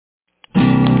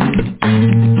Welcome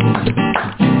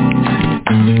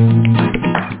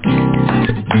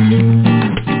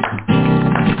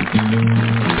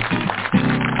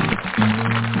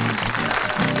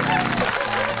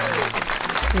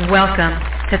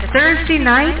to Thursday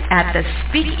night at the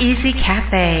SpeakEasy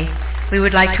Cafe. We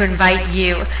would like to invite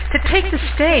you to take the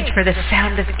stage for the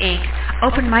Sound of Ink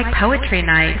Open Mic Poetry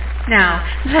Night. Now,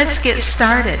 let's get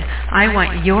started. I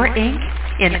want your ink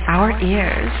in our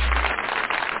ears.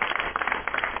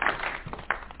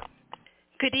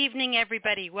 Good evening,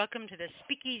 everybody. Welcome to the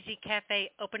SpeakEasy Cafe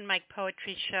Open Mic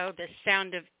Poetry Show, the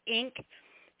Sound of Ink.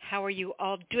 How are you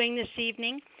all doing this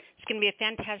evening? It's going to be a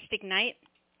fantastic night.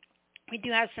 We do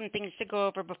have some things to go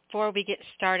over before we get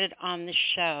started on the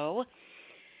show.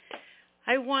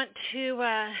 I want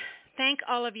to thank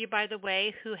all of you, by the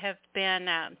way, who have been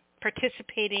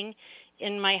participating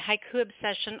in my haiku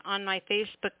obsession on my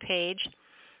Facebook page.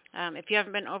 If you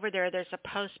haven't been over there, there's a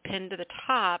post pinned to the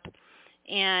top,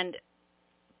 and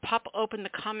pop open the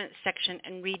comment section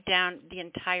and read down the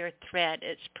entire thread.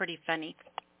 It's pretty funny.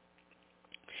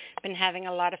 Been having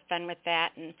a lot of fun with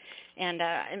that, and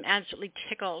I'm absolutely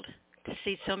tickled to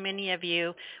see so many of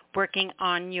you working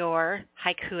on your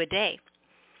haiku a day.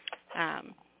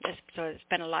 So it's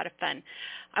been a lot of fun.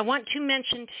 I want to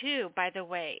mention, too, by the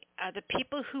way, the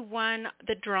people who won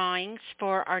the drawings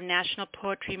for our National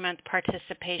Poetry Month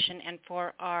participation and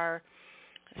for our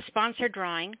sponsor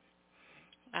drawing.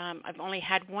 I've only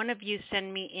had one of you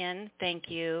send me in. Thank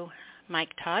you,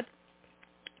 Mike Todd.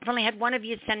 I've only had one of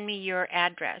you send me your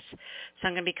address, so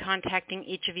I'm going to be contacting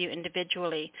each of you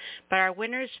individually. But our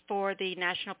winners for the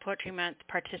National Poetry Month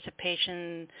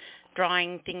participation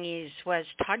drawing thingies was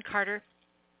Todd Carter,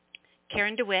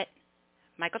 Karen DeWitt,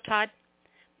 Michael Todd,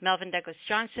 Melvin Douglas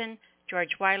Johnson,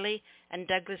 George Wiley, and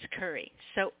Douglas Curry.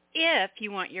 So if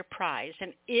you want your prize,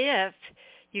 and if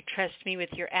you trust me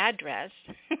with your address,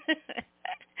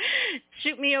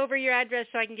 shoot me over your address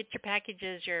so I can get your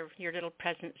packages, your little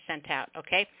presents sent out,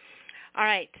 okay? All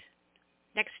right.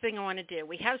 Next thing I want to do.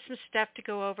 We have some stuff to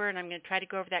go over, and I'm going to try to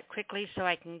go over that quickly so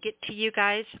I can get to you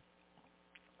guys.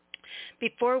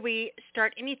 Before we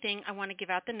start anything, I want to give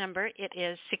out the number. It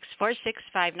is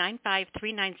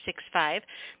 646-595-3965.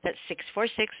 That's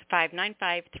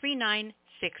 646-595-3965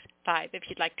 if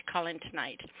you'd like to call in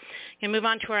tonight. Going to move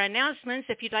on to our announcements.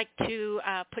 If you'd like to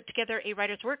put together a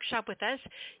writer's workshop with us,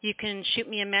 you can shoot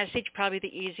me a message. Probably the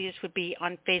easiest would be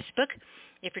on Facebook.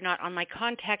 If you're not on my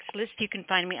contacts list, you can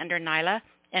find me under Nyla,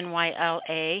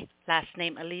 N-Y-L-A, last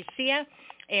name Alisia,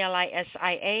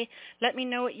 A-L-I-S-I-A. Let me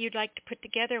know what you'd like to put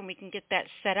together, and we can get that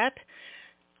set up.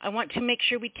 I want to make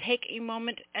sure we take a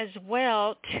moment as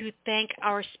well to thank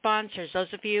our sponsors,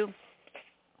 those of you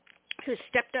who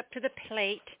stepped up to the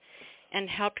plate and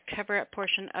helped cover a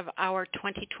portion of our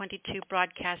 2022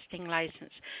 broadcasting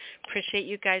license. Appreciate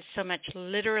you guys so much.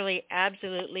 Literally,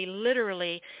 absolutely,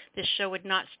 literally, this show would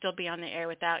not still be on the air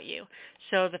without you.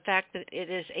 So the fact that it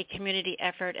is a community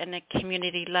effort and a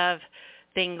community love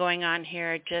thing going on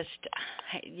here, just,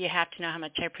 you have to know how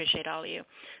much I appreciate all of you.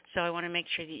 So I want to make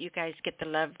sure that you guys get the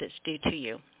love that's due to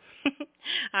you.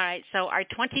 All right, so our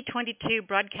 2022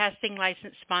 broadcasting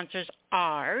license sponsors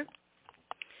are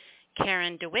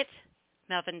Karen DeWitt,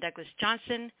 Melvin Douglas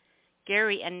Johnson,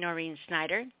 Gary and Noreen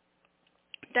Snyder,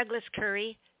 Douglas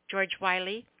Curry, George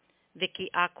Wiley, Vicky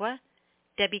Aqua,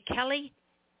 Debbie Kelly,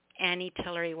 Annie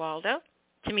Tillery Waldo,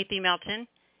 Timothy Melton,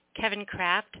 Kevin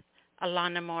Kraft,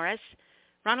 Alana Morris,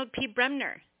 Ronald P.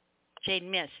 Bremner, Jade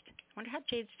Mist. I wonder how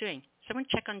Jade's doing. Someone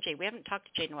check on Jade. We haven't talked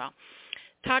to Jade in a while.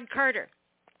 Todd Carter,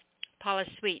 Paula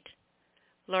Sweet,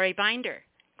 Lori Binder,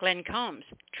 Glenn Combs,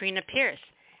 Trina Pierce,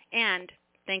 and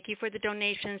thank you for the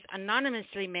donations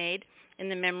anonymously made in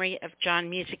the memory of John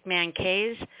Music Man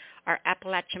Kays, our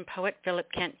Appalachian poet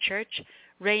Philip Kent Church,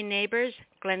 Ray Neighbors,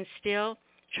 Glenn Steele,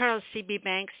 Charles C.B.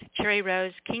 Banks, Cherry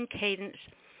Rose, King Cadence,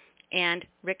 and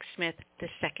Rick Smith II.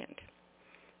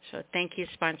 So thank you,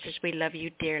 sponsors. We love you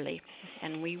dearly,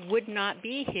 and we would not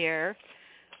be here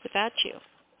without you.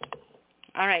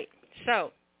 All right,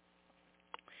 so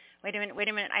wait a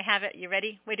minute. I have it. You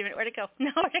ready? Wait a minute. Where'd it go?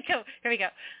 No, where'd it go? Here we go.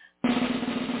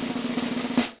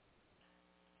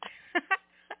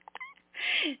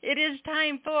 It is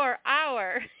time for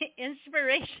our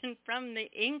inspiration from the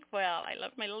inkwell. I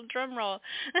love my little drum roll.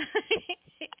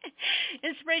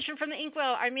 Inspiration from the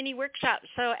inkwell, our mini workshop.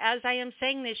 So as I am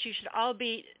saying this, you should all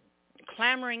be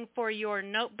clamoring for your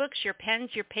notebooks, your pens,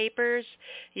 your papers,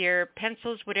 your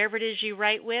pencils, whatever it is you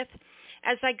write with.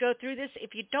 As I go through this,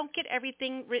 if you don't get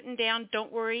everything written down,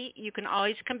 don't worry. You can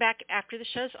always come back after the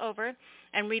show's over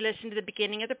and re-listen to the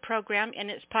beginning of the program in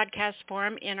its podcast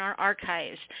form in our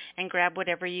archives and grab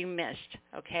whatever you missed,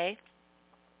 okay?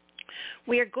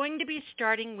 We are going to be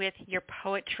starting with your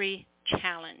poetry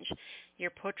challenge, your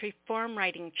poetry form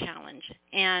writing challenge.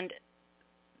 And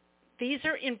these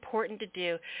are important to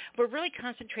do. We're really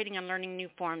concentrating on learning new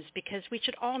forms because we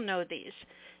should all know these.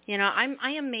 You know, I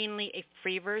am mainly a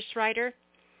free verse writer,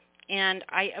 and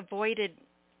I avoided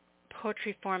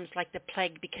poetry forms like the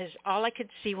plague because all I could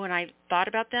see when I thought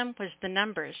about them was the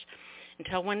numbers,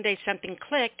 until one day something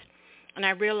clicked and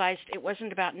I realized it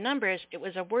wasn't about numbers, it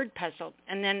was a word puzzle,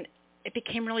 and then it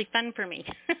became really fun for me.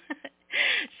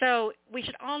 So we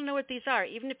should all know what these are.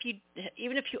 Even if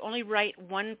you only write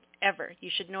one ever, you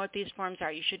should know what these forms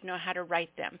are. You should know how to write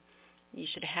them. You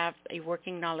should have a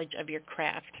working knowledge of your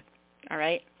craft. All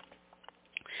right?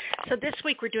 So this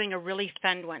week we're doing a really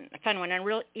fun one, a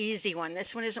real easy one. This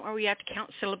one isn't where we have to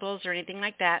count syllables or anything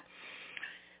like that.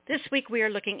 This week we are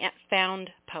looking at found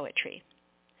poetry.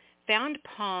 Found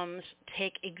poems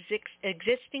take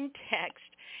existing text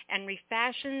and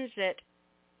refashions it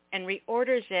and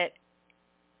reorders it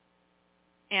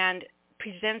and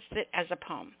presents it as a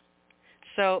poem.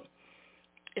 So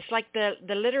it's like the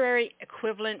literary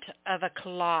equivalent of a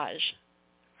collage,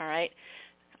 all right?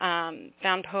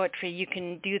 Found poetry, you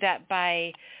can do that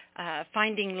by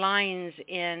finding lines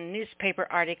in newspaper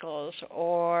articles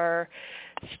or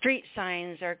street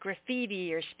signs or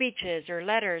graffiti or speeches or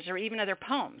letters or even other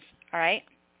poems, all right?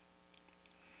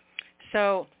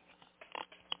 So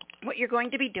what you're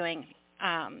going to be doing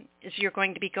is you're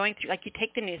going to be going through, like you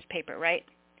take the newspaper, right?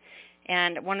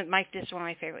 And this is one of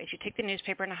my favorite ways. You take the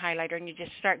newspaper and a highlighter and you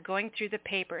just start going through the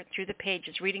paper, through the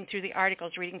pages, reading through the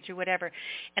articles, reading through whatever,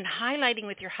 and highlighting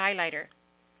with your highlighter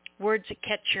words that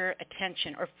catch your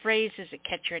attention or phrases that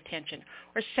catch your attention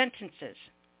or sentences,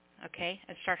 okay,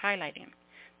 and start highlighting them.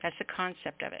 That's the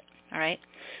concept of it, all right?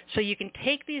 So you can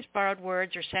take these borrowed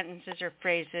words or sentences or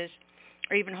phrases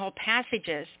or even whole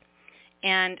passages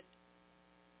and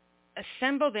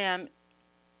assemble them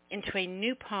into a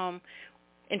new poem,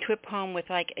 into a poem with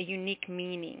like a unique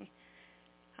meaning.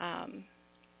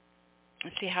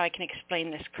 Let's see how I can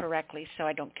explain this correctly so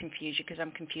I don't confuse you, because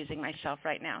I'm confusing myself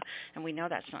right now, and we know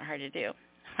that's not hard to do.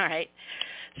 All right.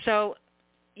 So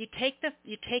you take the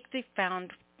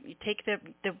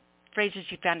phrases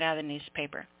you found out of the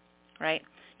newspaper, right?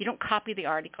 You don't copy the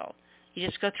article. You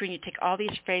just go through and you take all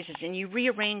these phrases and you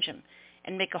rearrange them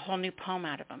and make a whole new poem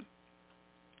out of them.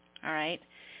 All right.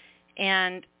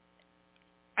 And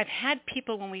I've had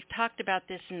people, when we've talked about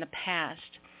this in the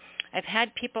past, I've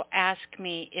had people ask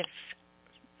me if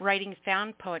writing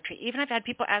found poetry, even I've had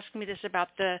people ask me this about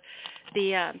the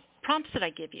prompts that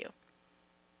I give you.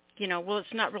 You know, well,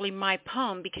 it's not really my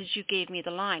poem because you gave me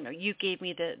the line or you gave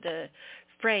me the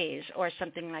phrase or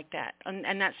something like that.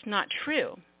 And that's not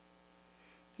true.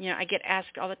 You know, I get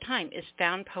asked all the time, is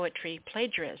found poetry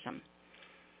plagiarism?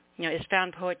 You know, is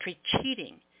found poetry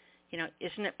cheating? You know,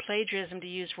 isn't it plagiarism to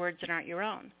use words that aren't your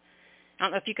own? I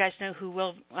don't know if you guys know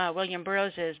who William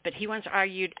Burroughs is, but he once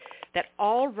argued that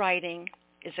all writing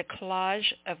is a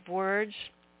collage of words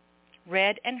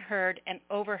read and heard and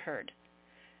overheard.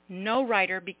 No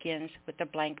writer begins with a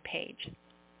blank page.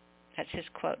 That's his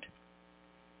quote.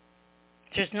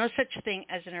 There's no such thing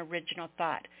as an original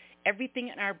thought. Everything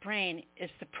in our brain is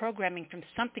the programming from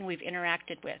something we've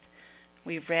interacted with.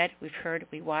 We've read, we've heard,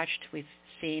 we watched, we've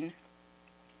seen.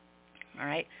 All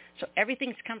right? So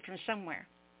everything's come from somewhere.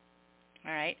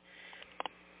 All right?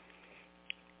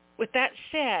 With that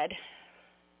said,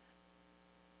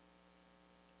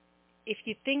 if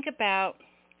you think about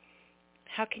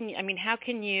how can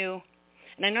you,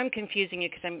 and I know I'm confusing you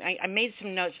because I made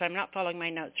some notes, but I'm not following my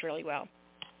notes really well.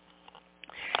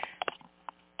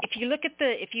 If you look at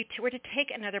if you were to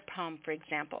take another poem, for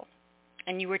example,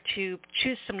 and you were to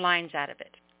choose some lines out of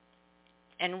it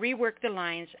and rework the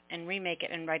lines and remake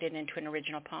it and write it into an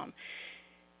original poem,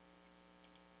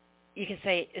 you can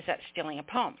say, is that stealing a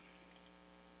poem?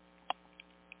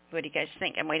 What do you guys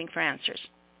think? I'm waiting for answers.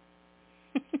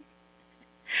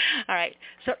 All right.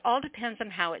 So it all depends on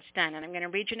how it's done. And I'm going to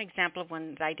read you an example of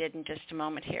one that I did in just a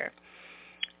moment here.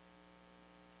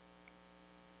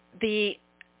 The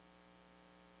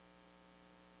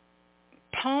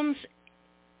poems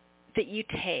that you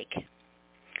take,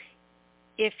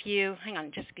 if you, hang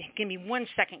on, just give me 1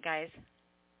 second, guys.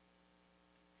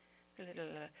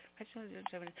 Okay.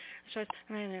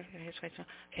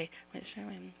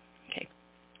 Okay.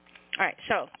 All right.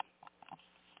 So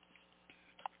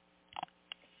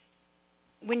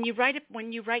when you write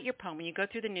your poem, when you go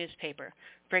through the newspaper,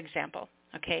 for example,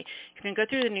 okay, you're going to go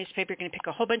through the newspaper, you're going to pick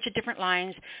a whole bunch of different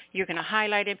lines, you're going to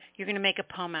highlight them, you're going to make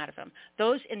a poem out of them.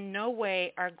 Those in no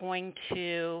way are going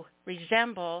to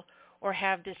resemble or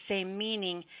have the same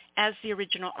meaning as the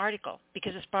original article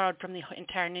because it's borrowed from the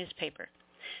entire newspaper.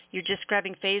 You're just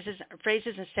grabbing phrases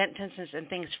and sentences and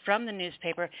things from the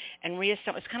newspaper and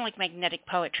reassemble. It's kind of like magnetic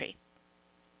poetry,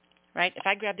 right? If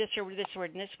I grab this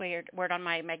word and this word on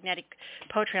my magnetic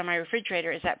poetry on my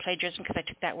refrigerator, is that plagiarism because I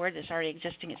took that word that's already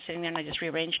existing, it's sitting there, and I just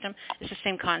rearranged them? It's the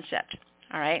same concept,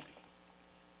 all right?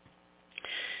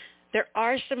 There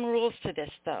are some rules to this,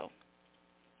 though.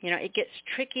 It gets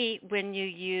tricky when you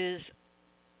use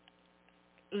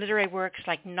literary works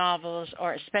like novels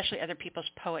or especially other people's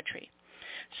poetry.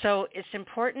 So it's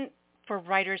important for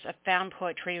writers of found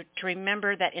poetry to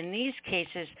remember that in these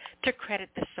cases to credit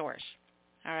the source,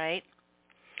 all right?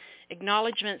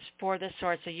 Acknowledgments for the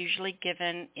source are usually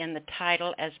given in the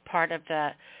title as part of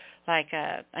the, like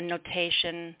a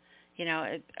notation,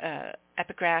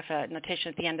 epigraph, a notation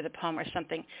at the end of the poem or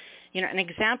something. An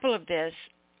example of this,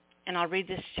 and I'll read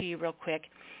this to you real quick.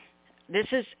 This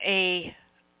is a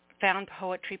found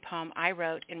poetry poem I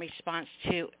wrote in response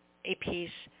to a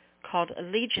piece called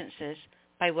Allegiances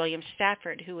by William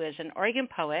Stafford, who is an Oregon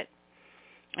poet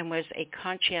and was a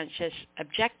conscientious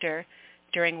objector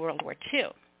during World War II.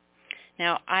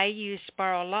 Now, I used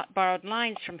borrowed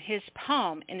lines from his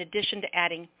poem in addition to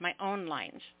adding my own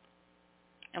lines,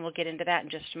 and we'll get into that in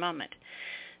just a moment.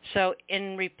 So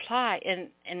in reply, and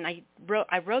I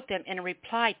wrote them in a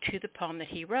reply to the poem that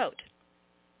he wrote.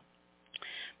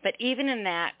 But even in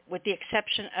that, with the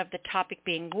exception of the topic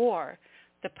being war,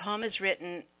 the poem is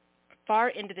written far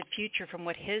into the future from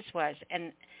what his was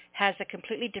and has a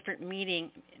completely different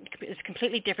meaning. It's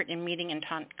completely different in meaning and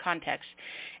context,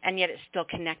 and yet it's still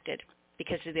connected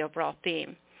because of the overall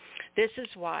theme. This is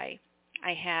why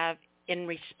I have in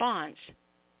response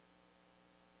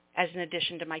as an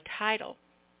addition to my title,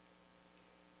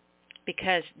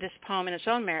 because this poem in its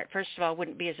own merit, first of all,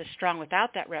 wouldn't be as strong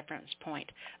without that reference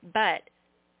point, but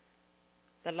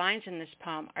the lines in this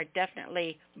poem are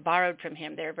definitely borrowed from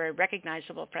him. They're very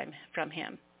recognizable from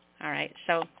him. All right,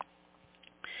 so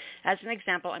as an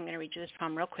example, I'm going to read you this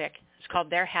poem real quick. It's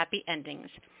called Their Happy Endings,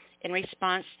 in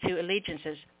response to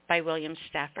Allegiances by William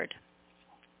Stafford.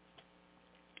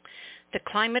 The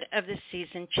climate of the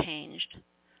season changed.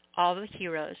 All the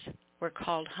heroes were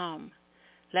called home,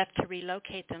 left to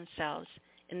relocate themselves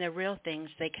in the real things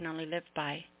they can only live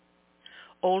by.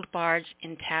 Old bards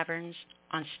in taverns,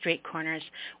 on street corners,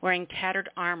 wearing tattered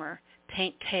armor,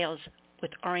 paint tales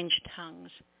with orange tongues.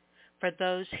 For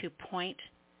those who point,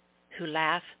 who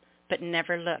laugh, but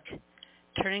never look,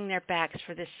 turning their backs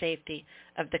for the safety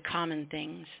of the common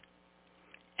things.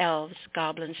 Elves,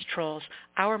 goblins, trolls,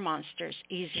 our monsters,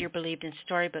 easier believed in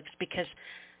storybooks because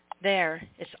there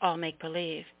it's all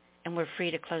make-believe, and we're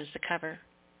free to close the cover.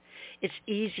 It's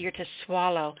easier to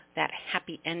swallow that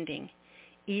happy ending,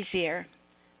 easier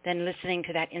than listening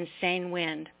to that insane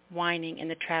wind whining in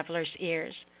the traveler's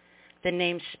ears. The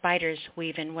named spiders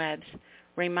weave in webs,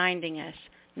 reminding us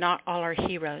not all our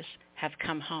heroes have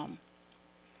come home.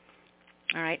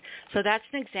 All right, so that's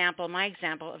an example, my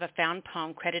example, of a found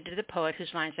poem credited to the poet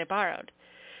whose lines I borrowed.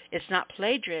 It's not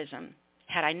plagiarism.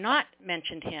 Had I not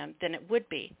mentioned him, then it would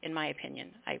be, in my opinion.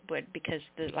 I would, because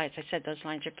the lines I said,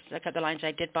 the lines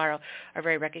I did borrow are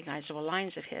very recognizable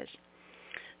lines of his.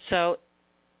 So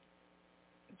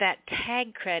that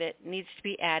tag credit needs to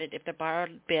be added if the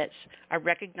borrowed bits are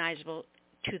recognizable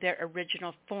to their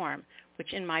original form,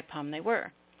 which in my poem they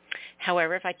were.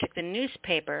 However, if I took the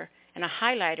newspaper and a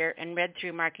highlighter and read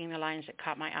through marking the lines that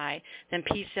caught my eye, then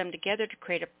pieced them together to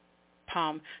create a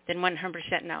poem, then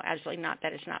 100% no, absolutely not.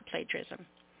 That is not plagiarism.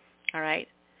 All right?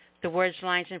 The words,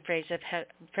 lines, and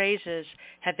phrases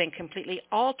have been completely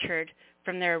altered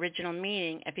from their original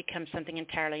meaning and become something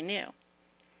entirely new.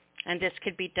 And this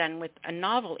could be done with a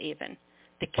novel even.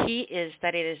 The key is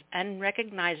that it is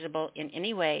unrecognizable in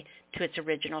any way to its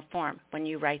original form when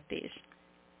you write these.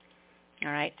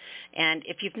 All right? And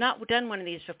if you've not done one of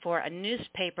these before, a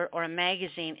newspaper or a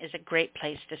magazine is a great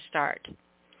place to start,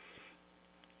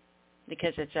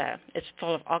 because it's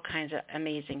full of all kinds of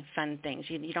amazing, fun things.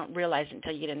 You don't realize it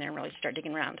until you get in there and really start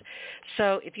digging around.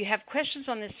 So if you have questions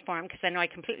on this form, because I know I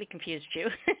completely confused you,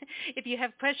 if you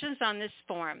have questions on this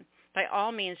form, by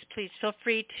all means, please feel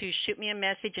free to shoot me a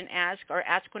message and ask, or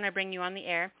ask when I bring you on the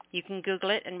air. You can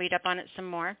Google it and read up on it some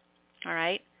more. All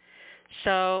right?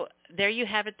 So there you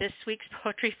have it, this week's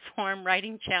Poetry Form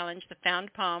Writing Challenge, the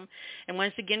found poem. And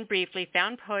once again, briefly,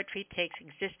 found poetry takes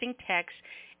existing text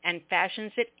and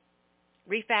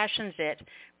refashions it,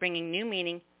 bringing new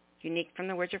meaning, unique from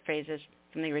the words or phrases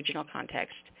from the original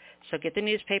context. So get the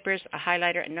newspapers, a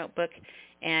highlighter, a notebook,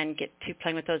 and get to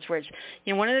playing with those words.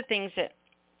 You know, one of the things that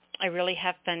I really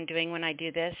have fun doing when I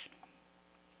do this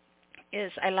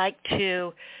is I like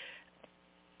to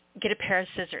get a pair of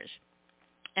scissors,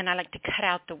 and I like to cut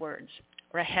out the words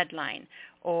or a headline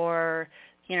or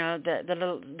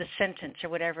the sentence or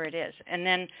whatever it is, and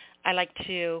then I like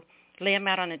to lay them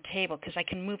out on a table because I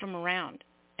can move them around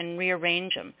and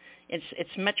rearrange them.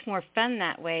 It's much more fun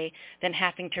that way than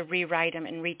having to rewrite them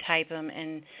and retype them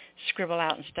and scribble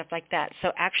out and stuff like that.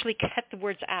 So actually cut the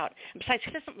words out. Besides,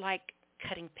 who doesn't like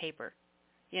cutting paper,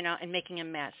 and making a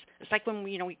mess? It's like when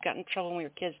we got in trouble when we were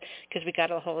kids because we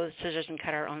got a hold of the scissors and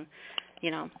cut our own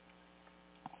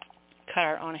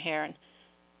hair and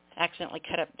accidentally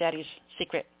cut up Daddy's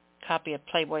secret copy of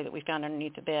Playboy that we found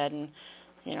underneath the bed, and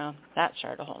that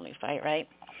started a whole new fight, right?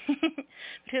 But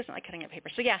who doesn't like cutting up paper?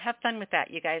 So yeah, have fun with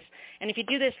that, you guys. And if you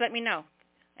do this, let me know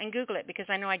and Google it, because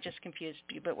I know I just confused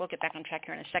you, but we'll get back on track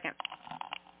here in a second.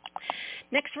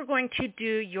 Next, we're going to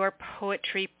do your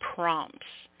poetry prompts.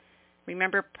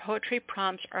 Remember, poetry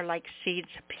prompts are like seeds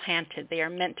planted. They are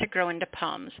meant to grow into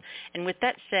poems. And with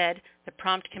that said, the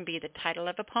prompt can be the title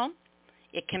of a poem,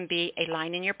 it can be a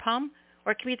line in your poem,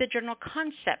 or it can be the general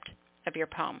concept of your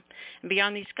poem. And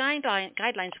beyond these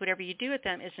guidelines, whatever you do with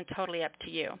them isn't totally up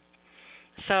to you.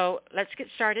 So let's get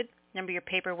started. Number your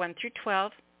paper 1 through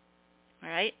 12. All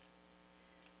right.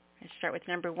 Let's start with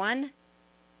number 1.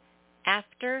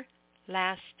 After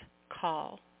last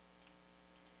call.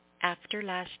 After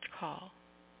last call.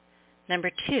 Number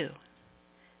 2.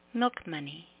 Milk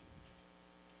money.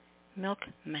 Milk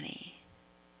money.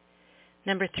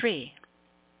 Number 3.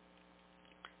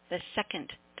 The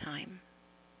second time.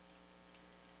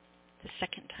 The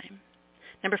second time.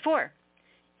 Number 4,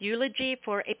 eulogy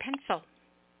for a pencil.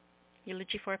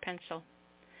 Eulogy for a pencil.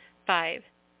 5,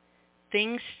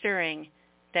 things stirring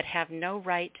that have no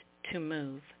right to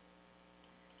move.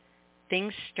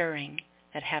 Things stirring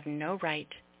that have no right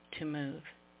to move.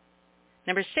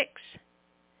 Number 6,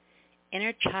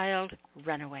 inner child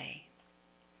runaway.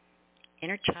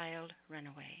 Inner child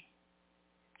runaway.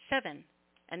 7,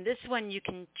 and this one you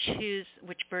can choose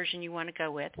which version you want to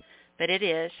go with, but it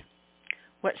is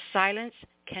what silence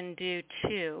can do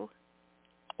to,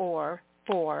 or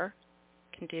for,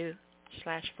 can do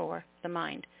 /for, the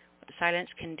mind. What silence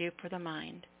can do for the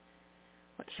mind.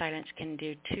 What silence can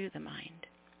do to the mind.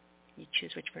 You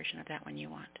choose which version of that one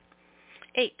you want.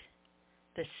 8,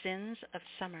 the sins of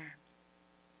summer.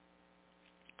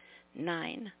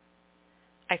 9,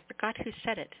 I forgot who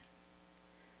said it.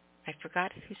 I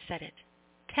forgot who said it.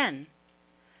 10,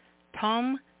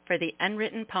 poem for the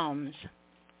unwritten poems.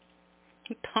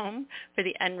 Poem for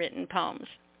the unwritten poems.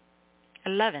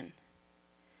 11,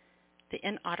 the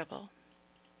inaudible.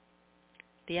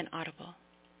 The inaudible.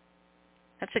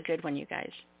 That's a good one, you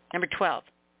guys. Number 12.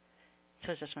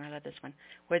 So is this one. I love this one.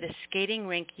 Where the skating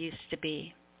rink used to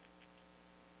be.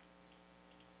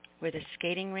 Where the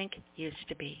skating rink used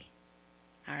to be.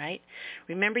 All right.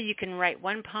 Remember, you can write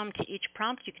one poem to each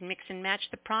prompt. You can mix and match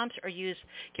the prompts, or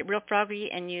get real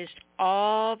froggy and use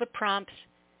all the prompts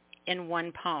in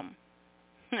one poem.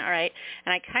 All right,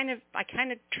 and I kind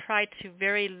of try to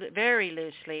very, very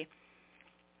loosely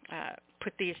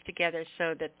put these together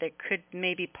so that there could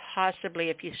maybe possibly,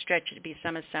 if you stretch it, be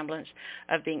some semblance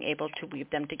of being able to weave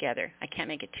them together. I can't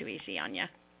make it too easy on you.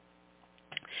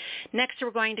 Next,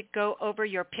 we're going to go over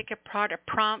your pick a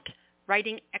prompt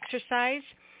writing exercise,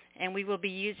 and we will be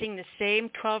using the same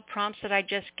 12 prompts that I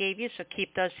just gave you, so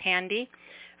keep those handy.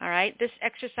 All right, this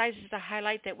exercise is to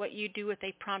highlight that what you do with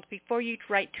a prompt before you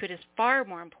write to it is far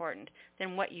more important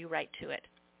than what you write to it.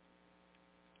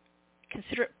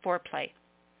 Consider it foreplay,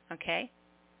 okay?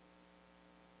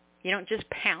 You don't just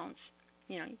pounce.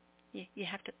 You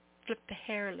have to flip the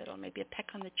hair a little, maybe a peck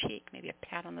on the cheek, maybe a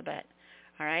pat on the butt,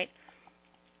 all right?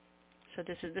 So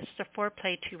this is a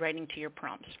foreplay to writing to your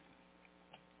prompts.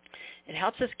 It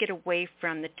helps us get away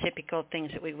from the typical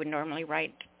things that we would normally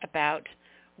write about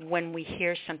when we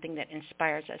hear something that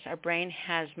inspires us. Our brain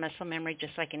has muscle memory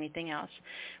just like anything else.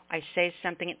 I say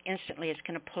something and instantly it's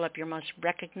going to pull up your most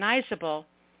recognizable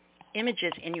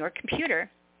images in your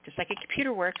computer, just like a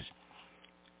computer works.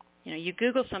 You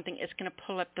Google something, it's going to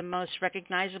pull up the most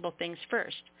recognizable things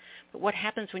first. But what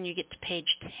happens when you get to page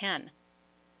 10?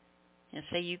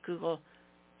 Say you Google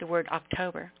the word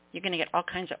October. You're going to get all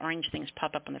kinds of orange things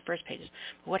pop up on the first pages.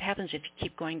 But what happens if you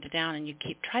keep going down and you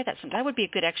try that? That would be a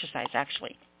good exercise,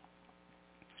 actually,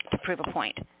 to prove a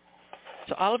point.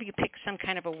 So all of you pick some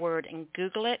kind of a word and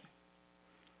Google it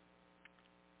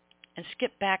and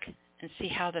skip back and see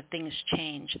how the things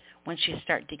change once you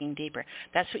start digging deeper.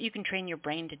 That's what you can train your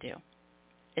brain to do,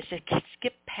 is to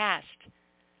skip past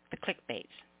the clickbaits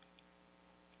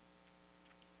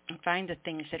and find the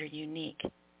things that are unique.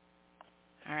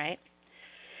 All right?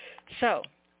 So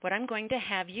what I'm going to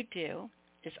have you do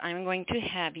is I'm going to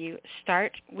have you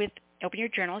start with open your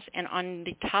journals, and on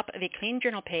the top of a clean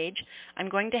journal page, I'm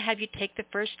going to have you take the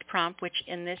first prompt, which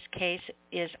in this case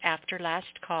is after last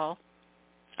call.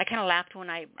 I kind of laughed when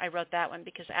I wrote that one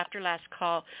because after last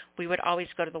call, we would always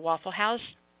go to the Waffle House.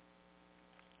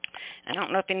 I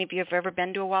don't know if any of you have ever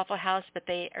been to a Waffle House, but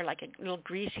they are like a little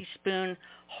greasy spoon,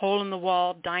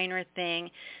 hole-in-the-wall diner thing.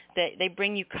 They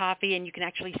bring you coffee, and you can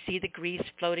actually see the grease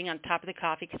floating on top of the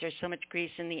coffee because there's so much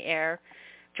grease in the air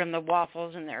from the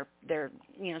waffles and their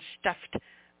stuffed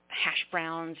hash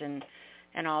browns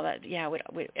and all that. Yeah,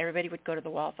 everybody would go to the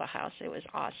Waffle House. It was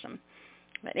awesome.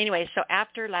 But anyway, so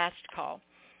after last call,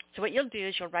 so what you'll do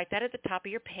is you'll write that at the top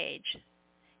of your page.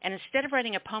 And instead of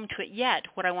writing a poem to it yet,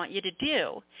 what I want you to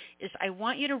do is I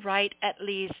want you to write at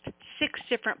least 6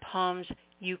 different poems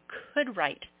you could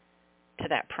write to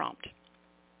that prompt.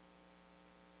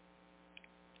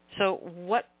 So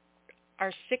what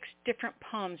are 6 different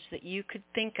poems that you could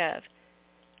think of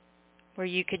where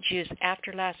you could use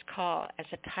after last call as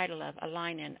a title of, a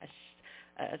line in,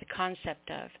 the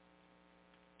concept of?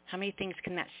 How many things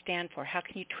can that stand for? How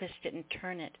can you twist it and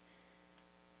turn it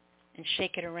and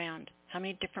shake it around? How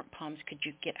many different poems could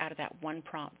you get out of that one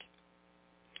prompt?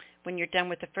 When you're done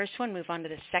with the first one, move on to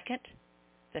the second,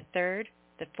 the third,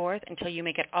 the fourth, until you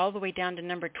make it all the way down to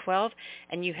number 12,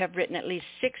 and you have written at least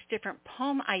 6 different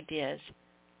poem ideas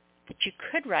that you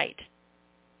could write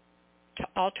to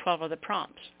all 12 of the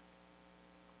prompts.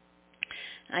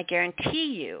 I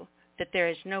guarantee you that there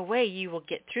is no way you will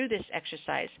get through this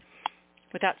exercise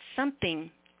without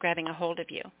something grabbing a hold of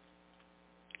you.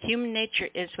 Human nature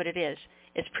is what it is.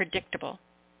 It's predictable.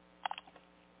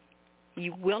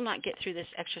 You will not get through this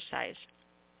exercise.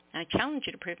 And I challenge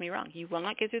you to prove me wrong. You will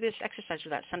not get through this exercise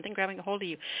without something grabbing a hold of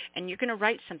you. And you're going to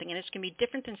write something, and it's going to be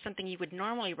different than something you would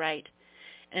normally write.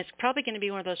 And it's probably going to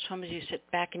be one of those poems you sit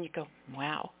back and you go,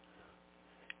 wow,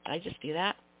 did I just do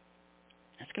that?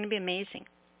 That's going to be amazing.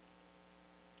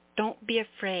 Don't be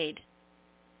afraid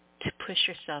to push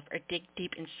yourself or dig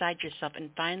deep inside yourself and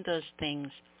find those things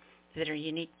that are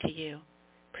unique to you,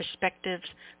 perspectives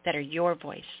that are your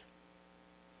voice,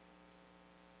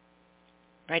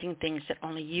 writing things that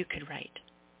only you could write.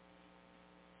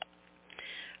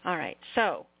 All right,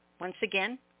 so once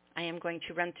again, I am going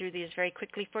to run through these very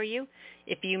quickly for you.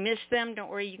 If you missed them, don't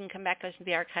worry, you can come back, listen to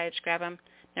the archives, grab them.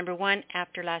 Number 1,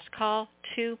 after last call.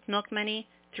 2, milk money.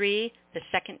 3, the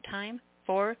second time.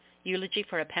 4, eulogy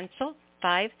for a pencil.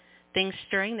 5, things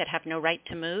stirring that have no right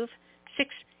to move. 6,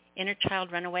 inner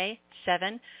child runaway.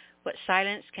 7, what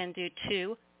silence can do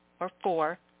to or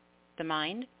for the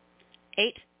mind.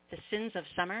 8, the sins of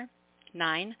summer.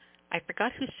 9, I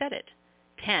forgot who said it.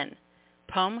 10,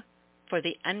 poem for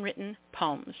the unwritten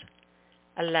poems.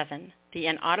 11, the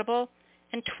inaudible.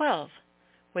 And 12,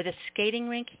 where the skating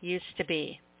rink used to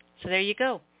be. So there you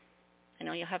go. I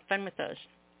know you'll have fun with those.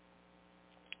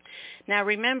 Now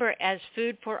remember, as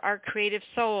food for our creative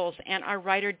souls and our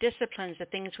writer disciplines, the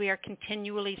things we are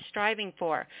continually striving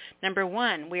for. Number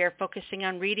 1, we are focusing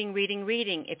on reading, reading,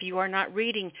 reading. If you are not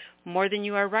reading more than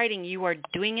you are writing, you are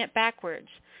doing it backwards.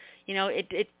 You know,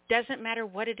 it doesn't matter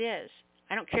what it is.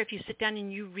 I don't care if you sit down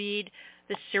and you read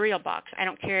the cereal box. I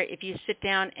don't care if you sit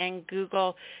down and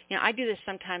Google. You know, I do this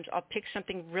sometimes. I'll pick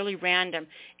something really random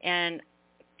and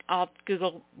I'll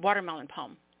Google watermelon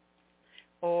poem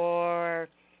or,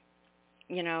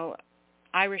 you know,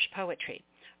 Irish poetry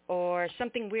or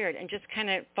something weird and just kind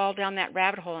of fall down that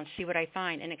rabbit hole and see what I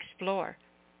find and explore.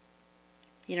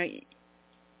 You know,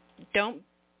 don't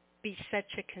be such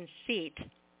a conceit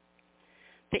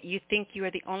that you think you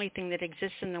are the only thing that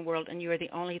exists in the world and you are the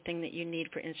only thing that you need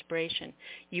for inspiration.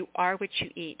 You are what you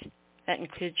eat. That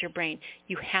includes your brain.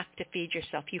 You have to feed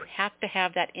yourself. You have to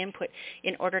have that input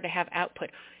in order to have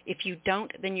output. If you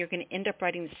don't, then you're going to end up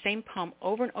writing the same poem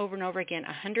over and over and over again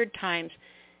 100 times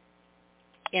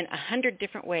in 100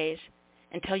 different ways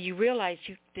until you realize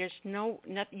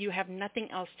you have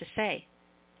nothing else to say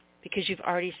because you've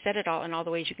already said it all in all the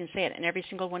ways you can say it. And every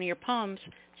single one of your poems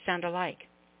sound alike.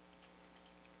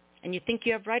 And you think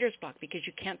you have writer's block because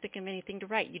you can't think of anything to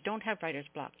write. You don't have writer's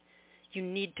block. You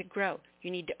need to grow.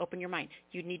 You need to open your mind.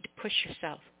 You need to push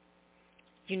yourself.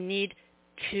 You need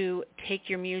to take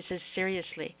your muses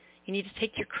seriously. You need to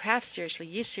take your craft seriously,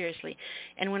 you seriously.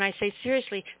 And when I say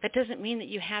seriously, that doesn't mean that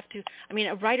you have to, I mean,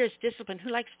 a writer's discipline, who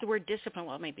likes the word discipline?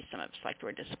 Well, maybe some of us like the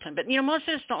word discipline, but, you know, most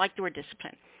of us don't like the word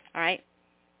discipline, all right?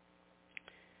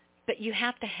 But you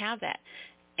have to have that.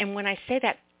 And when I say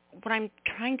that, what I'm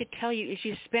trying to tell you is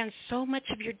you spend so much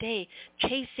of your day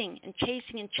chasing and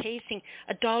chasing and chasing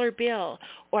a dollar bill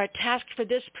or a task for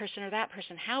this person or that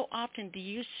person. How often do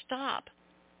you stop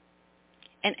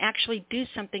and actually do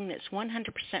something that's 100%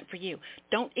 for you.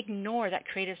 Don't ignore that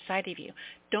creative side of you.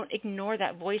 Don't ignore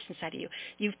that voice inside of you.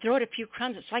 You throw it a few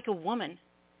crumbs. It's like a woman.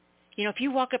 You know, if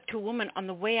you walk up to a woman on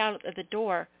the way out of the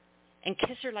door and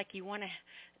kiss her like you want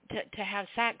to have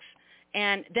sex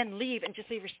and then leave and just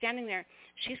leave her standing there,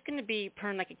 she's going to be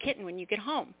purring like a kitten when you get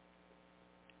home.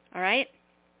 All right?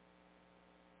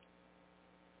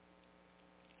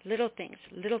 Little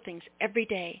things every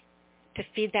day to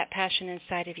feed that passion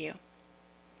inside of you.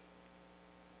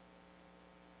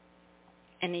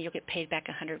 And then you'll get paid back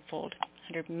 100-fold,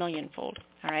 100 million-fold,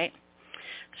 all right?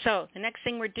 So the next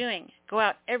thing we're doing, go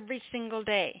out every single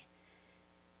day.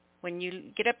 When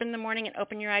you get up in the morning and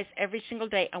open your eyes every single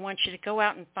day, I want you to go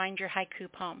out and find your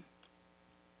haiku poem.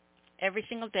 Every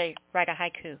single day, write a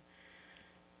haiku.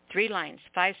 3 lines,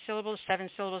 5 syllables, 7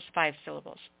 syllables, 5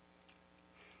 syllables.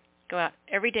 Go out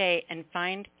every day and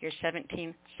find your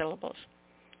 17 syllables.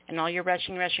 And all your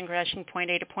rushing, point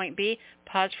A to point B,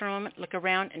 pause for a moment, look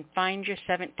around, and find your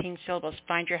 17 syllables.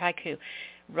 Find your haiku.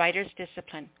 Writer's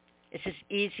discipline. It's as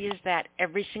easy as that.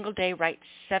 Every single day, write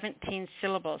 17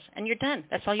 syllables, and you're done.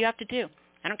 That's all you have to do.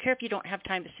 I don't care if you don't have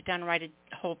time to sit down and write a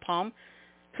whole poem.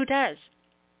 Who does?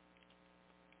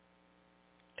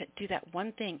 But do that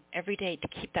one thing every day to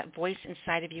keep that voice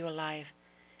inside of you alive,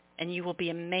 and you will be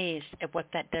amazed at what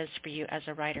that does for you as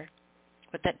a writer,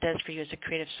 what that does for you as a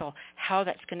creative soul, how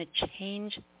that's going to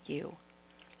change you,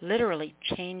 literally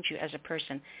change you as a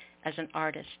person, as an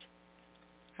artist.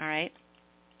 All right?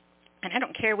 And I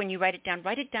don't care when you write it down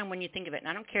when you think of it. And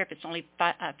I don't care if it's only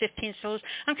 15 syllables.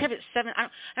 I don't care if it's 7. I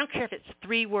don't care if it's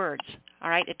 3 words. All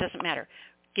right? It doesn't matter.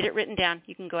 Get it written down.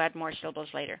 You can go add more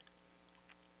syllables later.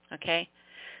 Okay?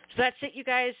 So that's it, you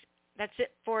guys. That's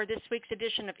it for this week's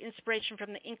edition of Inspiration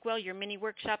from the Inkwell, your mini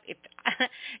workshop. If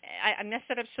I messed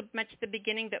it up so much at the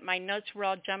beginning, but my notes were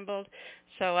all jumbled.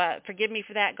 So forgive me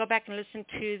for that. Go back and listen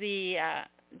to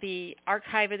the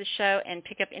archive of the show and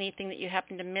pick up anything that you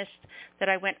happen to miss that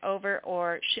I went over,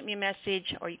 or shoot me a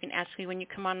message, or you can ask me when you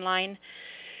come online.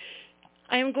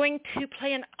 I am going to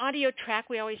play an audio track.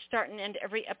 We always start and end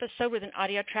every episode with an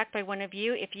audio track by one of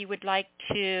you. If you would like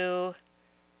to...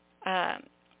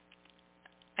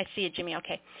 I see you, Jimmy.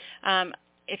 Okay.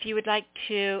 If you would like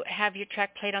to have your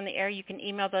track played on the air, you can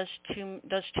email those to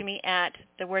me at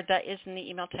the word that is in the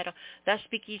email title,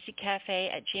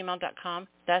 thespeakeasycafe@gmail.com,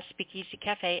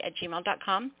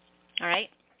 thespeakeasycafe@gmail.com. All right.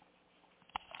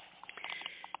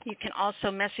 You can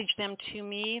also message them to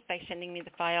me by sending me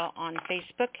the file on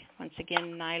Facebook. Once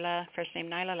again, Nyla, first name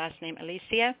Nyla, last name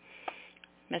Alisia.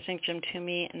 Message them to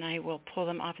me, and I will pull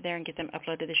them off there and get them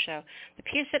uploaded to the show. The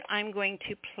piece that I'm going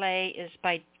to play is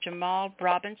by Jamal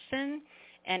Robinson,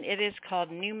 and it is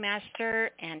called New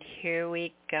Master, and here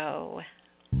we go.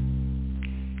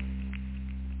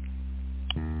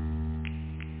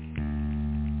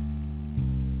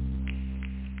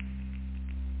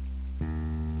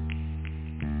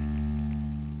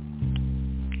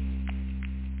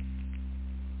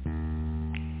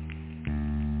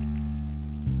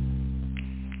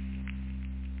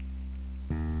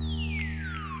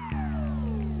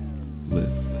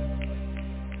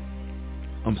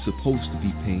 I'm supposed to be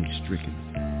pain-stricken.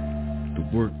 The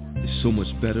work is so much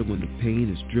better when the pain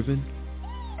is driven.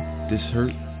 This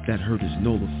hurt, that hurt is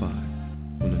nullified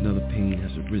when another pain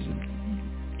has arisen.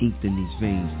 Inked in these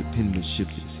veins, the penmanship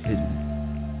is hidden.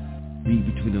 Read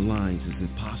between the lines, it's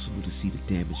impossible to see the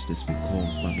damage that's been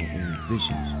caused by my own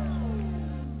visions.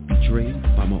 Betrayed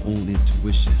by my own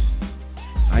intuitions.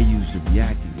 I use the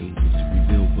reacting agent to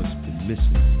reveal what's been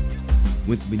missing.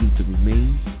 Went beneath the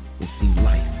remains and seen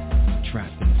life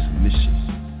trapped in submission.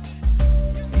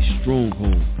 A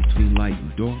stronghold between light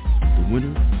and dark, the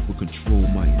winner will control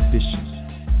my ambitions.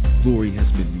 Glory has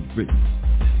been rewritten.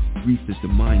 Grief is the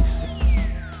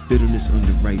mindset. Bitterness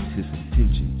underwrites his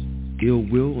intentions. Ill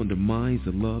will undermines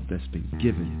the love that's been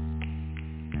given.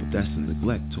 But that's the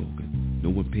neglect talking. No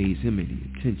one pays him any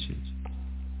attentions.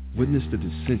 Witness the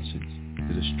dissensions,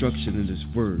 the destruction in his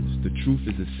words. The truth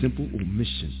is a simple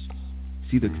omission.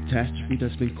 See the catastrophe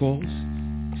that's been caused?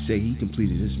 Say he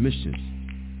completed his mission.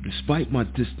 Despite my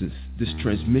distance, this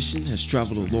transmission has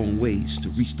traveled a long ways to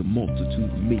reach the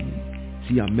multitude of me.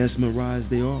 See how mesmerized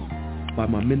they are? By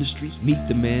my ministries, meet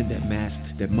the man that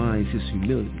masks, that minds his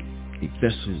humility. A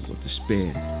vessel of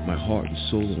despair, my heart and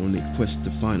soul are on a quest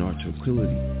to find our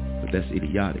tranquility. But that's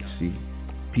idiotic, see?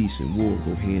 Peace and war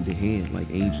go hand in hand like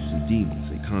angels and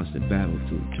demons, a constant battle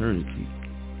to eternity.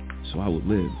 So I will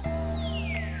live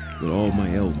with all my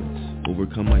ailments,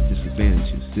 overcome my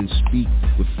disadvantages, then speak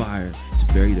with fire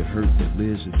to bury the hurt that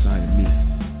lives inside of me.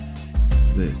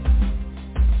 Live.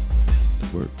 The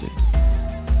word thing.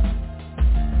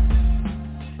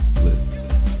 Live.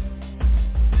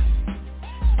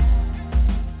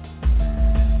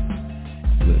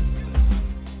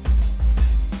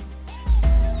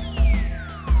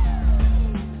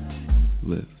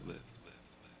 live.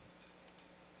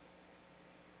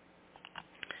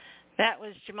 That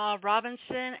was Jamal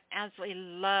Robinson. Absolutely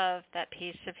love that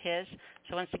piece of his.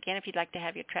 So once again, if you'd like to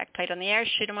have your track played on the air,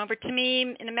 shoot them over to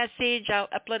me in a message. I'll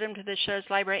upload them to the show's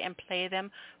library and play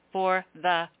them for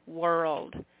the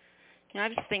world. You know, I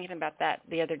was thinking about that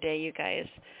the other day, you guys.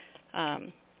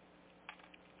 And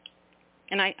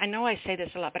I know I say this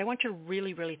a lot, but I want you to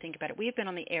really, really think about it. We have been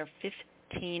on the air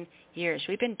 15 years.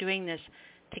 We've been doing this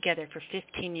together for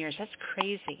 15 years. That's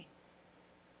crazy.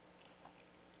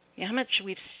 You know how much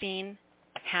we've seen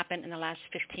happen in the last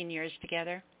 15 years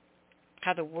together?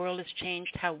 How the world has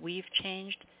changed, how we've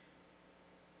changed,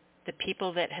 the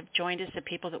people that have joined us, the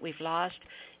people that we've lost.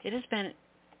 It has been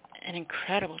an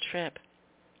incredible trip.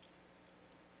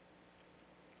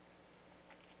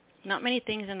 Not many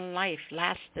things in life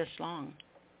last this long.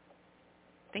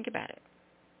 Think about it.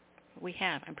 We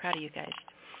have. I'm proud of you guys.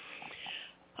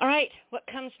 All right, what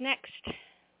comes next?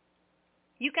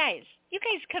 You guys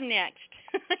come next.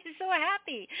 I'm so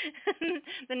happy.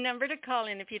 The number to call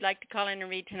in, if you'd like to call in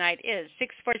and read tonight, is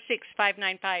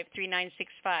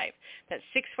 646-595-3965. That's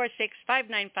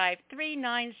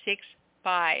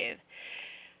 646-595-3965.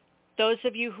 Those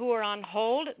of you who are on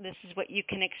hold, this is what you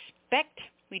can expect.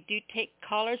 We do take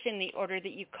callers in the order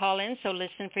that you call in, so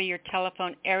listen for your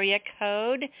telephone area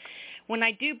code. When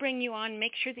I do bring you on,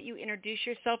 make sure that you introduce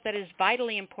yourself. That is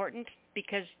vitally important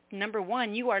because, number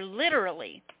one, you are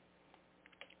literally,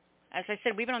 as I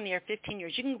said, we've been on the air 15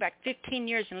 years. You can go back 15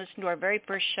 years and listen to our very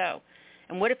first show.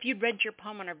 And what if you'd read your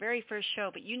poem on our very first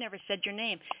show, but you never said your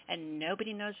name, and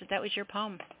nobody knows that that was your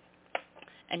poem,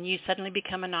 and you suddenly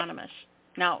become anonymous?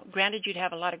 Now, granted, you'd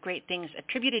have a lot of great things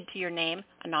attributed to your name,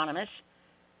 anonymous,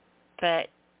 but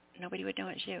nobody would know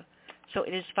it's you. So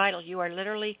it is vital. You are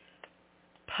literally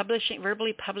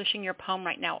verbally publishing your poem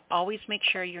right now. Always make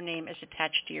sure your name is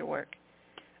attached to your work.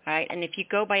 All right? And if you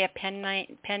go by a pen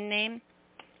name,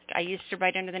 I used to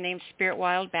write under the name Spirit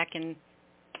Wild back in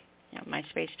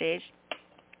MySpace days.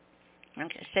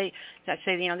 Okay, say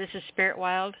this is Spirit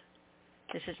Wild.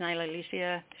 This is Nyla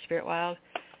Alisia, Spirit Wild.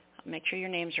 Make sure your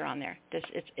names are on there.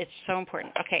 It's so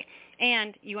important. Okay,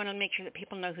 and you want to make sure that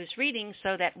people know who's reading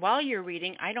so that while you're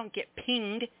reading, I don't get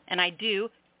pinged, and I do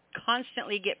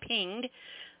constantly get pinged.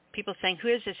 People saying, who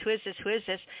is this, who is this, who is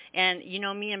this? And you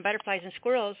know me and butterflies and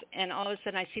squirrels, and all of a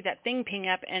sudden I see that thing ping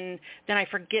up, and then I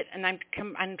forget, and I'm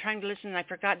trying to listen, and I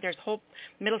forgot there's a whole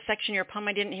middle section of your poem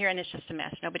I didn't hear, and it's just a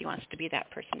mess. Nobody wants to be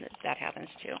that person that happens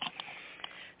to.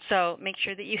 So make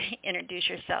sure that you introduce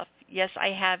yourself. Yes, I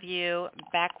have you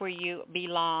back where you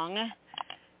belong.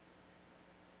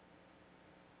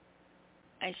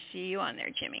 I see you on there,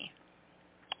 Jimmy.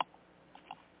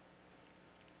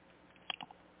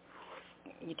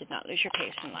 You did not lose your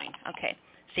pace in line. Okay.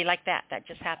 See, like that. That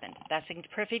just happened. That's a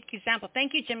perfect example.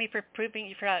 Thank you, Jimmy, for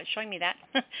showing me that,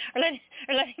 or letting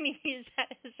me use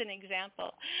that as an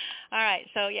example. All right.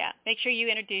 So, yeah, make sure you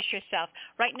introduce yourself.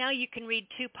 Right now, you can read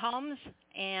 2 poems,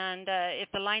 and if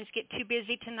the lines get too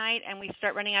busy tonight and we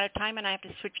start running out of time and I have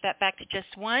to switch that back to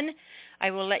just 1,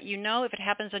 I will let you know. If it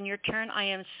happens on your turn, I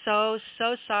am so,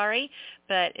 so sorry.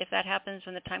 But if that happens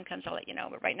when the time comes, I'll let you know.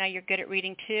 But right now, you're good at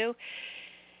reading 2.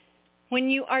 When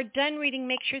you are done reading,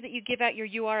 make sure that you give out your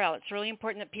URL. It's really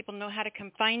important that people know how to come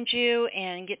find you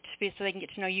and so they can get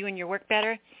to know you and your work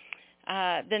better.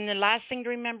 Then the last thing to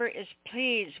remember is,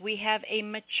 please, we have a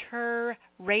mature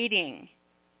rating.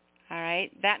 All right?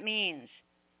 That means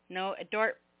no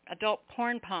adult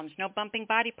porn poems, no bumping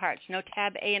body parts, no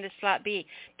tab A into slot B.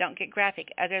 Don't get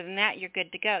graphic. Other than that, you're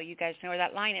good to go. You guys know where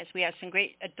that line is. We have some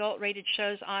great adult-rated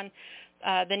shows on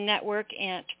the network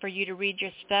and for you to read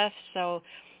your stuff. So,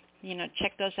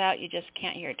 check those out. You just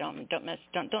can't hear. Don't mess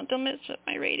up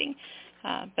my rating.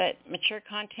 But mature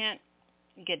content,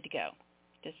 good to go.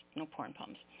 Just no porn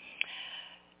poems.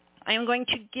 I am going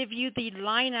to give you the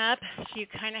lineup so you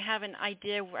kind of have an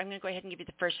idea. I'm going to go ahead and give you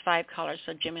the first 5 callers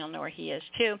so Jimmy will know where he is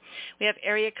too. We have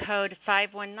area code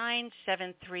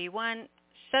 519-731.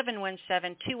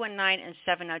 717, 219, and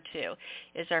 702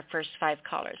 is our first 5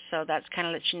 callers. So that's kind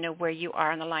of lets you know where you are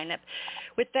on the lineup.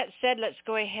 With that said, let's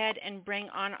go ahead and bring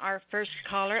on our first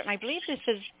caller. And I believe this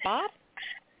is Bob.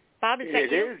 Bob, is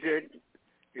that you?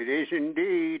 It is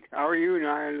indeed. How are you,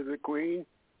 Nyla the Queen?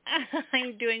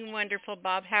 I'm doing wonderful,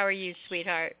 Bob. How are you,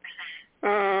 sweetheart?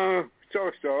 So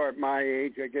at my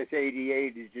age. I guess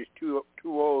 88 is just too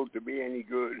old to be any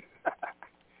good.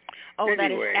 Oh,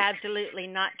 anyway. That is absolutely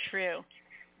not true.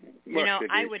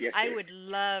 I would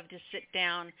love to sit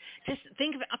down. Just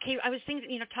think of, okay, I was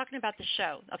thinking, talking about the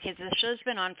show. Okay, so the show's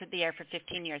been on for the air for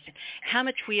 15 years. How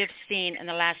much we have seen in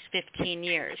the last 15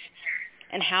 years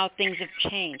and how things have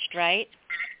changed, right?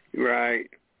 Right.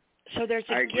 So there's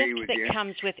a gift that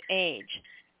comes with age,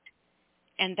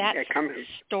 and that's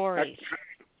stories.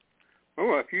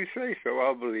 Oh, if you say so,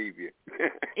 I'll believe you.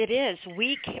 It is.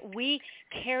 We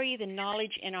carry the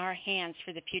knowledge in our hands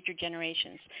for the future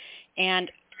generations.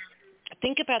 And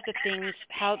think about the things,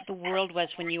 how the world was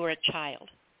when you were a child.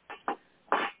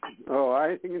 Oh,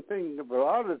 I can think of a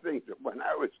lot of things when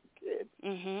I was a kid.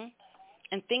 Mm-hmm.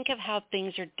 And think of how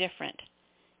things are different.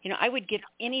 You know, I would give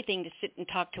anything to sit and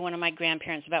talk to one of my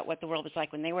grandparents about what the world was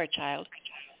like when they were a child.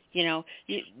 You know,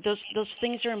 those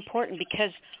things are important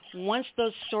because once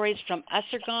those stories from us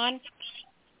are gone,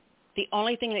 the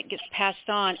only thing that gets passed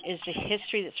on is the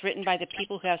history that's written by the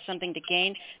people who have something to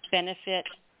gain, benefit,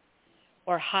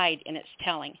 or hide in its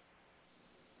telling.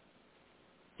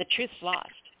 The truth's lost.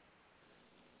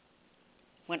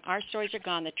 When our stories are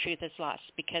gone, the truth is lost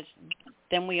because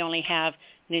then we only have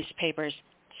newspapers,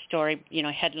 story,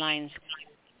 headlines.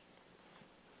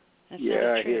 That's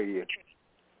yeah, I hear you.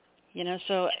 You know,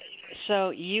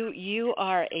 so you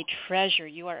are a treasure.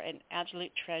 You are an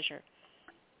absolute treasure.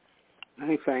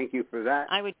 I thank you for that.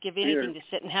 I would give anything to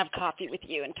sit and have coffee with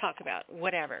you and talk about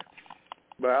whatever.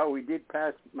 Well, we did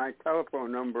pass my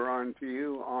telephone number on to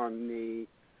you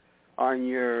on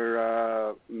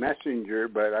your messenger,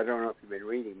 but I don't know if you've been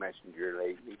reading Messenger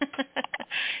lately.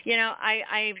 You know,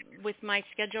 I with my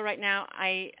schedule right now,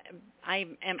 I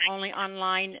am only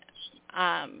online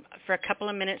for a couple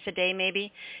of minutes a day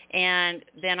maybe, and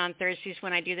then on Thursdays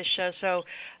when I do the show. So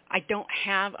I don't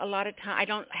have a lot of time. I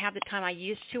don't have the time I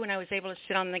used to when I was able to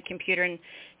sit on the computer and,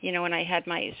 when I had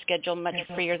my schedule much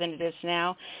freer than it is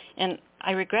now. And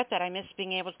I regret that. I miss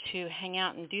being able to hang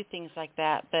out and do things like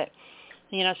that. But,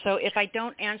 so if I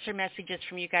don't answer messages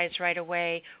from you guys right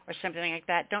away or something like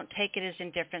that, don't take it as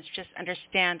indifference. Just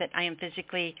understand that I am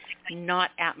physically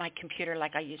not at my computer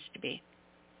like I used to be.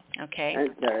 Okay.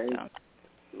 Okay. So.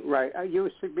 Right.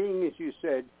 Being as you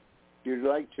said, you'd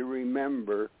like to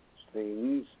remember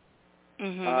things.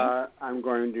 Mm-hmm. I'm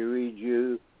going to read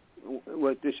you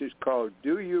what this is called.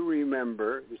 Do you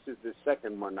remember? This is the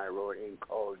second one I wrote in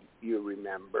called You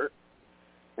Remember.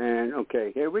 And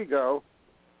okay, here we go.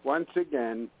 Once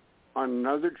again, on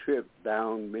another trip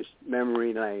down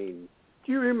memory lane.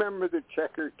 Do you remember the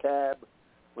checker cab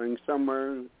when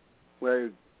somewhere where?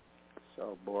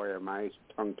 Oh boy, am I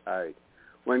tongue-tied.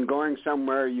 When going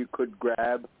somewhere you could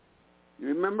grab. You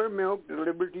remember milk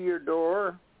delivered to your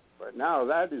door? But now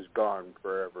that is gone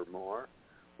forevermore.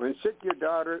 When sick your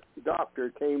doctor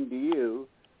came to you,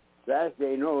 that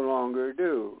they no longer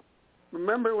do.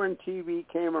 Remember when TV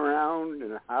came around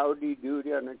and Howdy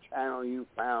Doody on the channel you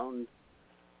found?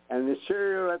 And the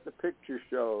cereal at the picture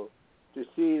show, to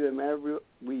see them every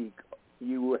week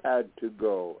you had to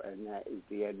go. And that is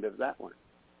the end of that one.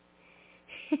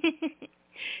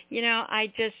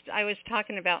 I was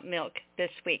talking about milk this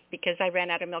week because I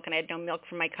ran out of milk and I had no milk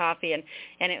for my coffee, and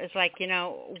it was like,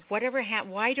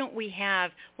 why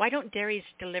don't dairies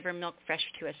deliver milk fresh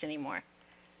to us anymore?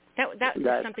 That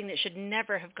was something that should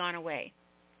never have gone away.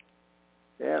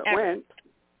 Yeah, it ever. Went.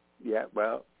 Yeah,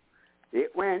 well,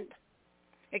 it went.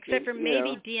 Except for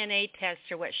maybe DNA tests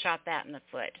are what shot that in the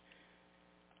foot.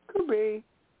 Could be.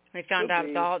 We found out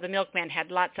the milkman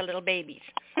had lots of little babies.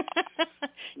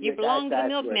 You belong to the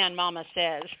milkman, Mama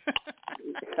says.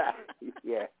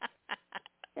 Yeah.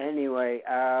 Anyway,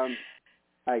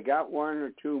 I got one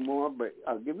or two more, but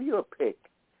I'll give you a pick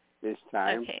this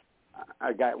time. Okay.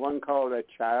 I got one called A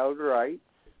Child Rights,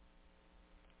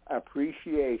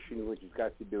 Appreciation, which has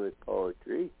got to do with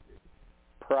poetry,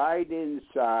 Pride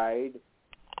Inside,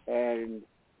 and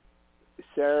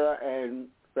Sarah and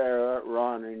Farrah,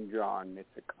 Ron and John.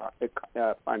 It's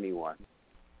a funny one.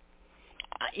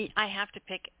 I have to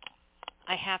pick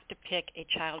A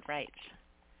Child Rights.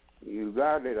 You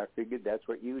got it. I figured that's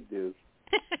what you do.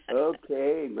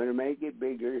 Okay, I'm going to make it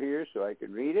bigger here so I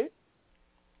can read it.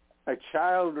 A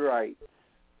Child Rights.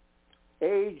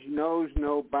 Age knows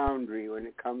no boundary when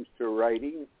it comes to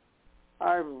writing.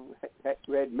 I've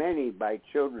read many by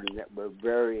children that were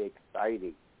very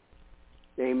exciting.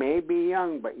 They may be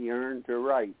young, but yearn to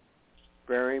write,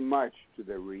 very much to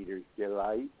the reader's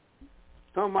delight.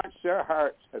 So much their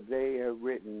hearts have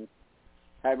written,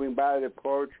 having by the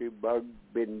poetry bug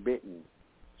been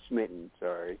smitten.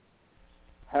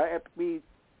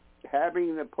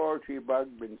 Having the poetry bug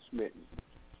been smitten.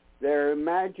 Their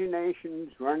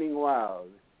imaginations running wild.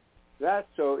 That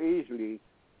so easily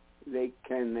they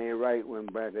write when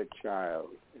but a child.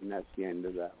 And that's the end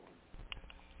of that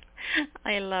one.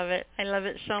 I love it. I love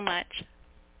it so much.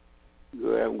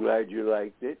 Good. I'm glad you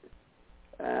liked it.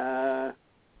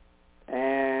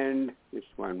 And just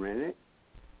 1 minute.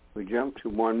 We jump to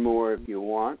one more if you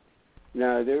want.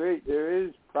 Now, there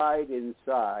is pride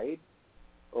inside,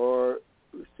 or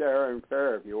Sarah and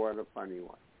Farrah if you want a funny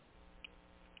one.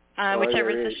 Whichever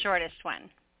is the shortest one.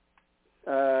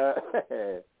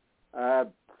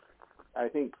 I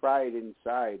think pride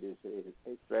inside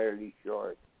is fairly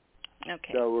short.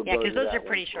 Okay. So yeah, because those are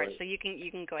pretty short, so you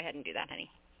can go ahead and do that, honey.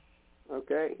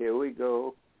 Okay, here we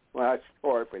go. Well, it's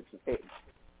short, but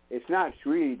it's not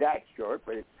really that short,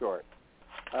 but it's short.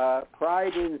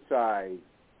 Pride inside.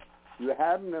 You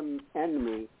have an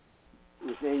enemy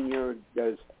within you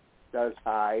does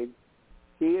hide.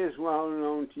 He is well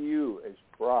known to you as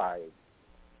pride.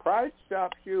 Pride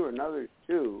stops you and others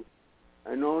too,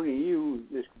 and only you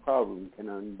this problem can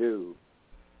undo.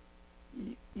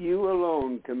 You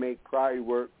alone can make pride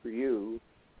work for you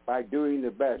by doing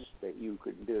the best that you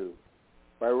can do.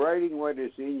 By writing what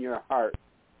is in your heart,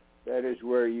 that is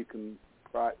where you can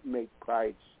make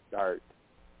pride start.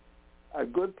 A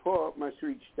good poet must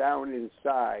reach down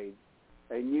inside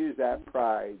and use that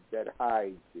pride that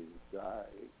hides inside.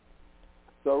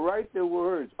 So write the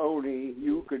words only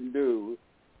you can do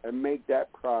and make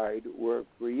that pride work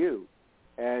for you.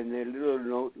 And the little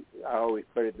note I always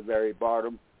put at the very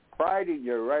bottom, pride in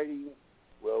your writing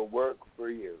will work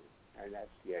for you. And that's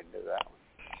the end of that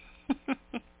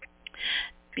one.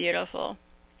 Beautiful.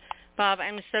 Bob,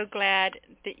 I'm so glad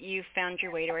that you found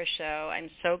your way to our show. I'm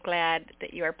so glad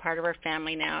that you are part of our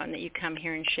family now and that you come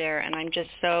here and share. And I'm just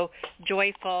so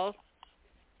joyful.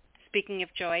 Speaking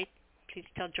of joy, please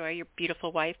tell Joy, your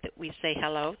beautiful wife, that we say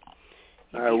hello.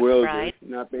 I will. It's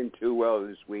not been too well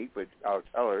this week, but I'll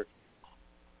tell her.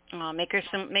 Make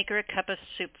her a cup of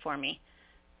soup for me.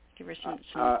 Give her some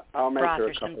I'll make broth her or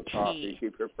a cup some of tea. coffee. She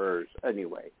prefers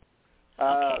anyway.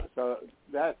 Okay. So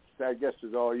that's, I guess,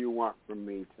 is all you want from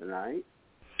me tonight.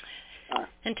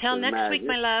 Until next week,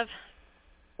 my love.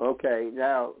 Okay.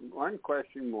 Now, one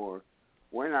question more.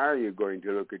 When are you going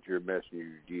to look at your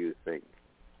messenger, do you think?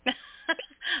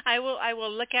 I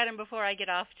will look at him before I get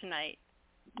off tonight.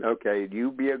 Okay.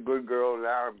 You be a good girl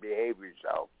now and behave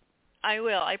yourself. I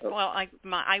will. I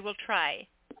will try.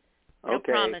 No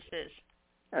Okay. promises.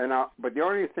 And but the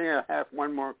only thing I have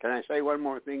one more. Can I say one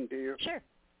more thing to you? Sure.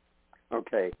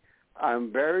 Okay.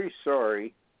 I'm very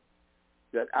sorry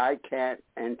that I can't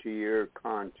enter your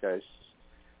contests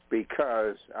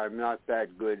because I'm not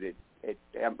that good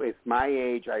at with my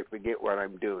age, I forget what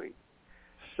I'm doing.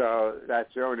 So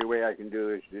that's the only way I can do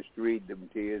is just read them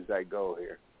to you as I go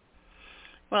here.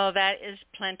 Well, that is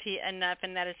plenty enough,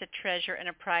 and that is a treasure and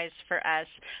a prize for us.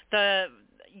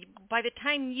 By the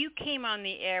time you came on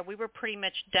the air, we were pretty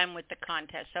much done with the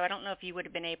contest, so I don't know if you would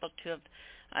have been able to have,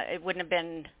 it wouldn't have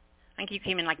been, I think you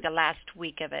came in like the last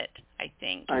week of it, I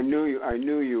think. I knew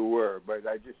you were, but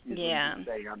I just saying,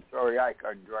 I'm sorry I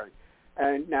couldn't join.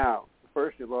 And now,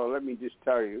 first of all, let me just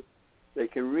tell you, they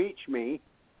can reach me,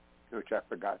 which I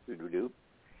forgot to do,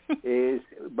 is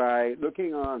by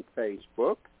looking on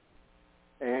Facebook,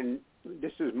 and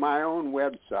this is my own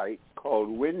website called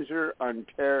Windsor,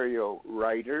 Ontario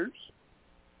Writers.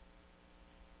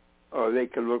 Or they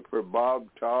can look for Bob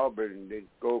Taub and they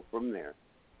go from there.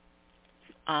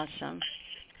 Awesome.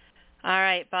 All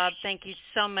right, Bob, thank you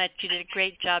so much. You did a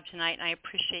great job tonight, and I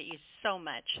appreciate you so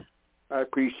much. I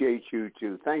appreciate you,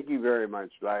 too. Thank you very much,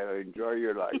 Nyla. Enjoy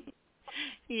your life.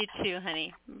 You too,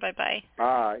 honey. Bye-bye.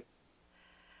 Bye.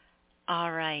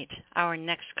 All right. Our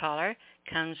next caller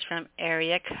comes from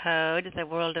area code, the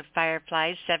world of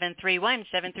fireflies, 731.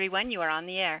 731, you are on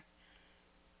the air.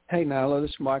 Hey, Nyla,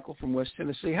 this is Michael from West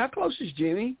Tennessee. How close is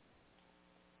Jimmy?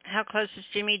 How close is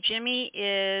Jimmy? Jimmy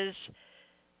is,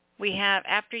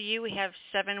 after you, we have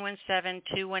 717,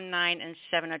 219, and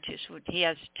 702. So he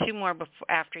has two more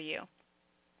after you.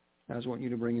 I just want you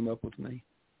to bring him up with me.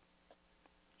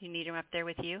 You need him up there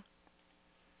with you?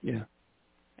 Yeah.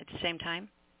 At the same time?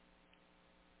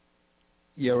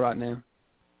 Yeah, right now.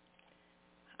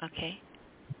 Okay.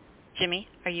 Jimmy,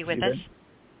 are you with us?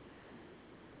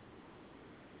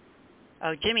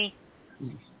 Oh, Jimmy.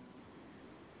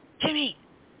 Jimmy!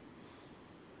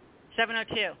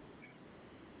 702.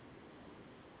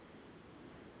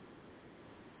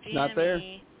 Jimmy. Not there?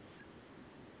 I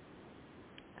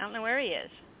don't know where he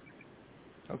is.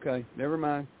 Okay, never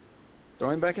mind. Throw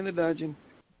him back in the dungeon.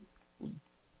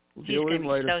 We'll deal with him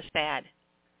later. He's going to be so sad.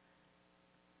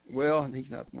 Well, he's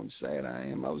not the one sad. I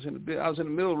am. I was in the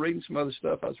middle of reading some other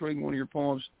stuff. I was reading one of your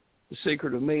poems, The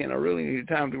Secret of Me, and I really needed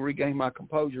time to regain my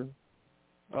composure.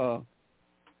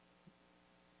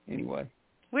 Anyway.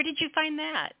 Where did you find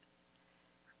that?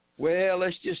 Well,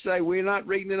 let's just say we're not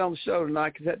reading it on the show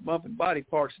tonight because that bumping body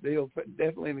parts deal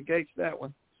definitely negates that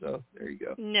one. So there you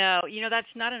go. No, that's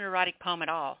not an erotic poem at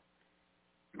all.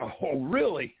 Oh,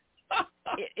 really?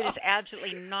 It is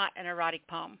absolutely not an erotic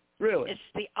poem. Really? It's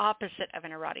the opposite of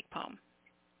an erotic poem.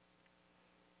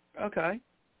 Okay.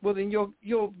 Well, then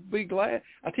you'll be glad.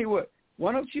 I tell you what,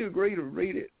 why don't you agree to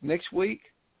read it next week?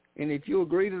 And if you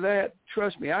agree to that,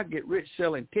 trust me, I get rich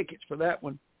selling tickets for that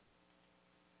one.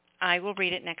 I will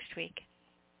read it next week.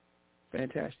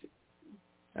 Fantastic.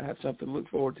 I have something to look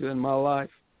forward to in my life.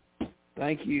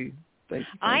 Thank you.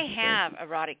 I have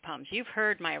erotic poems. You've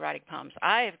heard my erotic poems.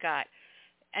 I've got,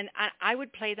 and I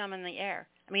would play them in the air.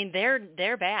 I mean,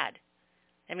 they're bad.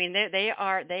 I mean, they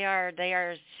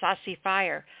are saucy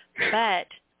fire, but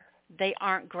they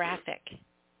aren't graphic.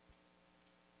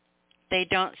 They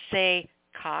don't say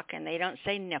cock, and they don't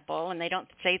say nipple, and they don't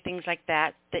say things like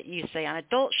that you say on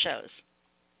adult shows.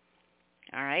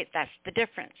 All right, that's the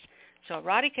difference. So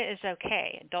erotica is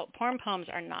okay. Adult porn poems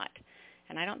are not,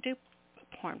 and I don't do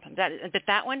porn poems. But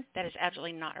that one, that is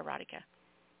absolutely not erotica.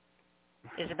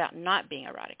 It's about not being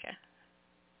erotica.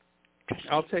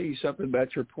 I'll tell you something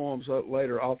about your poems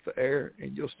later off the air,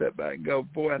 and you'll step back and go,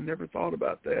 boy, I never thought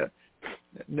about that.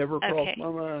 That never crossed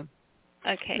my mind.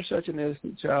 Okay. You're such an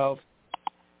innocent child.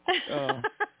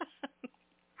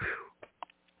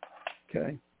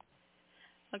 Okay.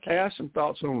 Okay. I have some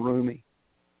thoughts on Rumi.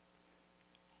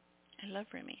 I love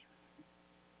Rumi.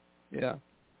 Yeah.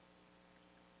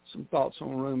 Some thoughts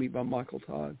on Rumi by Michael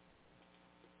Todd.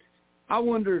 I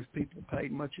wonder if people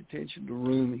paid much attention to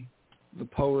Rumi, the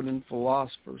poet and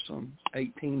philosopher, some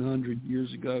 1,800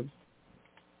 years ago.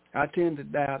 I tend to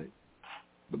doubt it.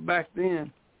 But back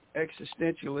then,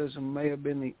 existentialism may have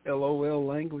been the LOL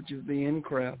language of the in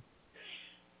crowd.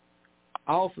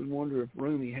 I often wonder if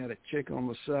Rumi had a chick on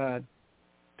the side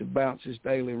to bounce his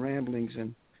daily ramblings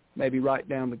and maybe write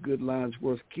down the good lines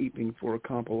worth keeping for a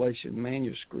compilation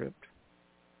manuscript.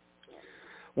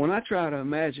 When I try to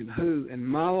imagine who in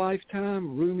my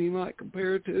lifetime Rumi might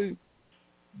compare to,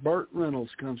 Burt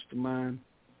Reynolds comes to mind.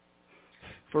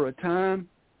 For a time,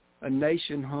 a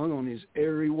nation hung on his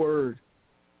airy word,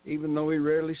 even though he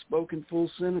rarely spoke in full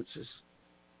sentences.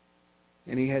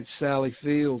 And he had Sally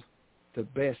Field, the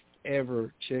best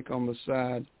ever chick on the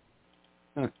side,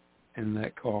 in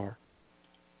that car.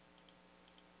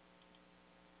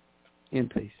 In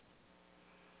peace.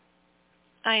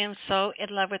 I am so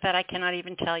in love with that, I cannot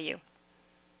even tell you.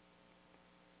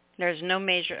 There's no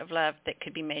measure of love that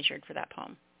could be measured for that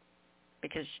poem,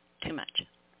 because too much.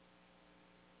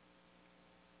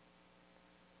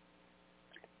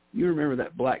 You remember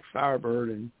that Black Firebird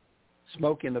and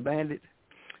Smokey and the Bandit?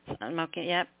 Smokey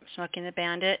and the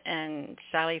Bandit and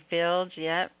Sally Fields,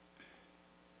 yep.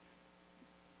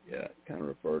 Yeah, kind of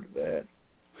referred to that.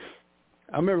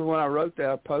 I remember when I wrote that,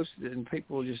 I posted it, and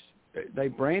people just, they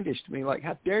brandished me like,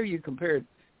 how dare you compare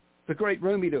the great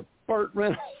Rumi to Burt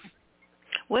Reynolds?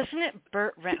 Wasn't it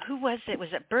who was it? Was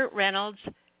it Burt Reynolds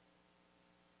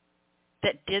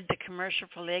that did the commercial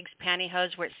for Legs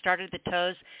pantyhose where it started at the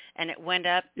toes and it went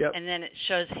up, and then it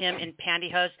shows him in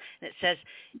pantyhose, and it says,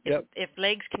 if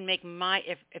legs can make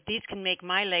if these can make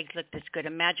my legs look this good,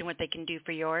 imagine what they can do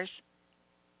for yours.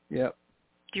 Yep.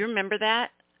 Do you remember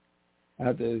that?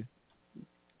 I do.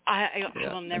 I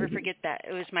will never forget that.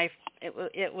 It was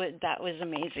that was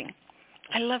amazing.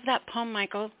 I love that poem,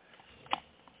 Michael.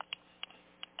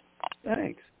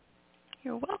 Thanks.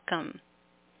 You're welcome.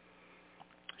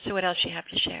 So what else do you have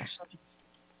to share?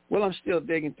 Well, I'm still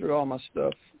digging through all my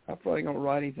stuff. I'm probably going to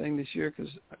write anything this year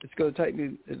because it's going to take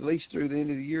me at least through the end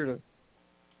of the year to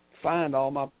find all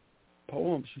my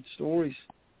poems and stories.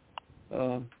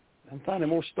 I'm finding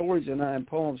more stories than I am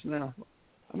poems now.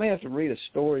 I may have to read a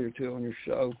story or two on your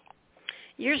show.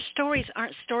 Your stories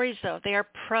aren't stories, though. They are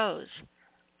prose.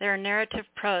 They're narrative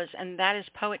prose, and that is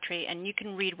poetry, and you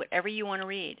can read whatever you want to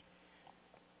read.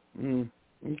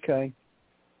 Okay.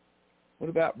 What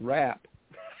about rap?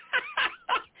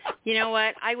 You know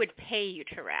what? I would pay you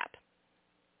to rap.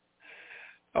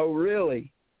 Oh,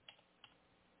 really?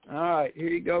 All right, here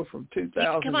you go from 2006.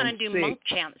 You can come on and do monk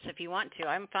chants if you want to.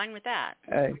 I'm fine with that.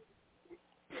 Hey,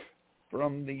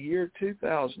 from the year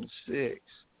 2006.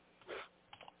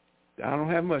 I don't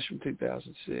have much from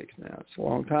 2006 now. It's a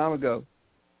long time ago.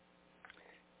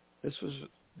 This was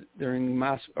during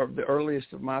the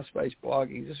earliest of MySpace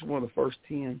blogging. This is one of the first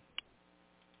 10.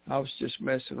 I was just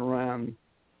messing around.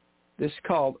 This is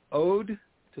called Ode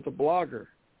to the Blogger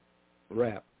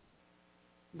Rap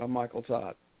by Michael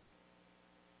Todd.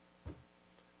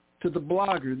 To the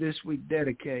blogger this we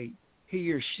dedicate,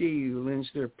 he or she who lends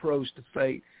their prose to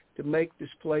fate, to make this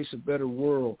place a better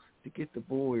world, to get the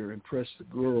boy or impress the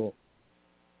girl.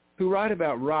 Who write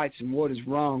about rights and what is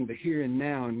wrong, the here and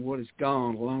now and what is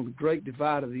gone, along the great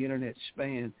divide of the internet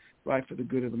span, right for the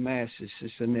good of the masses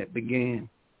since the net began.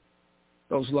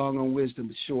 those long on wisdom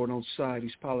but short on sight,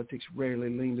 whose politics rarely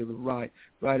lean to the right,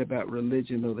 write about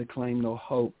religion though they claim no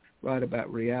hope, write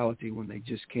about reality when they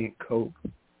just can't cope.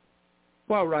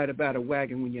 Why write about a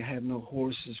wagon when you have no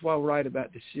horses? Why write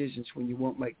about decisions when you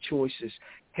won't make choices?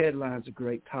 Headlines a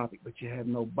great topic, but you have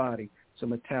no body,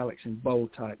 some italics and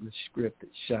bold type in the script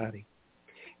that's shoddy.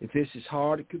 If this is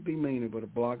hard, it could be meaner, but a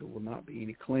blogger will not be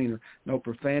any cleaner. No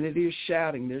profanity or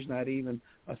shouting. There's not even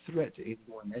a threat to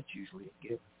anyone. That's usually a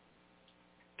given.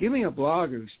 Give me a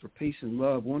blogger who's for peace and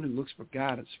love, one who looks for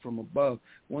guidance from above,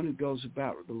 one who goes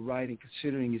about the right and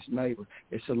considering his neighbor.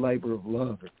 It's a labor of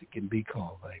love if it can be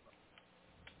called labor.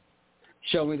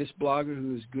 Show me this blogger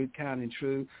who is good, kind, and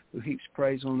true, who heaps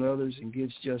praise on others and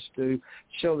gives just due.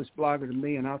 Show this blogger to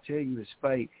me, and I'll tell you his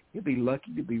fate. He'll be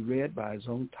lucky to be read by his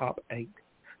own top 8.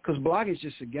 Because blogging is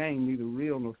just a game, neither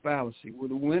real nor fallacy, where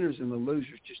the winners and the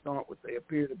losers just aren't what they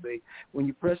appear to be. When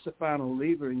you press the final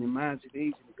lever and your mind's at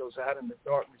ease and it goes out in the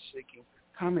darkness seeking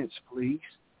comments, please.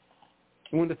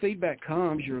 When the feedback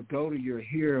comes, you're a goat or you're a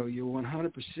hero. You're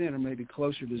 100% or maybe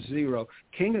closer to 0.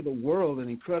 King of the world, an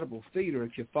incredible feat, or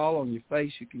if you fall on your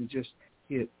face, you can just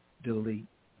hit delete.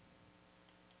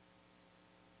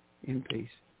 In peace.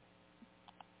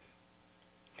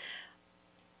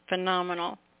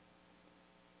 Phenomenal.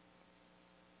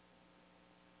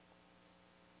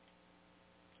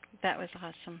 That was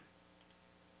awesome.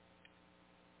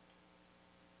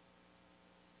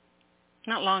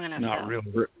 Not long enough, Not though.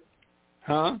 real.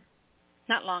 Huh?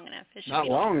 Not long enough. It should Not be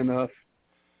long enough.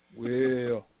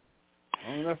 Well,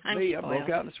 long enough for me. spoiled. I broke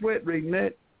out in the sweat reading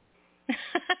that.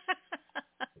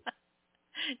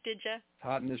 Did you? It's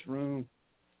hot in this room.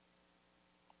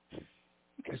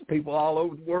 There's people all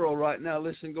over the world right now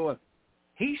listening going,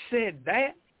 he said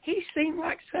that? He seemed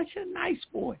like such a nice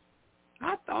boy.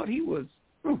 I thought he was...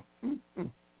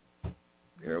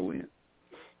 There it went.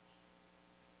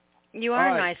 You are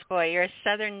All a right. nice boy. You're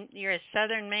a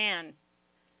southern man.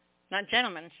 Not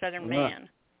gentleman, southern man.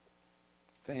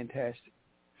 Fantastic.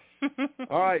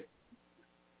 All right.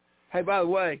 Hey, by the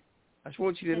way, I just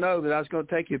want you to know that I was going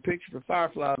to take you a picture for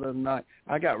Firefly the other night.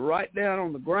 I got right down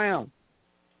on the ground.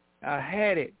 I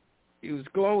had it. It was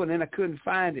glowing, and I couldn't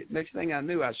find it. Next thing I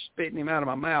knew, I was spitting him out of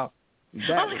my mouth.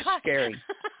 That was scary.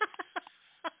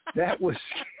 That was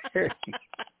scary.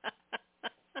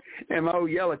 And my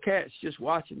old yellow cat's just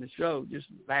watching the show, just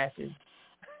laughing.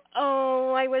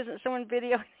 Oh, I wasn't someone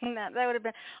videoing that. That would have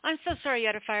been... I'm so sorry you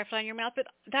had a firefly in your mouth, but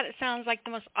that sounds like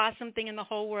the most awesome thing in the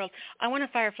whole world. I want a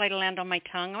firefly to land on my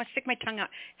tongue. I want to stick my tongue out,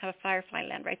 have a firefly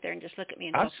land right there and just look at me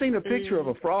and I've go, seen a picture of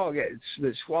a frog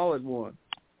that swallowed one.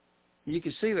 You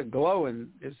can see the glow, and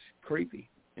it's creepy.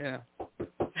 Yeah.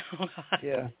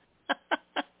 Yeah.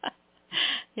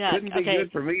 Yeah. Couldn't be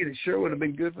good for me. It sure would have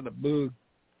been good for the bug.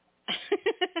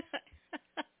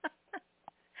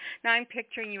 Now I'm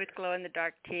picturing you with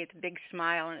glow-in-the-dark teeth, big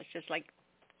smile, and it's just like...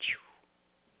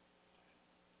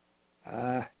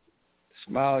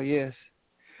 Smile, yes.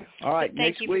 All right, Thank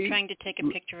next you week, for trying to take a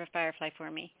picture of a firefly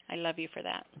for me. I love you for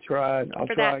that. Tried. I'll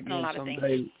for try that again and a lot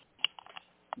someday.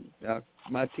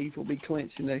 My teeth will be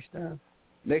clenching next time.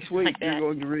 Next week, you're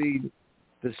going to read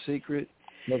The Secret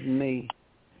of Me.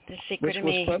 The Secret of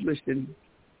Me. Which was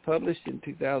published in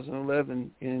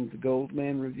 2011 in the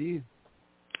Goldman Review.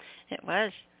 It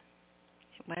was.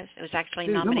 It was actually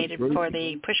nominated for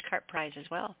the Pushcart Prize as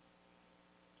well.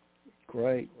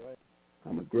 Great.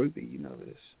 I'm a groupie, you know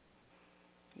this.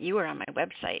 You were on my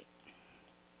website.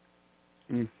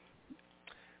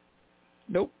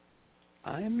 Nope,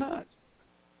 I am not.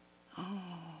 Oh,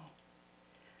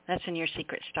 that's in your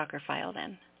secret stalker file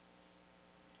then.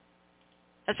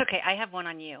 That's okay. I have one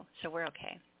on you, so we're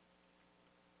okay.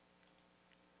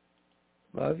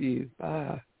 Love you.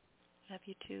 Bye. Love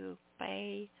you too.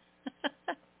 Bye.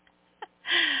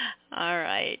 All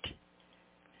right.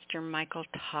 Mr. Michael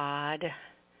Todd.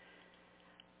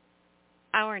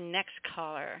 Our next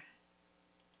caller.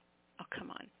 Oh, come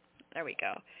on. There we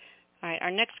go. All right.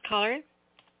 Our next caller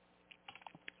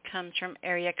comes from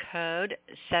area code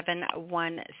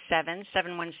 717.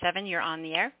 717, you're on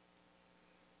the air.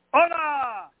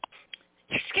 Hola!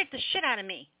 You scared the shit out of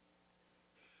me.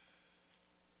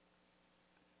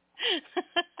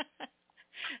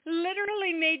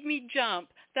 Literally made me jump.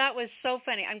 That was so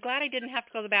funny. I'm glad I didn't have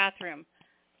to go to the bathroom.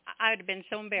 I would have been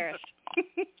so embarrassed.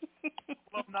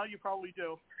 Well, now you probably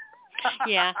do.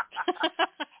 Yeah.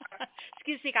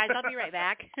 Excuse me, guys. I'll be right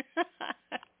back.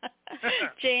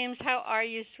 James, how are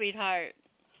you, sweetheart?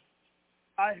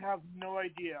 I have no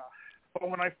idea. But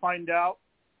when I find out,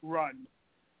 run.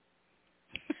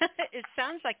 It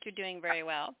sounds like you're doing very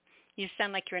well. You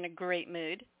sound like you're in a great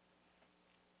mood.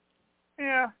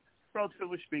 Yeah,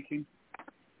 relatively speaking.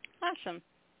 Awesome.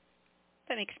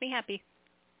 That makes me happy.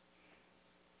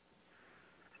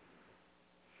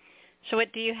 So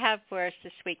what do you have for us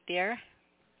this week, dear?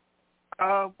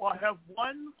 Well, I have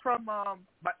one from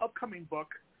my upcoming book,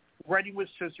 Writing with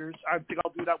Scissors. I think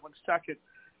I'll do that one second.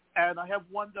 And I have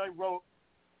one that I wrote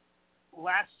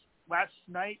last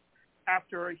night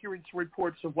after hearing some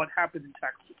reports of what happened in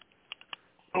Texas.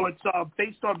 So it's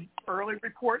based on early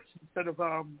reports instead of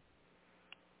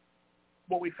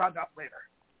what we found out later.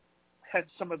 Hence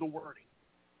some of the wording.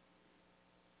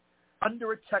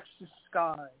 Under a Texas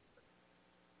sky,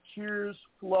 tears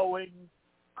flowing,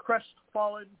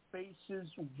 crestfallen faces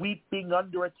weeping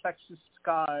under a Texas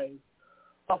sky,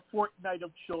 a fortnight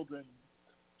of children,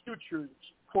 futures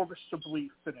forcibly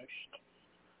finished.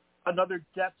 Another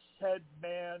death's head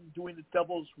man doing the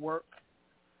devil's work,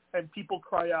 and people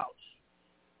cry out,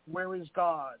 "Where is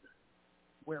God?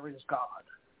 Where is God?"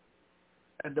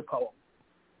 End of poem.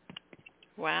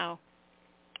 Wow.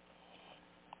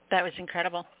 That was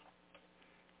incredible.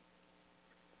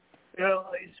 Yeah,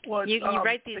 you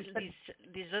write these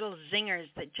little zingers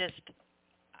that just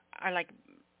are like,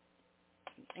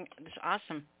 it's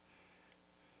awesome.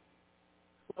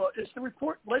 Well, it's the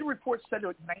report. Later reports said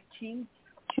that 19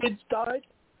 kids died,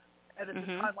 and at the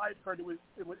time I heard it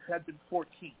had been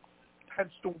 14.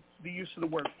 Hence the use of the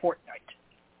word fortnight.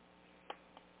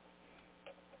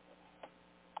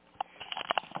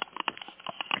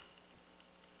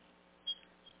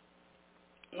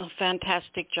 Well,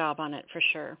 fantastic job on it, for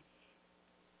sure.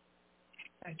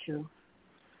 Thank you.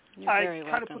 You're very I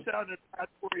kind of put that in a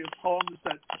category of poems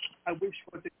that I wish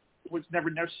was never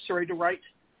necessary to write.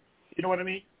 You know what I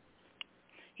mean?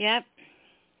 Yep.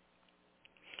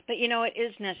 But it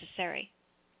is necessary.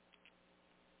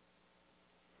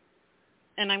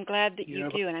 And I'm glad that you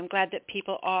do, and I'm glad that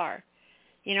people are.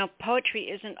 Poetry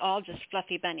isn't all just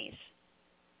fluffy bunnies.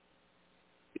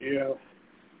 Yeah.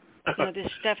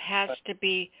 This stuff has to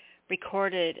be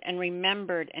recorded and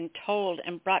remembered and told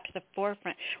and brought to the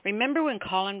forefront. Remember when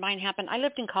Columbine happened? I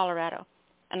lived in Colorado,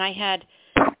 and I had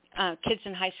kids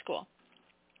in high school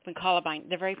when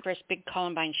the very first big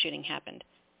Columbine shooting happened.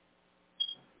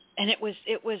 And it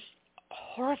was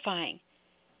horrifying.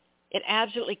 It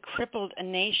absolutely crippled a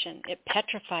nation. It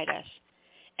petrified us.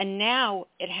 And now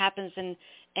it happens and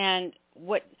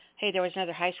hey, there was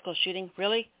another high school shooting.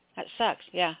 Really? That sucks.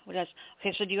 Yeah, it does.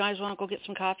 Okay, so do you guys want to go get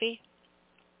some coffee?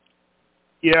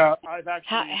 Yeah, I've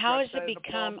actually. How has it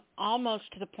become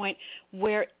almost to the point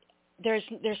where there's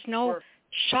no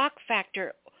shock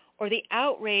factor, or the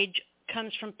outrage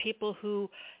comes from people who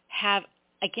have,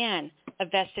 again, a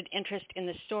vested interest in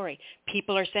the story.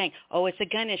 People are saying, "Oh, it's a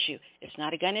gun issue." It's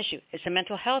not a gun issue. It's a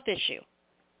mental health issue.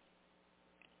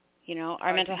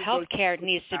 Our mental health care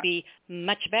needs to be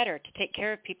much better to take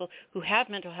care of people who have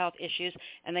mental health issues,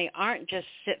 and they aren't just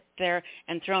sit there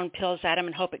and throwing pills at them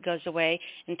and hope it goes away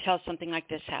until something like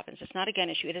this happens. It's not a gun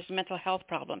issue. It is a mental health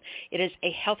problem. It is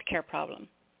a health care problem.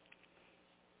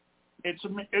 There's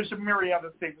a myriad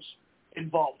of things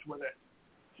involved with it.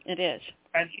 It is.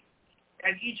 And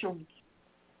each of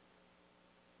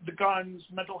the guns,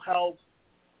 mental health,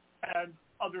 and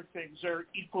other things are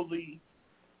equally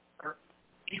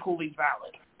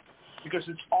valid because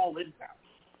it's all in that.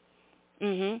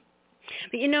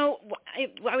 But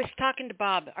I was talking to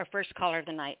Bob, our first caller of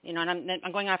the night, and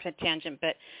I'm going off on a tangent,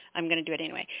 but I'm going to do it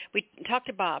anyway. We talked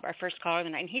to Bob, our first caller of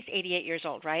the night, and he's 88 years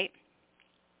old, right?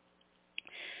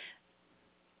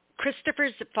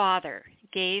 Christopher's father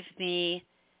gave me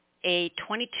a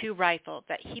 .22 rifle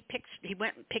that he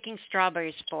went picking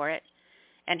strawberries for it,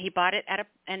 and he bought it at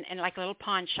like a little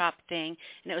pawn shop thing,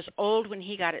 and it was old when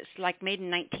he got it. It's like made in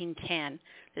 1910,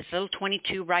 this little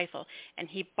 .22 rifle. And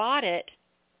he bought it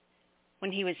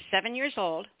when he was 7 years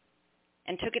old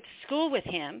and took it to school with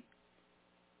him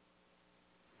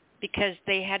because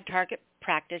they had target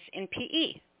practice in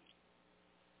PE.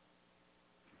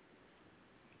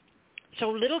 So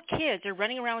little kids are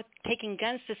running around taking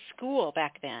guns to school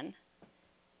back then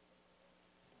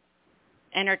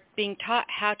and are being taught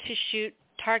how to shoot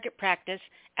target practice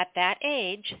at that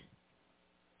age.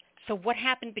 So what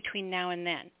happened between now and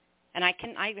then? And I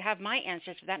have my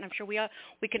answers for that, and I'm sure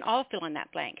we can all fill in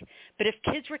that blank. But if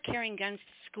kids were carrying guns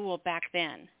to school back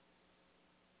then,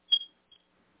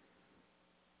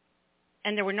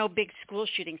 and there were no big school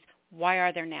shootings, why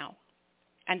are there now?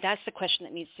 And that's the question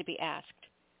that needs to be asked.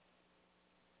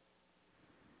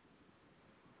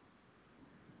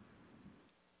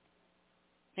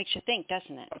 Makes you think,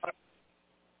 doesn't it?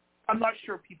 I'm not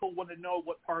sure people want to know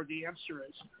what part of the answer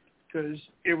is because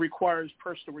it requires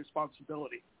personal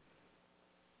responsibility.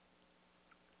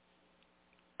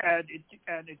 And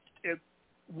it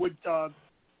would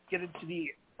get into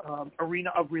the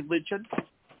arena of religion.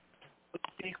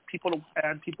 People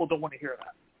don't want to hear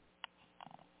that,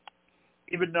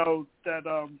 even though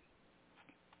that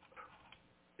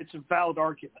it's a valid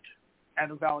argument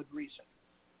and a valid reason.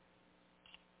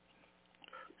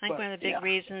 I think one of the big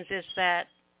reasons is that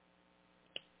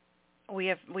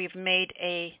we've made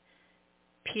a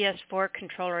PS4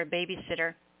 controller a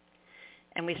babysitter,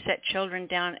 and we set children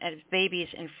down as babies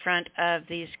in front of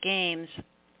these games,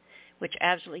 which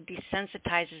absolutely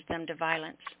desensitizes them to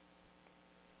violence.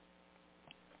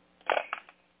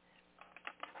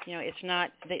 You know, it's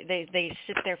not, they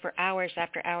sit there for hours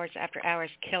after hours after hours,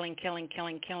 killing.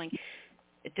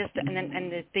 It just,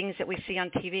 and the things that we see on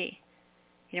TV,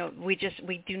 you know, we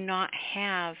do not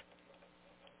have,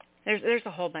 there's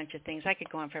a whole bunch of things. I could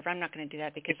go on forever. I'm not going to do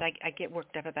that because I get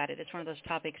worked up about it. It's one of those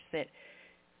topics that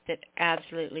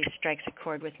absolutely strikes a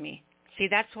chord with me. See,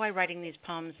 that's why writing these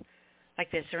poems like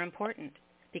this are important,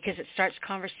 because it starts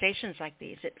conversations like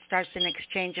these. It starts an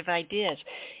exchange of ideas.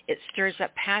 It stirs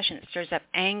up passion. It stirs up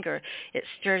anger. It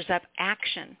stirs up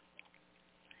action.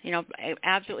 You know,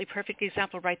 absolutely perfect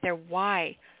example right there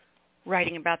why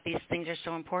writing about these things are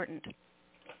so important.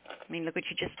 I mean, look what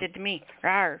you just did to me.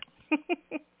 Rawr.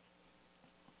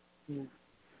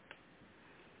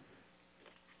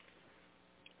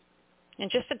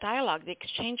 And just the dialogue, the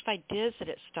exchange of ideas that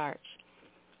it starts.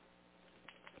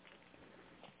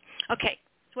 Okay,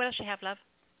 so what else you have, love?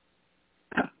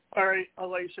 All right,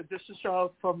 like I said, this is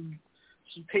from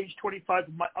page 25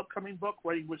 of my upcoming book,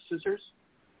 Writing with Scissors.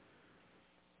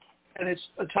 And it's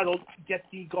entitled, Get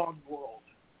Thee Gone World.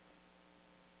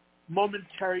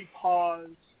 Momentary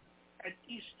pause, and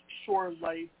East Shore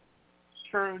life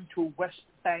turn to West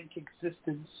Bank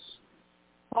existence.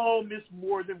 Home is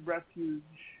more than refuge,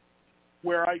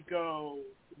 where I go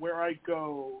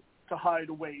to hide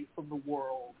away from the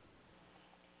world.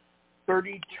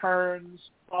 30 turns,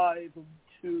 5 and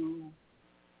 2,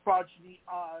 progeny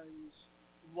eyes,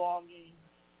 longing,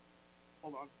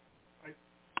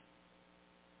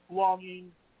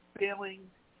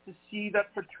 failing to see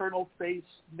that paternal face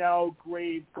now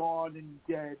grave, gone, and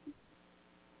dead.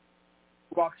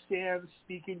 Roxanne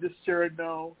speaking to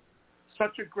Cyrano,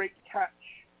 such a great catch,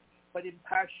 but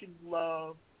impassioned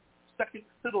love, second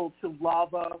fiddle to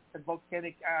lava and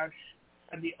volcanic ash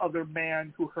and the other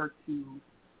man who hurt you.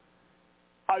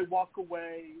 I walk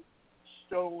away,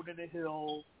 stone in a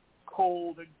hill,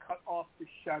 cold and cut off the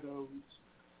shadows.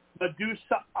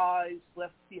 Medusa eyes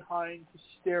left behind to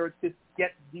stare at this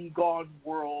get thee gone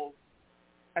world,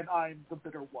 and I'm the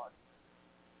bitter one.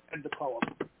 End the poem.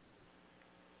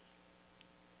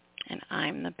 And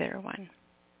I'm the bitter one.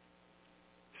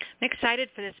 I'm excited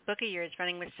for this book of yours,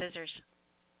 Running with Scissors.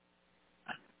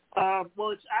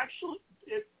 Well, it's actually,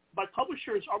 my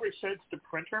publisher has already sent it to the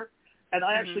printer, and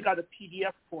I actually got a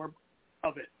PDF form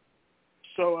of it.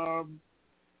 So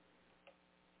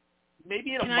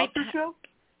maybe in a month or so.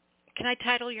 Can I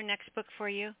title your next book for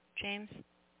you, James?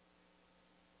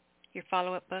 Your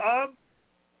follow-up book?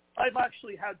 I've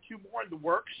actually had 2 more in the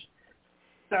works.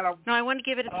 No, I want to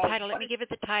give it a title. Let me give it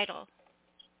the title.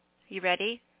 You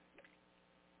ready?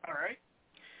 All right.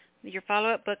 Your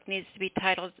follow-up book needs to be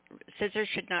titled, Scissors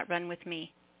Should Not Run With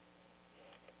Me.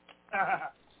 Oh,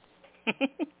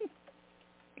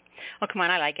 come on,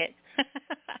 I like it.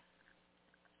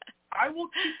 I will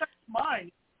keep that in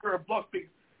mind for a book.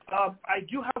 I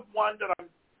do have one that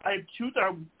I have 2 that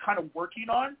I'm kind of working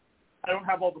on. I don't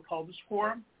have all the poems for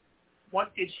them. One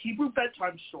is Hebrew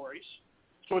bedtime stories,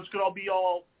 so it's going to be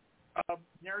all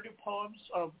narrative poems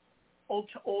of Old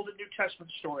and New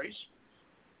Testament stories.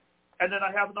 And then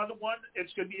I have another one.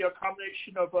 It's going to be a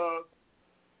combination of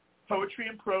poetry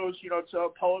and prose. You know, it's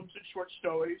poems and short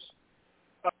stories.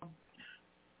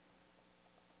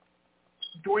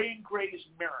 Dorian Gray's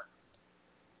Mirror.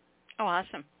 Oh,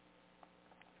 awesome.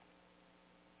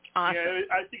 Awesome. Yeah,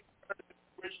 I think the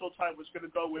original time was going to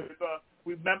go with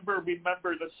Remember the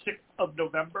 6th of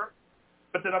November.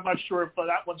 But then I'm not sure if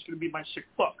that one's going to be my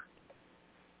 6th book.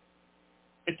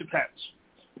 It depends.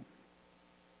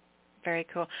 Very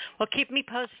cool. Well, keep me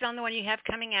posted on the one you have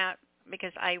coming out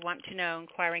because I want to know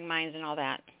inquiring minds and all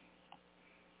that.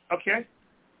 Okay.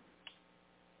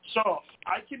 So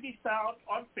I can be found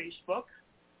on Facebook,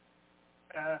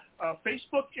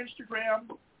 Facebook,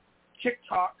 Instagram,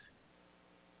 TikTok,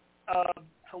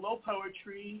 Hello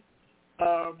Poetry,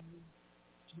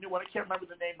 new one, I can't remember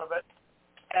the name of it,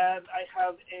 and I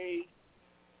have a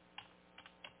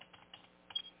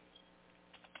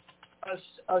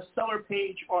seller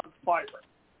page on Fiverr.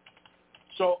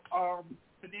 So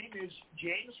the name is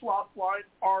James Rothlein,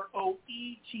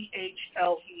 Roethlein.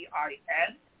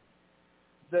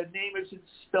 The name isn't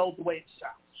spelled the way it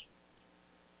sounds.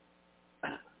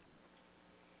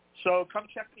 So come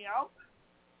check me out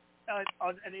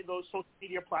on any of those social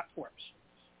media platforms.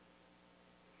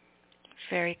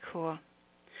 Very cool.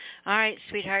 All right,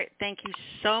 sweetheart. Thank you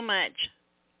so much.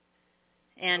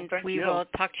 And we will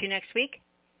talk to you next week?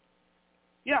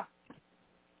 Yeah.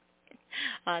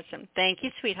 Awesome. Thank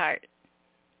you, sweetheart.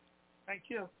 Thank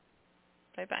you.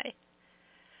 Bye-bye.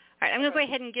 All right, I'm going to go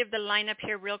ahead and give the lineup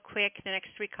here real quick, the next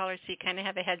three callers, so you kind of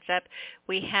have a heads up.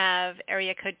 We have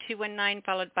area code 219,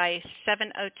 followed by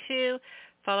 702,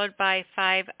 followed by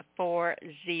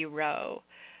 540.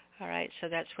 All right, so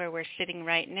that's where we're sitting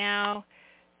right now.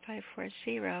 540. Is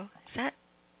that?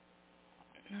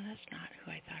 No, that's not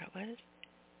who I thought it was.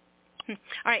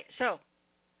 All right, so let's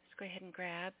go ahead and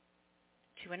grab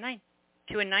 219.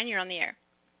 219, you're on the air.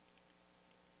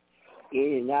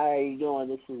 Yeah, now how you doing?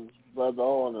 This is Brother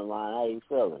O on the line. How you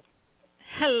feeling?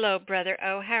 Hello, Brother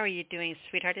O. How are you doing,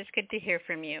 sweetheart? It's good to hear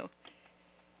from you.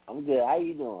 I'm good. How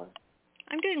you doing?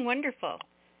 I'm doing wonderful.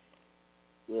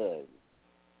 Good.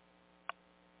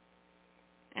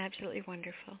 Absolutely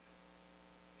wonderful.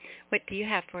 What do you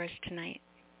have for us tonight?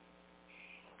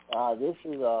 This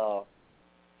is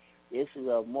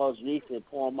a most recent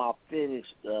poem I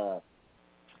finished 2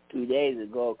 days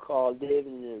ago called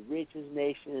 "Living in the Richest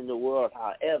Nation in the World."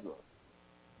 However,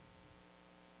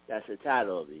 that's the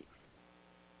title of it.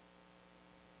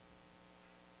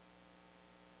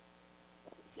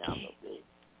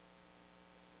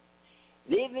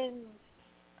 Living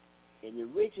in the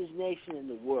richest nation in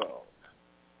the world.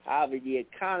 However, the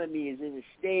economy is in a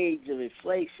stage of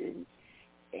inflation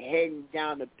and heading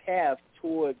down the path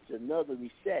towards another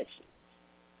recession.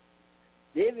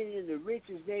 Living in the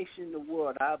richest nation in the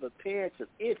world, however, parents of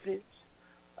infants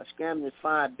are scrambling to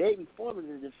find baby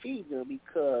formula to feed them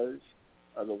because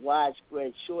of the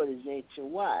widespread shortage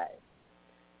nationwide.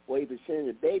 40% of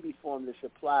the baby formula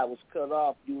supply was cut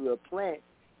off due to a plant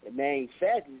that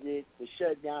manufactures it was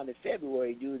shut down in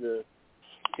February due to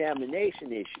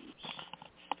contamination issues.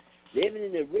 Living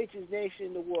in the richest nation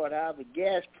in the world, however,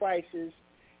 gas prices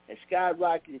have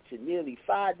skyrocketed to nearly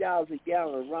 $5 a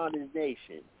gallon around this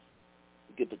nation.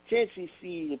 You could potentially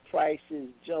see the prices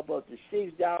jump up to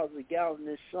 $6 a gallon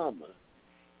this summer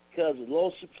because of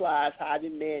low supplies, high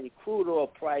demand, and crude oil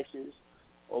prices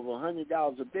over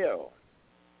 $100 a barrel.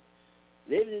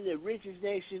 Living in the richest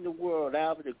nation in the world,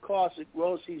 however, the cost of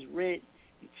groceries, rent,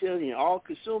 utility, and all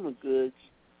consumer goods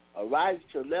are rising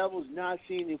to levels not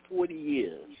seen in 40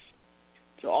 years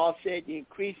to offset the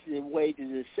increases in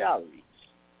wages and salaries.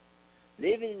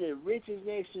 Living in the richest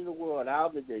nation in the world,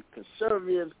 however, the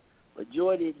conservative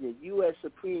majority of the U.S.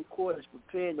 Supreme Court is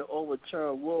preparing to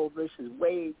overturn Roe versus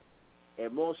Wade,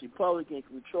 and most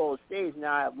Republican-controlled states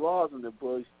now have laws on the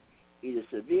books either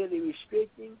severely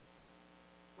restricting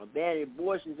or banning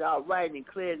abortions outright and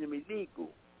declaring them illegal.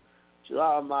 To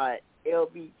all my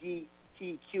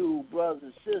LGBTQ brothers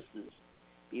and sisters,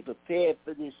 be prepared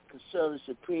for this conservative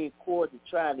Supreme Court to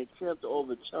try and attempt to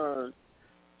overturn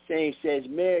same-sex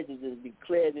marriages and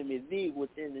declare them illegal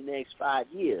within the next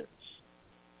 5 years.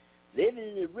 Living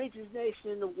in the richest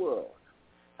nation in the world,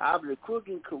 however, the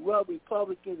crooked and corrupt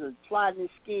Republicans are plotting and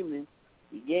scheming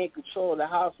to gain control of the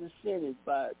House and Senate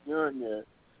during the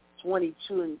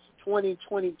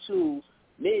 2022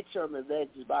 midterm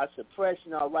elections by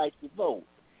suppressing our right to vote.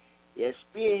 They're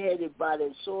spearheaded by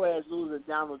the sore-ass loser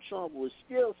Donald Trump, who is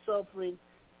still suffering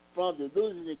from the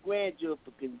losing the grand jury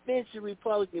for convincing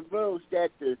Republican voters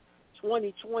that the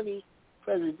 2020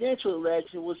 presidential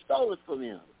election was stolen from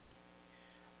him.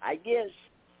 I guess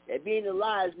that being a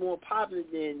lie is more popular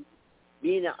than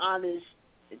being an honest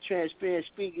and transparent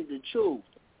speaker of the truth.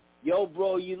 Yo,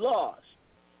 bro, you lost,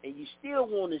 and you still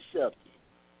won't accept it.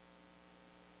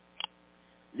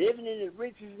 Living in the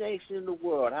richest nation in the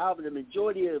world, however, the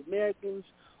majority of Americans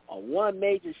are one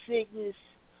major sickness,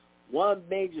 one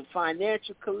major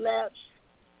financial collapse,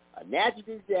 a natural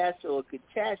disaster, or a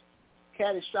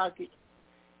catastrophic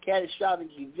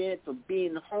event from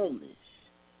being homeless.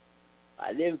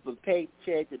 I live from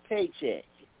paycheck to paycheck.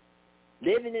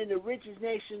 Living in the richest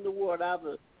nation in the world,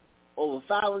 over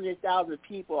 500,000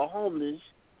 people are homeless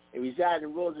and reside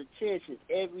in rows of tents in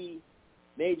every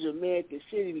major American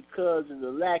city because of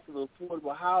the lack of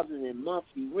affordable housing and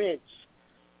monthly rents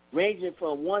ranging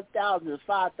from $1,000 to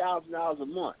 $5,000 a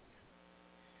month.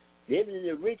 Living in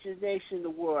the richest nation in the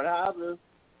world, however,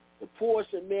 the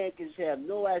poorest Americans have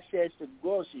no access to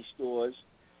grocery stores,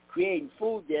 creating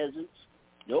food deserts,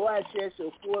 no access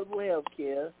to affordable health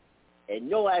care, and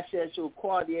no access to a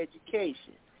quality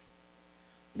education.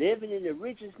 Living in the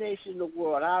richest nation in the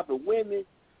world, however, women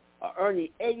are earning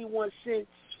 81 cents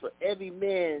for every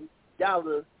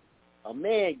dollar a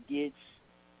man gets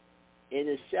in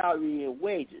his salary and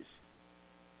wages.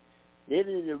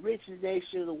 Living in the richest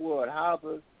nation in the world,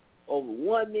 however, over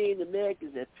 1 million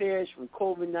Americans have perished from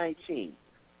COVID-19.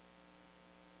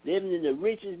 Living in the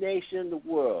richest nation in the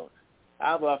world,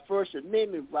 however, our First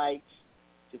Amendment rights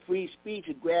to free speech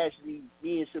are gradually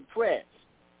being suppressed.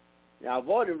 Now,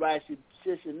 voting rights are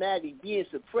systematically being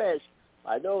suppressed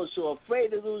by those who are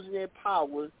afraid of losing their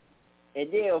power,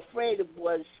 and they're afraid of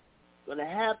what's going to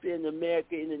happen in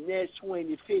America in the next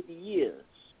 20 to 50 years.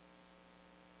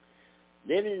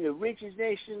 Living in the richest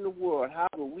nation in the world,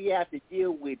 however, we have to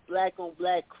deal with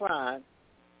black-on-black crime,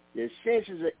 the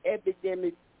senseless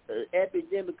epidemic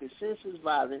of senseless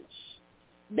violence,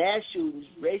 mass shootings,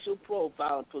 racial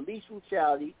profiling, police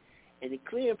brutality, and the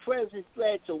clear and present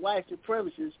threat to white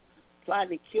supremacists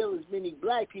plotting to kill as many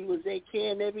black people as they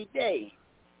can every day.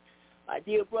 My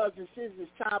dear brothers and sisters,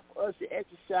 it's time for us to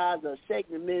exercise our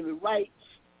Second Amendment rights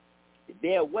to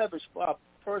bear weapons for our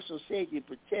personal safety and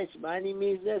protection by any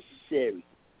means necessary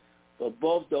for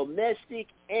both domestic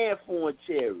and foreign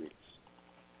terrorists,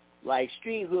 like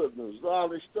street hoodlums,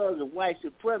 lawless thugs, and white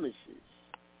supremacists,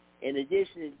 in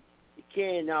addition to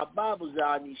carrying our Bibles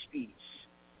out in these streets.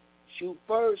 Shoot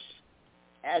first,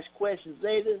 ask questions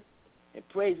later, and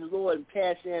praise the Lord and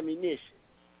pass ammunition.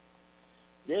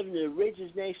 Living in the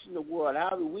richest nation in the world,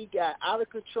 however, we got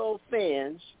out-of-control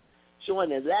fans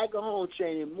showing a lack of home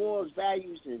training, morals,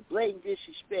 values, and blatant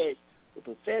disrespect for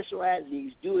professional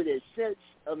athletes due to their sense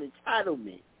of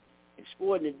entitlement in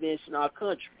sporting events in our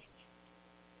country.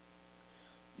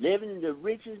 Living in the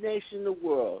richest nation in the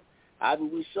world, however,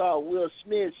 we saw Will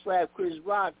Smith slap Chris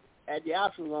Rock at the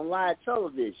Oscars on live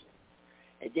television,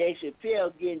 and Dave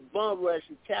Chappelle getting bum rushed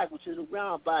and tackled to the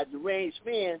ground by a deranged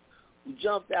man who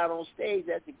jumped out on stage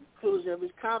at the conclusion of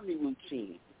his comedy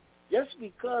routine, just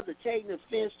because of taking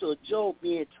offense to a joke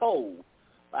being told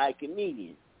by a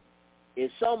comedian.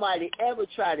 If somebody ever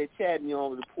tried to tap me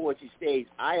on the porch and stage,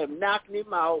 I am knocking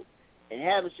him out and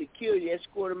having security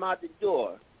escort him out the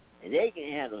door, and they can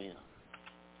handle him.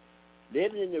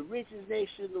 Living in the richest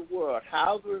nation in the world,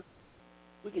 however,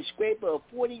 we can scrape up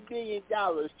 $40 billion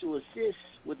to assist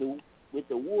with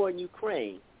the war in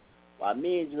Ukraine, while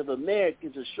millions of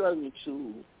Americans are struggling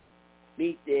to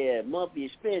meet their monthly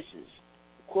expenses.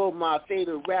 To quote my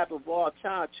favorite rapper of all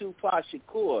time, Tupac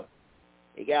Shakur,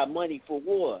 they got money for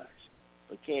wars,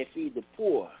 but can't feed the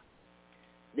poor.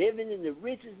 Living in the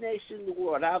richest nation in the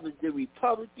world, however, the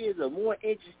Republicans are more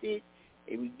interested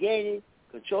in regaining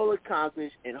control of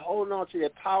Congress and holding on to their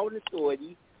power and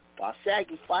authority while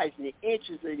sacrificing the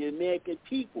interests of the American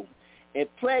people and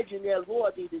pledging their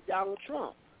loyalty to Donald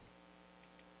Trump.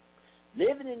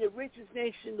 Living in the richest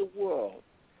nation in the world,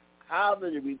 however,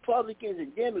 the Republicans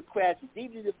and Democrats are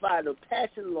deeply divided on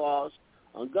passing laws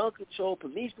on gun control,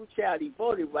 police brutality,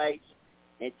 voting rights,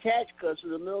 and tax cuts for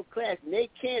the middle class. And they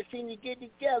can't seem to get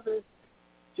together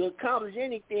to accomplish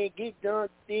anything, get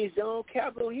things done on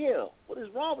Capitol Hill. What is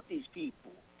wrong with these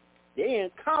people? They're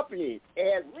incompetent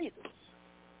as leaders.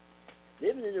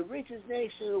 Living in the richest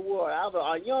nation in the world, however,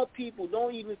 our young people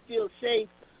don't even feel safe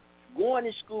going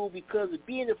to school because of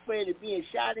being afraid of being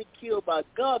shot and killed by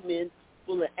gunmen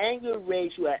full of anger and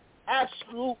rage who have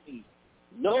absolutely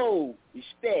no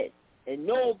respect and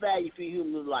no value for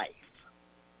human life.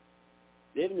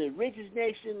 Living in the richest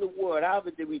nation in the world,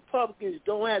 however, the Republicans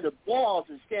don't have the balls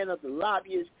to stand up to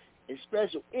lobbyists and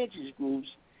special interest groups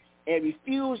and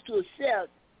refuse to accept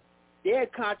their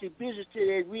contributions to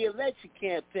their re-election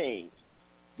campaigns.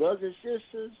 Brothers and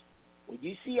sisters, when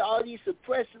you see all these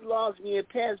suppressive laws being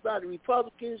passed by the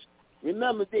Republicans,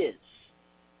 remember this.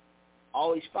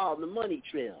 Always follow the money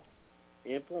trail.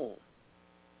 And poem.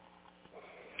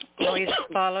 Always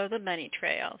follow the money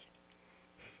trail.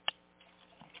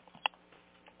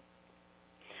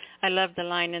 I love the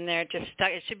line in there. Just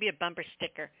stuck. It should be a bumper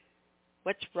sticker.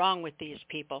 What's wrong with these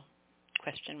people?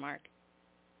 Question mark.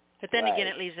 But then again,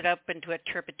 it leaves it open to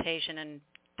interpretation, and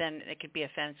then it could be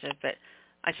offensive. But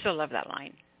I still love that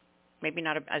line. Maybe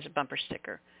not as a bumper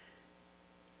sticker.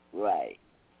 Right.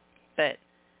 But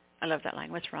I love that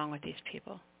line. What's wrong with these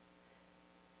people?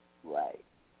 Right.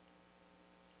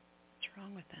 What's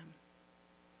wrong with them?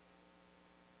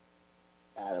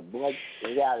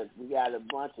 We got a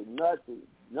bunch of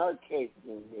nutcases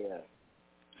in here.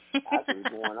 That's what's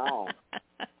going on.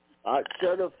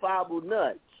 Certifiable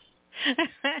nuts.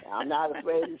 I'm not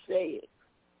afraid to say it.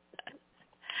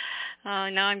 Oh,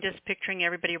 now I'm just picturing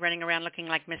everybody running around looking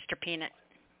like Mr. Peanut.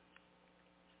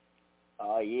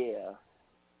 Oh, yeah.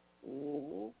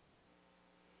 Mm-hmm.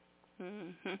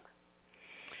 Mm-hmm.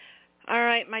 All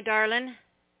right, my darling.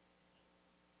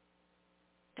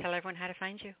 Tell everyone how to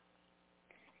find you.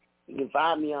 You can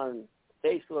find me on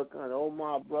Facebook on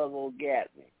Omar Brother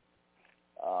O'Gatman.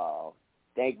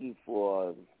 thank you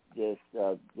for just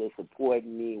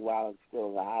supporting me while I'm still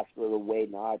in the hospital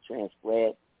waiting on heart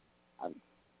transplant.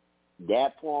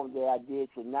 That poem that I did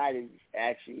tonight is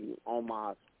actually on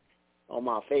my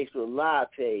Facebook Live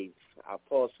page. I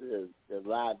posted the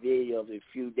live video of it a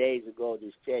few days ago.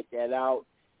 Just check that out.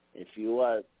 If you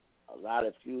want a lot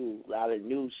of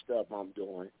new stuff I'm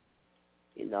doing,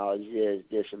 you know, it's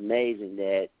just amazing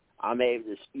that I'm able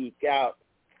to speak out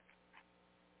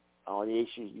on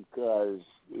issues because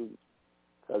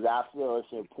I feel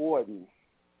it's important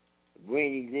to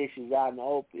bring these issues out in the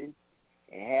open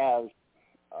and have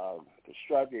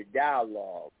constructive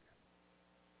dialogue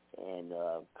and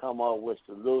come up with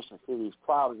solutions to these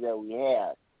problems that we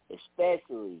have,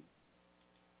 especially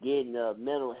getting the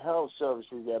mental health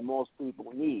services that most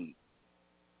people need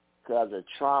because of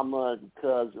trauma,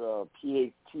 because of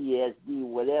PTSD,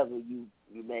 whatever you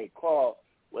may call,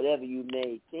 whatever you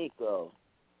may think of,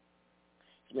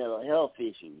 mental health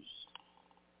issues.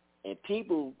 And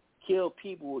people kill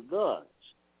people with guns.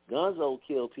 Guns don't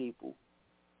kill people.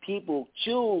 People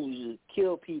choose to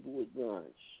kill people with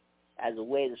guns as a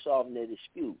way to solve their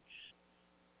disputes.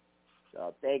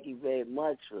 So thank you very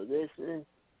much for listening,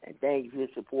 and thank you for your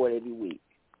support every week.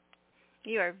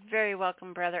 You are very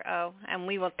welcome, Brother O, and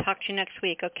we will talk to you next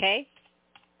week, okay?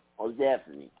 Oh,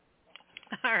 definitely.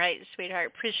 All right,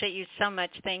 sweetheart. Appreciate you so much.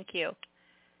 Thank you.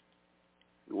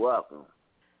 You're welcome.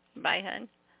 Bye, hon.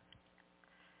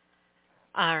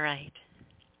 All right.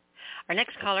 Our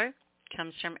next caller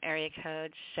comes from area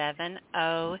code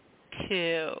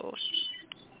 702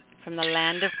 from the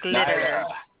land of glitter.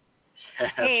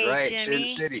 That's hey, right,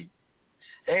 Jimmy. Sin City.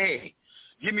 Hey,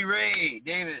 Jimmy Ray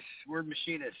Davis, word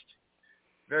machinist.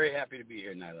 Very happy to be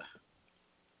here, Nyla.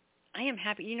 I am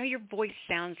happy. You know, your voice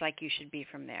sounds like you should be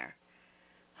from there.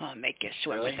 Oh, make you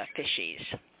swim Really? with the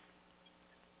fishies.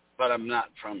 But I'm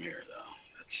not from here,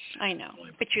 though. I know,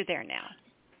 but you're there now.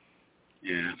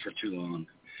 Yeah, for too long.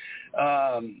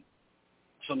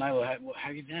 So, Nyla, how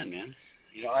you been, man?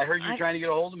 You know, I heard you trying to get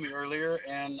a hold of me earlier,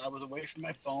 and I was away from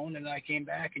my phone, and I came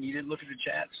back, and you didn't look at the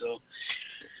chat, so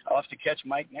I'll have to catch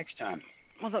Mike next time.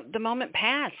 Well, the moment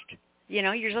passed. You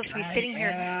know, you're supposed to be sitting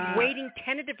here waiting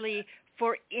tentatively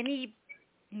for any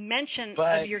mention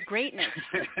of your greatnness.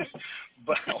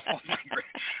 But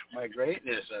my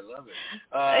greatness, I love it.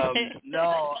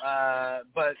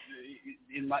 But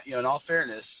in all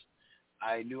fairness,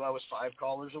 I knew I was 5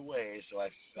 callers away, so I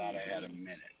thought I had a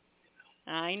minute.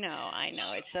 I know.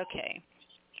 It's okay.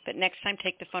 But next time,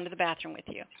 take the phone to the bathroom with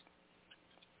you.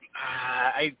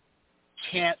 I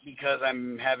can't because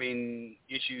I'm having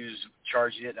issues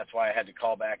charging it. That's why I had to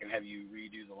call back and have you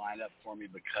redo the lineup for me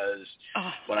because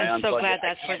when I unplugged I'm so glad it,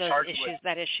 that's where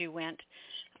that issue went.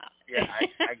 Yeah,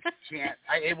 I can't.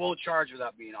 It won't charge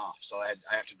without being off, so I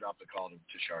have to drop the call to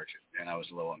charge it, and I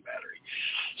was low on battery.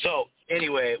 So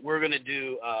anyway, we're going to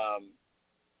do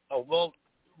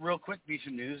real quick piece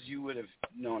of news. You would have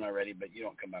known already, but you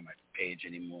don't come by my page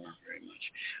anymore very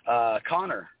much.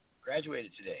 Connor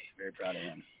graduated today. Very proud of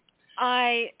him.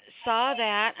 I saw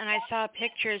that, and I saw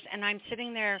pictures, and I'm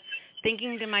sitting there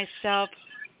thinking to myself,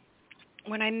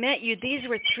 when I met you, these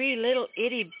were 3 little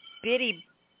itty-bitty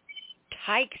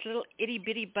tykes, little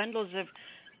itty-bitty bundles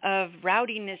of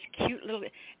rowdiness, cute little,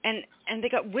 and they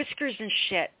got whiskers and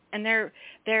shit, and they're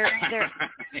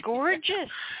gorgeous.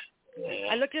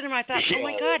 I looked at him, I thought, oh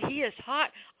my God, he is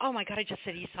hot. Oh my God, I just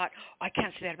said he's hot. Oh, I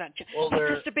can't say that about Jim. Well,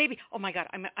 he's just a baby. Oh my God,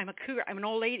 I'm a cougar. I'm an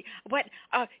old lady. What?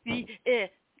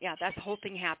 Yeah, that whole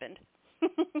thing happened.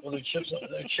 Well, they're chips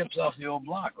off the old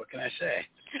block. What can I say?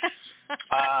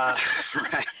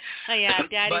 Right. Oh yeah,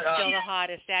 Daddy's still the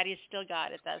hottest. Daddy's still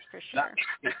got it. That's for sure.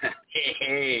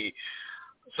 Hey.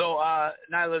 So,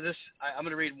 Nyla, I'm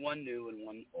going to read one new and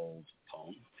one old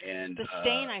poem. And The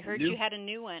Stain. I heard you had a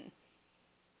new one.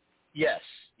 Yes.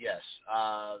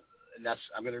 And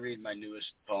I'm going to read my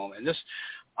newest poem. And this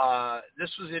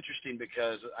was interesting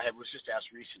because I was just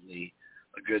asked recently.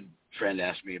 A good friend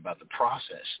asked me about the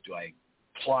process. Do I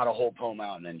plot a whole poem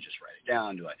out and then just write it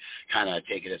down? Do I kind of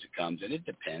take it as it comes? And it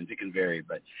depends. It can vary.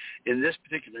 But in this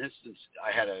particular instance,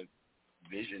 I had a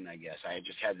vision, I guess. I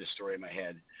just had this story in my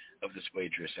head of this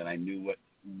waitress, and I knew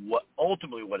what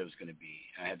ultimately what it was going to be.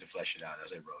 And I had to flesh it out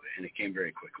as I wrote it. And it came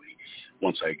very quickly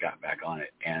once I got back on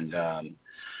it. And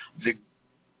the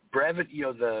brevity,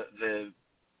 the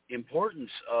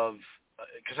importance of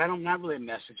because I'm not really a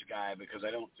message guy because I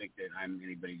don't think that I'm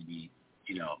anybody to be,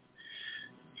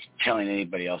 telling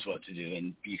anybody else what to do.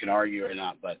 And you can argue or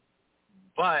not, but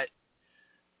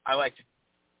I like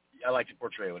to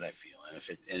portray what I feel.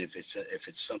 And if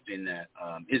it's something that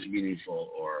is meaningful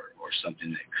or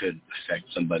something that could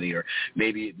affect somebody or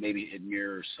maybe it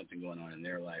mirrors something going on in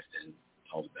their life, then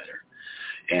all the better.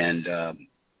 And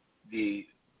the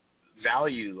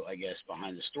value, I guess,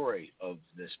 behind the story of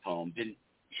this poem didn't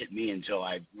hit me until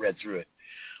I read through it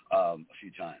a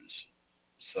few times.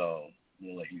 So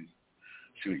we'll let you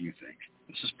see what you think.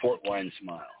 This is Port Wine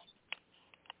Smile.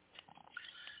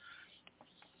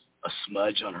 A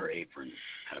smudge on her apron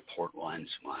and a port wine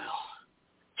smile,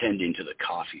 tending to the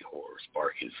coffee whores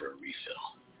barking for a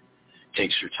refill.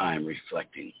 Takes her time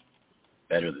reflecting,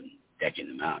 better than decking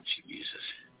them out, she muses.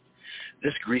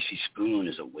 This greasy spoon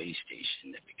is a way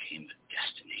station that became a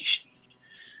destination.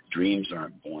 Dreams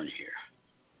aren't born here.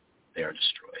 They are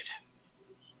destroyed.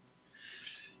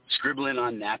 Scribbling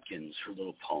on napkins her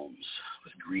little poems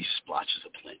with grease splotches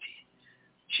aplenty.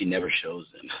 She never shows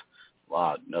them.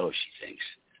 Lord knows, she thinks.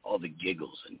 All the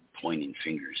giggles and pointing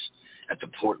fingers at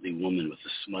the portly woman with the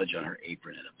smudge on her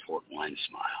apron and a port wine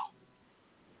smile.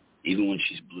 Even when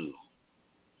she's blue.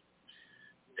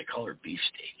 They call her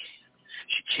beefsteak.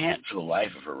 She can't for the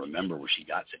life of her remember where she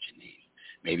got such a name.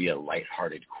 Maybe a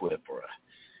light-hearted quip or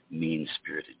a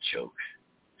mean-spirited joke.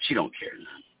 She don't care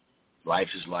none. Life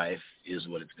is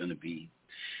what it's going to be.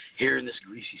 Here in this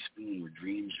greasy spoon where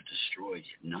dreams are destroyed,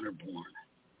 yet none are born.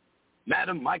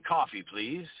 Madam, my coffee,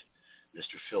 please.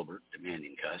 Mr. Filbert,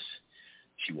 demanding cuss.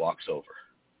 She walks over,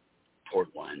 port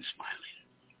wine smiling.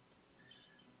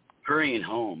 Hurrying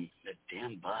home, that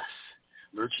damn bus,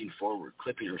 lurching forward,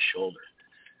 clipping her shoulder.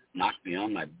 Knocked me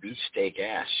on my beefsteak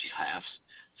ass, she laughs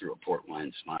through a port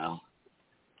wine smile.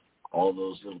 All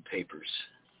those little papers,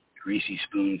 greasy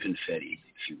spoon confetti,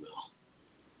 if you will.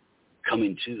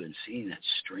 Coming to and seeing that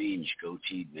strange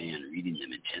goateed man reading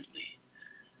them intently.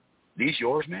 These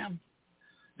yours, ma'am?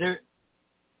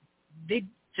 They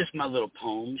just my little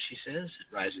poems, she says,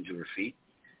 rising to her feet.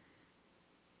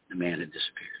 The man had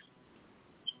disappeared.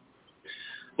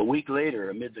 A week later,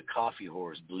 amid the coffee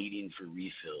whores bleeding for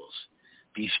refills,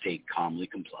 beefsteak calmly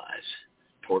complies.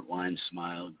 Port wine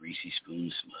smile, greasy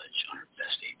spoon smudge on her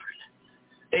best apron.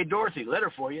 Hey, Dorothy,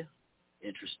 letter for you.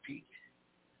 Interest peaked.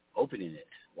 Opening it,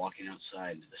 walking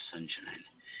outside into the sunshine,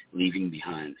 leaving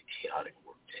behind the chaotic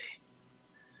workday.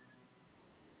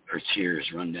 Her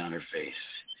tears run down her face,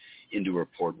 into her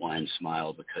port wine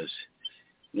smile, because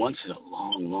once in a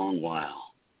long, long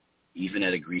while, even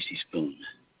at a greasy spoon,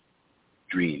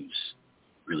 dreams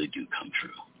really do come true.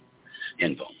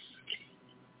 End poem.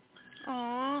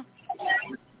 Aww.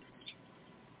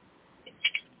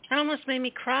 That almost made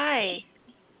me cry.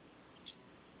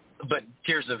 But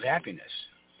tears of happiness.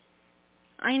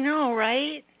 I know,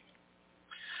 right?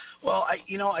 Well, I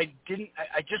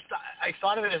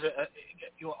thought of it as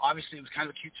obviously it was kind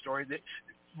of a cute story that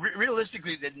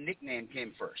realistically the nickname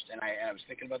came first, and I was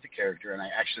thinking about the character, and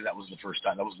that was the first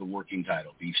time, that was the working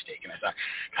title, Beefsteak, and I thought,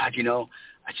 God,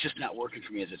 it's just not working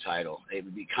for me as a title. It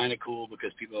would be kind of cool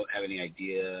because people don't have any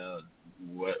idea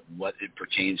what it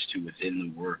pertains to within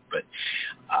the work, but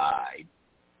I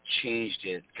changed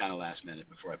it kind of last minute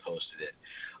before I posted it.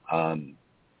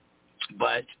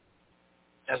 But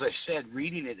as I said,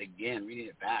 reading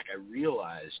it back, I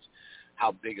realized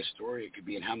how big a story it could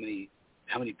be and how many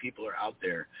people are out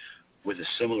there with a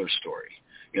similar story.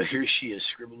 Here she is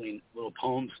scribbling little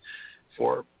poems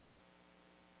for,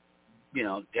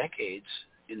 decades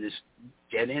in this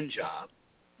dead-end job,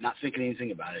 not thinking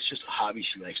anything about it. It's just a hobby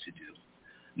she likes to do.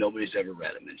 Nobody's ever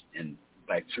read them. And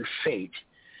through fate,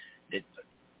 it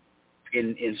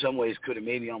in some ways could have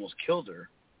maybe almost killed her.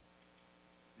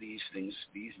 These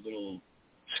little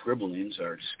scribblings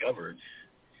are discovered,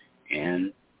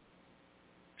 and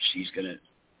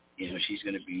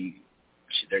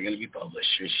they're going to be published.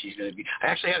 She's going to be. I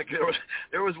actually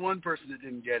there was one person that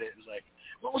didn't get it. It was like,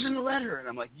 what was in the letter? And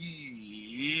I'm like,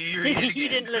 you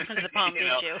didn't listen to the poem, did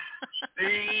you?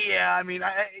 Yeah, I mean,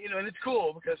 and it's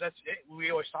cool because we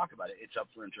always talk about it. It's up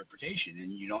for interpretation,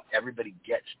 and everybody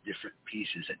gets different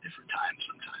pieces at different times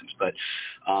sometimes. But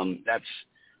that's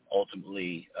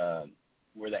ultimately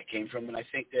where that came from, and I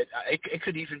think that it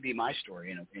could even be my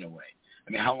story in a way. I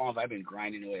mean, how long have I been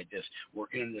grinding away at this,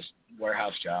 working in this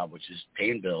warehouse job, which is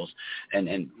paying bills,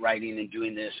 and writing and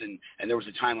doing this, and there was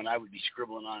a time when I would be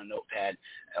scribbling on a notepad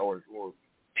or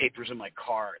papers in my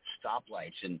car at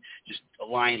stoplights, and just a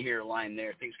line here, a line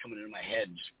there, things coming into my head,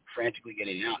 just frantically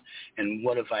getting out. And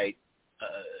what if I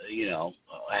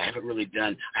haven't really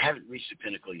done, I haven't reached the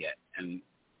pinnacle yet, and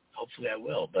hopefully I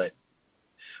will, but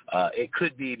it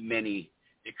could be many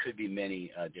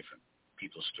different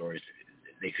people's stories.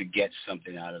 They could get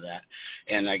something out of that.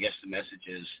 And I guess the message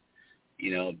is,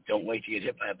 don't wait to get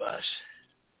hit by a bus.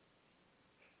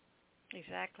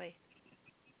 Exactly.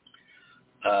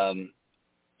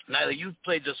 Nyla, you've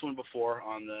played this one before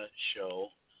on the show,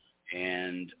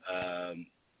 and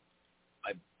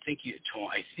I think you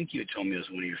had told me it was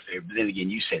one of your favorite. But then again,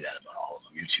 you say that about all of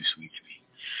them. You're too sweet to me.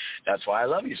 That's why I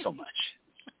love you so much.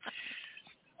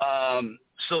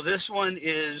 So this one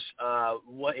is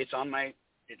it's on my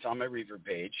Reverb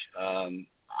page.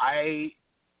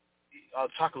 I'll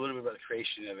talk a little bit about the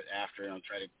creation of it after, and I'll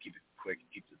try to keep it quick,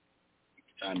 keep the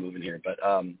time moving here. But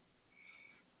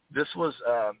this was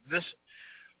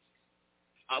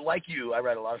like you, I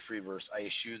write a lot of free verse. I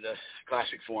issue the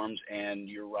classic forms, and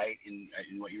you're right in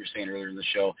what you were saying earlier in the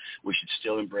show. We should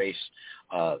still embrace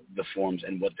the forms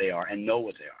and what they are, and know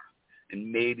what they are,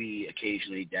 and maybe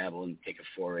occasionally dabble and take a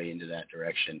foray into that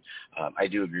direction. I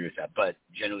do agree with that, but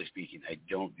generally speaking, I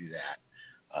don't do that.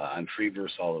 I'm free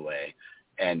verse all the way,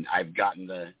 and I've gotten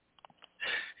the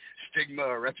stigma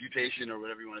or reputation or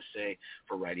whatever you want to say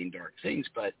for writing dark things,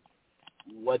 but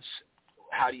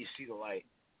how do you see the light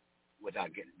without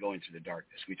going through the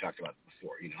darkness? We talked about it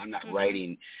before. I'm not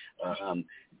writing.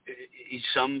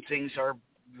 Some things are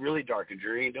really dark and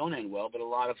dreary and don't end well, but a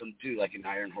lot of them do, like in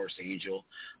Iron Horse Angel.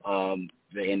 The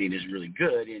ending is really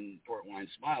good. In Port Wine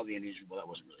Smile, the ending that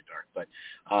wasn't really dark. But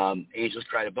Angels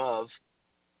Cried Above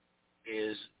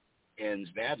ends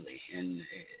badly and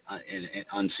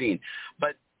unseen.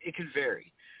 But it can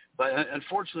vary. But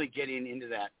unfortunately, getting into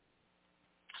that,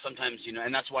 sometimes,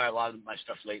 and that's why a lot of my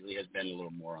stuff lately has been a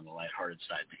little more on the lighthearted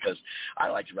side, because I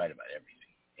like to write about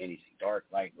anything, dark,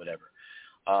 light, whatever.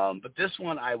 But this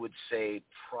one, I would say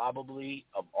probably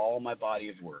of all my body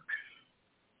of work,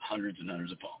 hundreds and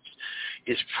hundreds of poems,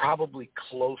 is probably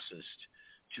closest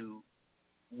to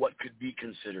what could be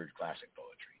considered classic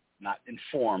poetry. Not in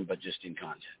form, but just in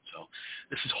content. So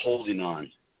this is Holding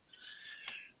On,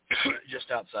 just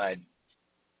outside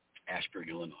Ashburn,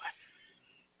 Illinois.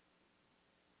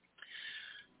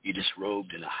 You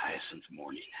disrobed in a hyacinth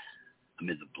morning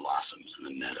amid the blossoms in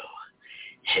the meadow.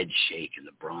 Head shake and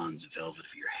the bronze velvet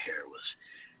of your hair was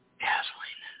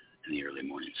dazzling in the early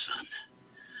morning sun.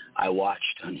 I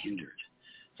watched unhindered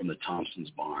from the Thompson's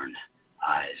barn,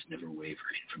 eyes never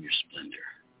wavering from your splendor.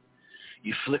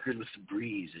 You flickered with the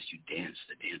breeze as you danced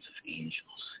the dance of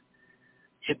angels.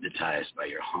 Hypnotized by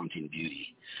your haunting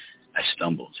beauty, I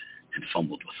stumbled and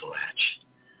fumbled with the latch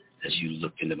as you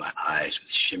looked into my eyes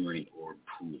with shimmering orb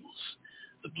pools,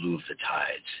 the blue of the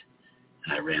tides,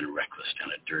 and I ran reckless down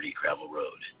a dirty gravel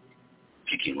road,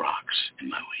 kicking rocks in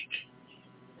my wake.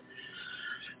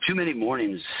 Too many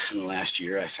mornings in the last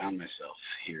year I found myself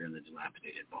here in the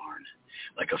dilapidated barn,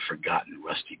 like a forgotten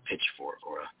rusty pitchfork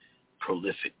or a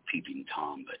prolific peeping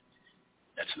Tom, but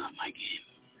that's not my game.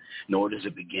 Nor does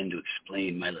it begin to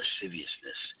explain my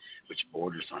lasciviousness, which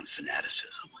borders on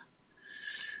fanaticism.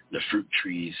 The fruit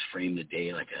trees frame the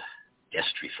day like a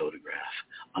destry photograph,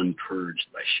 unpurged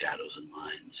by shadows and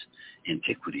lines,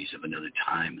 antiquities of another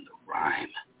time in the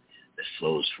rhyme that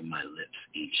flows from my lips,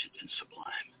 ancient and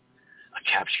sublime, a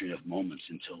capturing of moments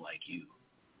until, like you,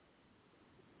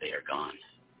 they are gone.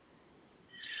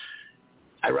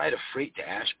 I ride a freight to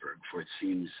Ashburn, for it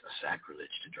seems a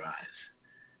sacrilege to drive.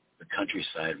 The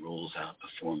countryside rolls out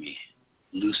before me,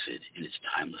 lucid in its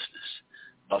timelessness,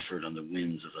 buffered on the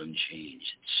winds of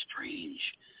unchanged. It's strange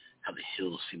how the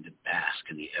hills seem to bask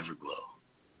in the everglow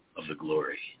of the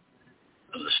glory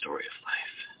of the story of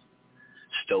life,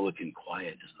 stoic and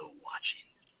quiet as though watching.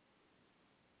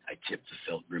 I tip the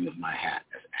felt brim of my hat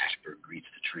as Ashburn greets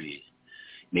the train.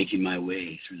 Making my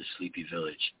way through the sleepy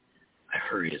village, I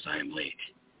hurry as I am late.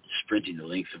 Sprinting the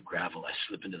length of gravel, I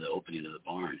slip into the opening of the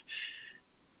barn,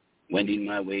 wending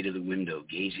my way to the window,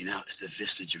 gazing out at the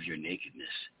vestige of your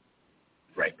nakedness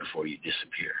right before you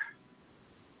disappear.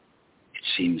 It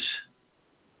seems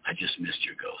I just missed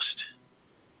your ghost.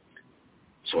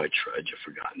 So I trudge a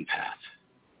forgotten path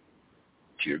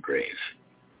to your grave,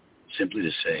 simply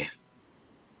to say,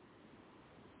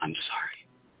 I'm sorry.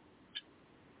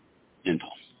 End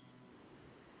poem.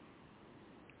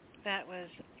 That was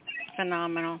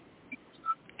phenomenal.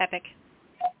 Epic.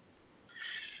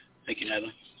 Thank you,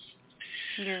 Nyla.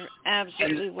 You're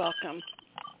absolutely welcome.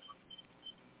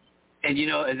 And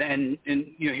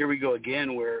here we go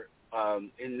again, where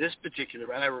in this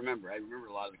particular, and I remember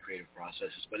a lot of the creative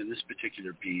processes, but in this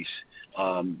particular piece,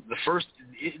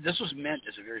 this was meant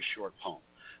as a very short poem.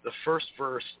 The first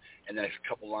verse, and then a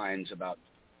couple lines about,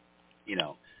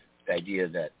 the idea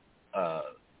that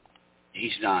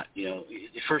he's not,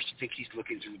 at first you think he's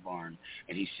looking through the barn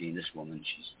and he's seeing this woman,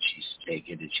 she's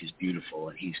naked and she's beautiful,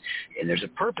 and there's a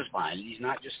purpose behind it. He's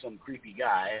not just some creepy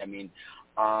guy.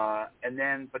 But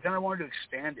then I wanted to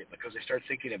expand it because I started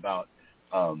thinking about,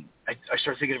 I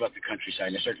started thinking about the countryside,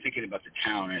 and I started thinking about the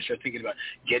town, and I started thinking about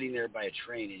getting there by a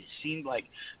train, and it seemed like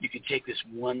you could take this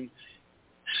one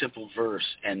simple verse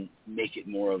and make it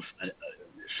more of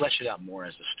flesh it out more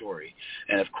as a story.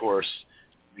 And, of course,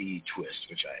 the twist,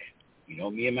 which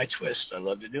me and my twists, I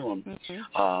love to do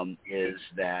them, is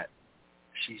that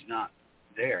she's not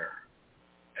there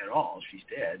at all. She's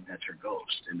dead. That's her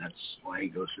ghost, and that's why he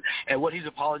goes. And what he's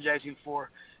apologizing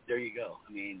for, there you go.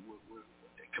 I mean, we're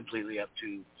completely up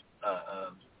to,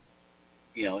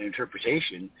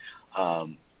 interpretation.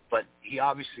 But he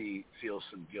obviously feels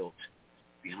some guilt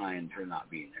behind her not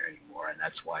being there anymore, and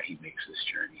that's why he makes this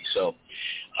journey. So,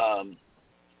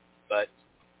 but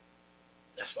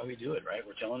that's why we do it, right?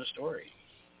 We're telling a story.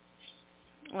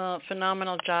 Well,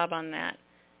 phenomenal job on that.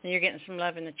 And you're getting some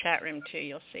love in the chat room, too,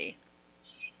 you'll see.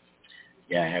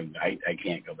 Yeah, I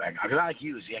can't go back. I'm not like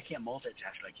you. See, I can't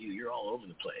multitask like you. You're all over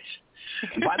the place.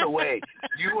 And by the way,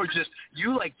 you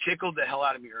tickled the hell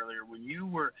out of me earlier when you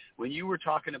were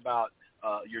talking about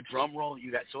your drum roll.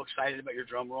 You got so excited about your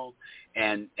drum roll,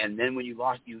 and then when you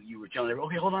lost, you were telling everyone,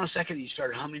 okay, hold on a second. And you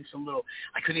started humming some little.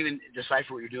 I couldn't even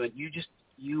decipher what you're doing.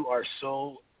 You are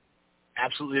so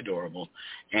absolutely adorable,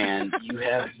 and you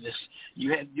have this.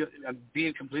 I'm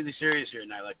being completely serious here,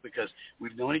 Nyla, because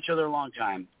we've known each other a long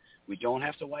time. We don't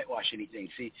have to whitewash anything.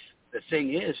 See, the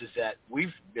thing is that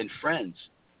we've been friends.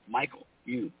 Michael,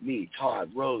 you, me,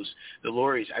 Todd, Rose, the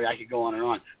Lauries. I could go on and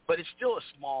on, but it's still a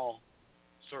small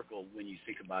circle when you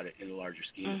think about it in a larger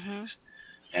scheme of things.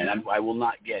 And I will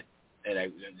not get,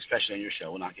 especially on your show, I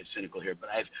will not get cynical here, but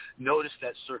I've noticed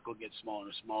that circle gets smaller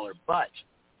and smaller, but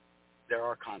there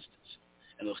are constants,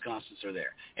 and those constants are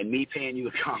there. And me paying you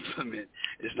a compliment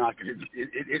is not going to,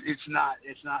 it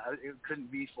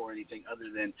couldn't be for anything other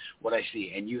than what I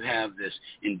see. And you have this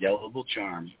indelible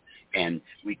charm. And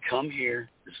we come here,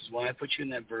 this is why I put you in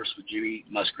that verse with Jimmy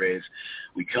Musgrave.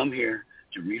 We come here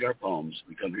to read our poems.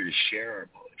 We come here to share our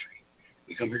poetry.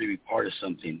 We come here to be part of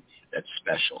something that's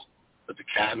special. But the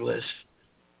catalyst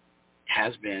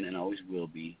has been and always will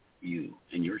be you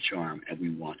and your charm, and we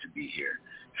want to be here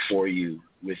for you,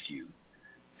 with you,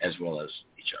 as well as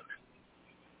each other.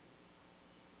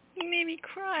 You made me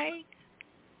cry.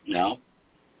 No,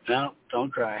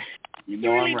 don't cry. You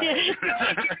know I'm right.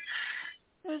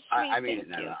 I mean it,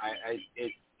 Nana.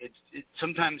 It's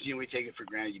sometimes we take it for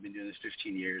granted. You've been doing this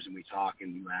 15 years, and we talk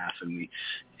and we laugh and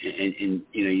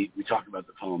we talk about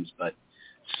the poems, but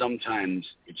sometimes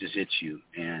it just hits you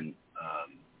and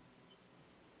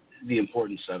the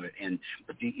importance of it,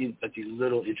 but the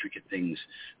little intricate things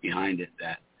behind it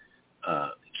that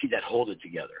hold it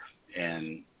together,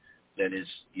 and that is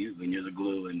you, and you're the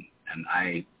glue, and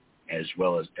I, as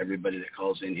well as everybody that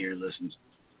calls in here, listens,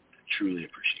 truly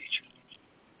appreciate you.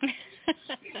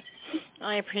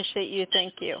 I appreciate you.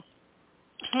 Thank you.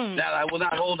 Now, I will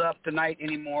not hold up tonight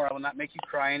anymore. I will not make you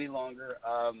cry any longer.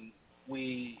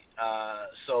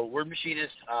 So Word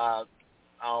Machinist, as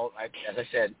I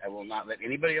said, I will not let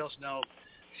anybody else know,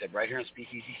 except right here on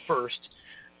SpeakEasy first,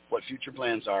 what future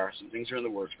plans are. Some things are in the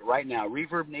works. But right now,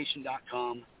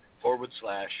 ReverbNation.com /Word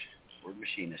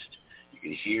Machinist. You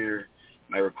can hear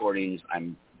my recordings.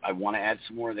 I want to add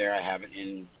some more there. I haven't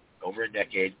in over a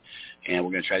decade, and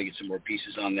we're going to try to get some more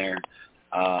pieces on there.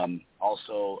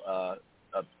 Also,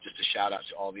 just a shout out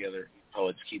to all the other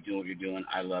poets. Keep doing what you're doing.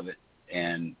 I love it,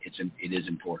 and it is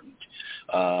important.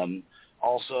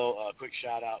 Also, a quick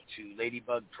shout out to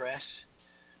Ladybug Press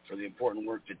for the important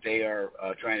work that they are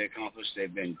trying to accomplish.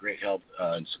 They've been great help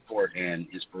and support and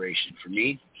inspiration for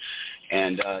me.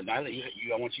 And Nyla,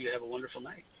 I want you to have a wonderful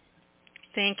night.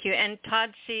 Thank you. And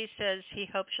Todd C. says he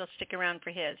hopes you'll stick around for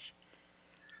his.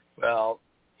 Well,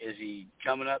 is he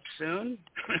coming up soon?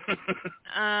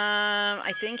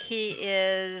 I think he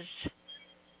is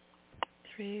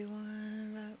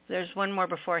 3-1. There's one more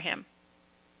before him.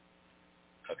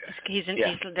 Okay.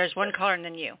 There's one caller and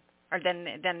then you, or then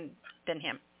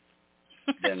him.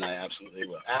 Then I absolutely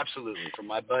will. Absolutely. For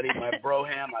my buddy, my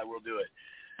broham, I will do it.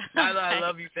 Nyla, I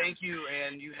love you. Thank you,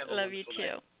 and you have a love you too.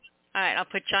 night. All right, I'll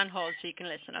put you on hold so you can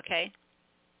listen, okay?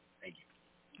 Thank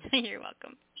you. You're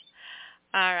welcome.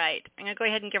 All right, I'm going to go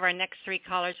ahead and give our next three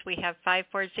callers. We have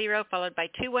 540 followed by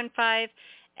 215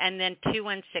 and then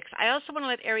 216. I also want to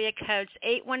let area codes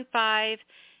 815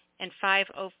 and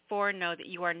 504 know that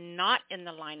you are not in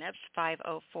the lineups,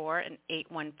 504 and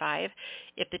 815.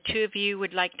 If the two of you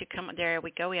would like to come, there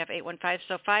we go, we have 815.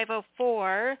 So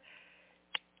 504,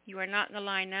 you are not in the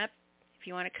lineup. If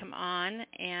you want to come on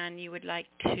and you would like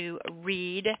to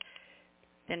read,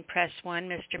 then press 1,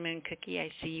 Mr. Moon Cookie. I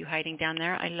see you hiding down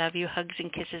there. I love you. Hugs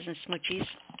and kisses and smoochies.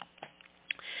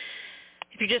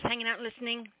 If you're just hanging out and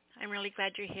listening, I'm really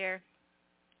glad you're here.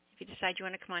 If you decide you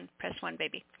want to come on, press 1,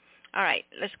 baby. All right,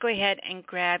 let's go ahead and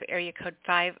grab area code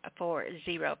 540.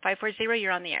 540,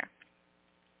 you're on the air.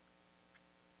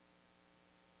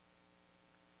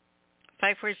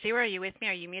 540, are you with me?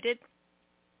 Are you muted?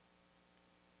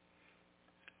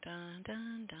 Dun,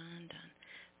 dun, dun, dun.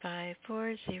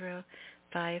 540,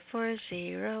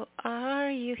 540, are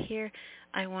you here?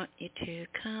 I want you to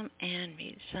come and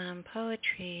read some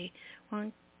poetry.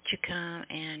 Won't you come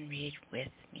and read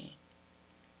with me?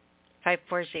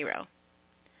 540. I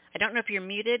don't know if you're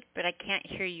muted, but I can't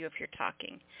hear you if you're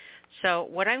talking. So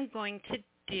what I'm going to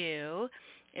do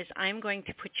is I'm going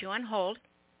to put you on hold.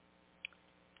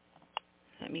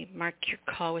 Let me mark your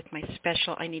call with my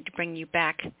special I need to bring you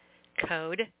back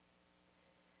code.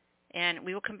 And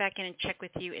we will come back in and check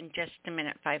with you in just a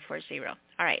minute, 540.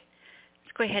 All right.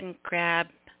 Let's go ahead and grab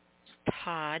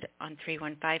Todd on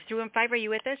 315. 315, are you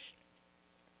with us?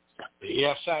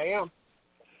 Yes, I am.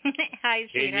 Hi,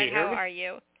 sweetheart. How are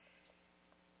you?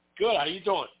 Good. How you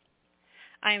doing?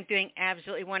 I am doing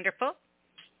absolutely wonderful.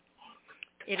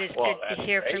 It is Well, good to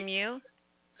hear great. from you.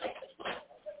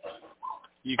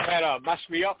 You kind of messed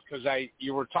me up because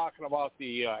you were talking about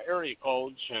the area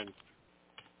codes and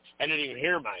I didn't even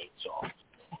hear mine. So.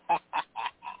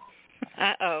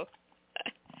 Uh-oh.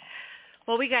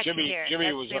 Well, we got Jimmy, you here. Jimmy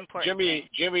That's was the important thing.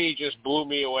 Jimmy just blew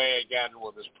me away again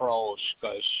with his prose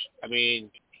because I mean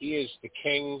he is the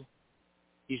king.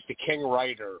 He's the king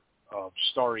writer of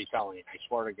storytelling. I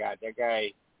swear to God, that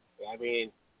guy. I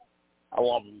mean, I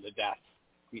love him to death.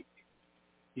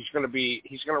 He's gonna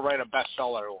write a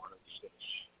bestseller one of these days.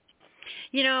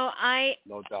 You know, I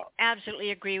no doubt.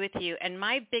 Absolutely agree with you. And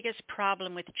my biggest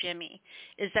problem with Jimmy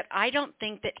is that I don't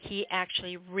think that he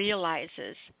actually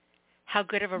realizes how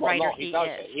good of a writer he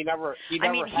doesn't. is. He never he's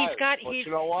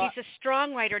you know what? He's a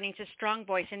strong writer and he's a strong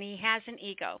voice and he has an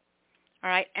ego. All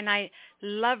right? And I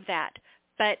love that.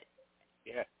 But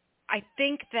yeah. I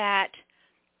think that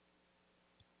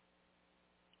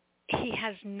he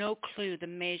has no clue the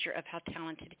measure of how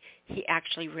talented he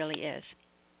actually really is.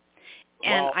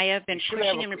 And well, I have been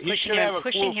pushing him and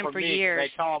pushing him for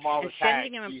years. I tell him all the time.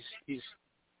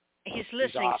 He's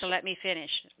listening, awesome. So let me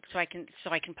finish, so I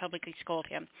can publicly scold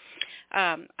him.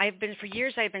 For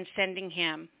years I've been sending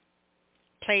him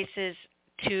places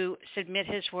to submit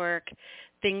his work,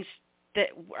 things that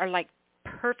are like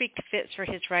perfect fits for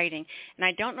his writing. And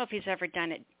I don't know if he's ever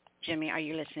done it. Jimmy, are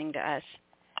you listening to us?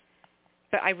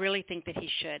 But I really think that he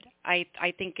should. I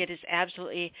think it is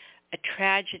absolutely a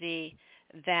tragedy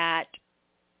that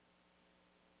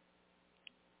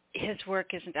his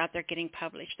work isn't out there getting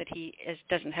published, that he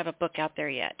doesn't have a book out there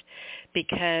yet,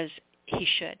 because he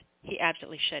should. He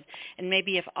absolutely should. And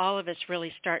maybe if all of us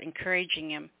really start encouraging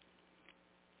him,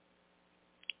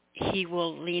 he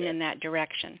will lean in that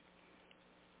direction.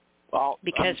 Well,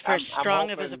 because for as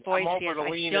strong of a voice he is,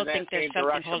 I still think there's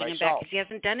something holding him back because he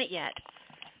hasn't done it yet.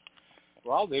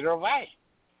 Well, neither have I.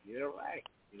 You know?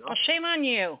 Well, shame on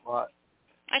you. Well,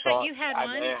 I thought you had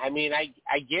one. I mean, I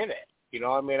get it. You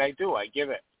know, I mean, I do. I get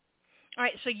it. All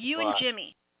right, so you and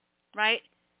Jimmy, right?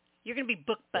 You're going to be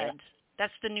book buds. Yeah.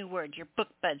 That's the new word. You're book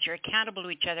buds. You're accountable to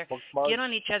each other. Get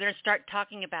on each other and start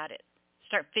talking about it.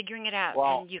 Start figuring it out,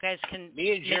 and you guys can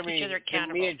make each other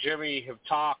accountable. Me and Jimmy have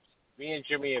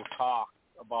talked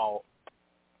about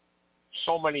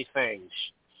so many things,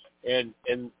 and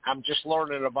I'm just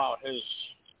learning about his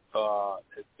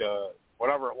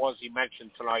whatever it was he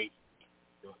mentioned tonight,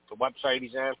 the website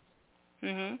he's on,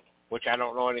 which I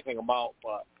don't know anything about,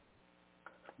 but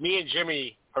me and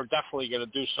Jimmy are definitely going to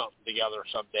do something together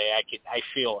someday. I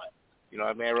feel it. You know,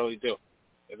 I mean, I really do.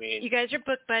 I mean, you guys are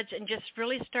book buds, and just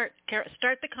really start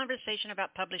the conversation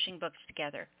about publishing books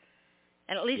together,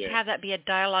 and at least have that be a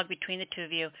dialogue between the two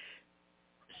of you,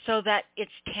 so that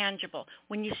it's tangible.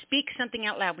 When you speak something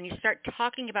out loud, when you start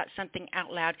talking about something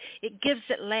out loud, it gives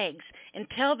it legs.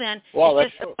 Until then,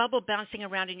 it's just a bubble bouncing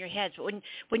around in your head. But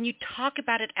when you talk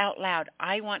about it out loud,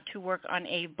 I want to work on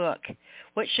a book.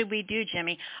 What should we do,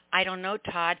 Jimmy? I don't know,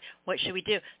 Todd. What should we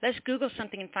do? Let's Google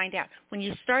something and find out. When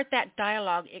you start that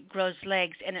dialogue, it grows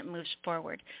legs and it moves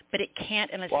forward. But it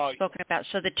can't unless it's spoken about.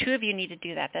 So the two of you need to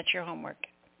do that. That's your homework.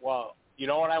 Well, you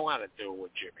know what I want to do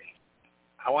with Jimmy?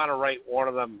 I want to write one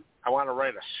of them. I want to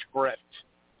write a script,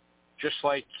 just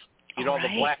like the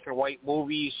black and white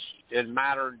movies in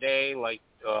modern day, I'm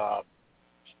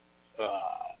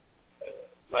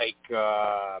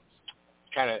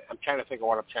trying to think of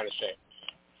what I'm trying to say.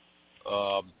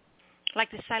 Like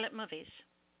the silent movies.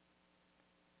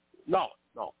 No.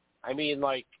 I mean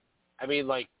like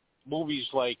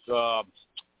movies like Matt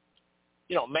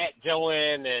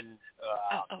Dillon and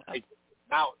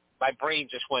now my brain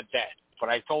just went dead. But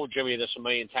I told Jimmy this a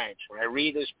million times. When I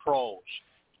read his prose,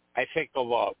 I think of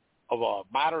a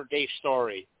modern day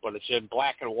story, but it's in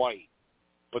black and white.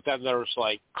 But then there's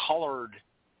like colored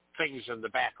things in the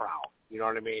background. You know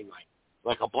what I mean? Like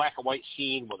like a black and white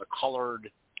scene with a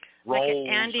colored like rose,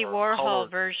 an Andy Warhol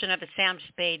version of a Sam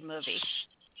Spade movie.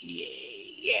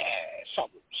 Yeah,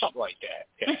 something like that.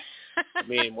 Yeah. I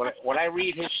mean, when I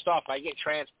read his stuff, I get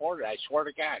transported. I swear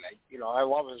to God, I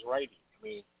love his writing. I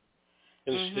mean,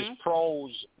 his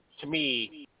prose to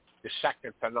me is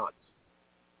second to none.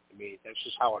 I mean, that's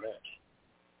just how it is.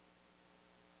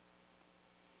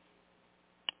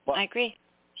 But, I agree.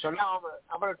 So now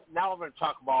I'm gonna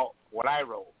talk about what I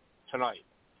wrote tonight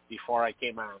before I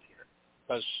came on here,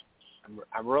 because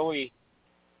I'm really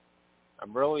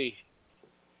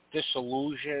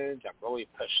disillusioned. I'm really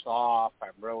pissed off.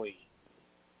 I'm really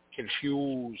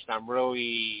confused. I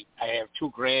have 2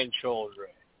 grandchildren.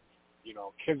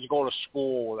 Kids go to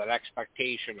school with an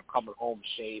expectation of coming home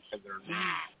safe, and they're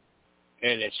not.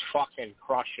 And it's fucking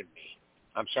crushing me.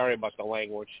 I'm sorry about the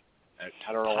language.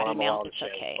 I don't know what I'm allowed to say.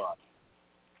 Okay. But,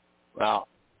 well,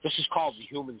 this is called the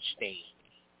human stain.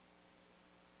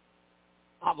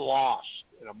 I'm lost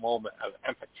in a moment of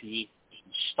empathy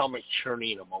and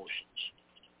stomach-churning emotions,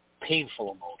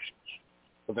 painful emotions,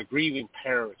 for the grieving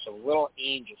parents of little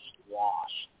angels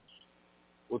lost.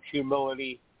 With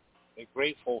humility and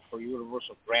grateful for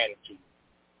universal gratitude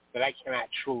that I cannot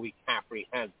truly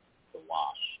comprehend the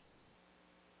loss.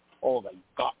 Oh, the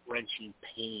gut-wrenching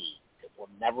pain that will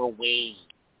never wane,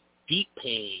 deep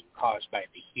pain caused by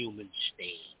the human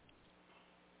stain.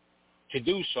 To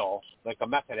do so, like a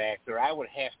method actor, I would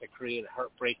have to create a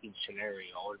heartbreaking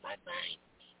scenario in my mind.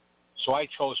 So I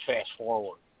chose fast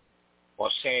forward.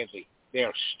 Well, sadly, they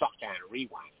are stuck on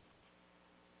rewind.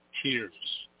 Tears,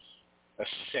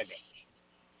 acidic,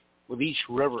 with each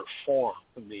river formed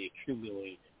from the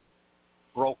accumulated,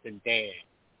 broken dam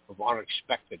of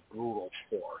unexpected brutal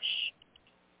force.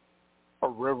 A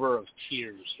river of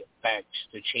tears that begs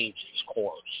to change its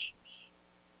course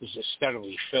as it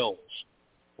steadily fills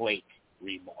lake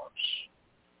remorse.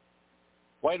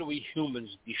 Why do we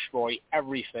humans destroy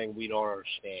everything we don't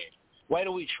understand? Why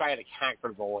do we try to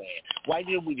conquer the land? Why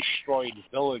did we destroy the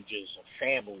villages of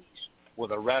families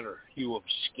with a redder hue of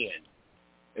skin?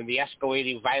 And the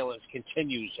escalating violence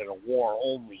continues in a war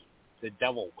only the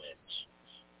devil wins.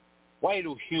 Why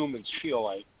do humans feel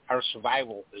like our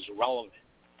survival is irrelevant?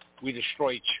 We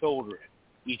destroy children,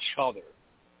 each other,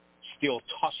 steal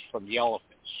tusks from the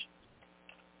elephants.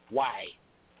 Why?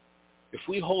 If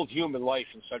we hold human life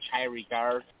in such high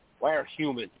regard, why are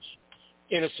humans,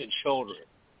 innocent children,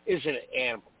 innocent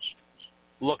animals,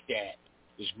 looked at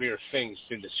as mere things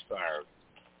to discard?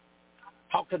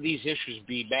 How could these issues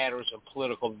be matters of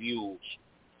political views,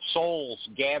 souls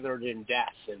gathered in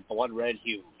death in blood-red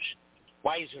hues?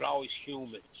 Why is it always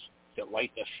humans that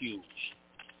light the fuse?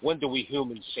 When do we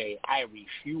humans say, I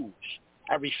refuse?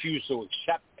 I refuse to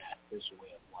accept death as a way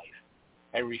of life.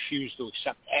 I refuse to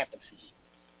accept apathy,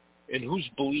 and whose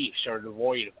beliefs are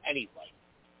devoid of any light,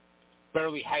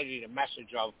 barely hiding a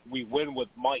message of, we win with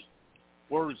might,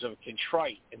 words of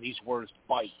contrite, and these words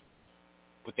bite.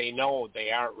 But they know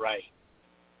they aren't right.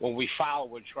 When we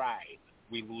follow a tribe,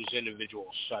 we lose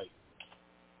individual sight.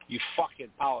 You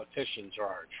fucking politicians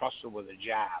are entrusted with a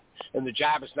job, and the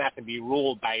job is not to be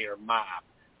ruled by your mob.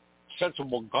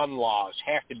 Sensible gun laws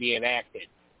have to be enacted,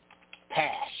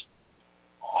 passed.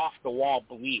 Off-the-wall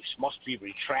beliefs must be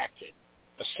retracted.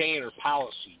 Saner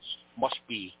policies must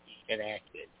be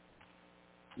enacted.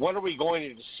 When are we going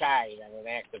to decide on an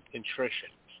act of contrition?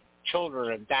 Children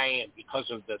are dying because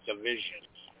of the division.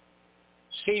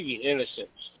 Saving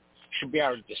innocence should be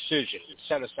our decision and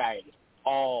set aside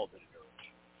all the nerve.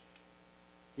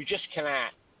 We just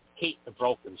cannot hate the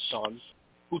broken son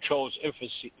who chose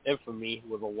infamy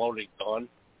with a loaded gun,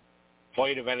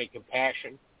 void of any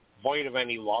compassion, void of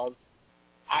any love,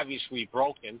 obviously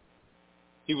broken.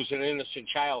 He was an innocent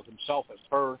child himself at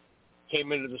birth,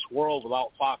 came into this world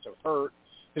without thoughts of hurt,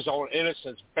 his own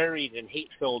innocence buried in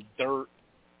hate-filled dirt,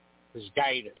 his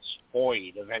guidance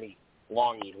void of any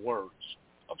longing words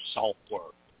of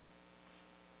self-worth.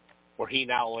 Where he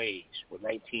now lays with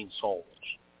 19 souls,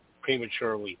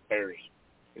 prematurely buried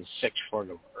in 6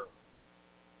 foot of earth.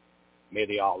 May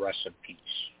they all rest in peace.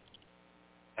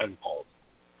 End poem.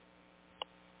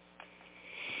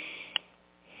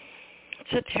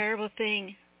 It's a terrible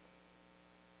thing.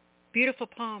 Beautiful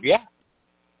poem. Yeah.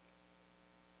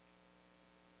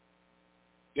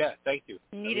 Yeah, thank you.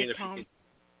 Needed poem.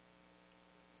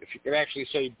 If you could actually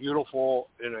say beautiful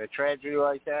in a tragedy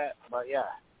like that, but yeah,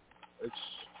 it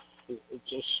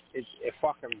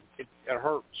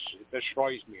hurts. It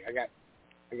destroys me. I got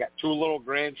 2 little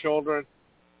grandchildren,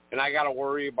 and I got to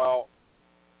worry about,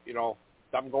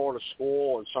 them going to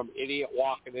school and some idiot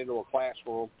walking into a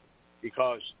classroom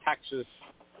because Texas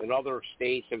and other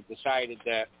states have decided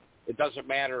that It doesn't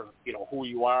matter, who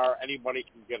you are. Anybody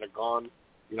can get a gun.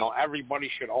 Everybody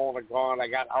should own a gun. I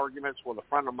got arguments with a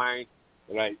friend of mine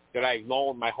that I've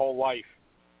known my whole life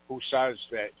who says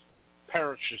that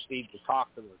parents just need to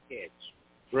talk to their kids.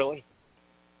 Really?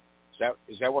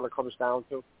 Is that what it comes down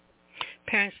to?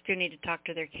 Parents do need to talk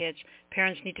to their kids.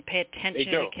 Parents need to pay attention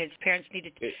to their kids. Parents need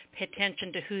to pay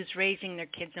attention to who's raising their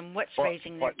kids and what's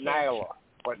raising their kids.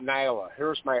 Nyla,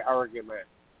 here's my argument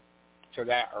to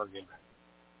that argument.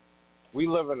 We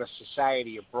live in a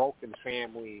society of broken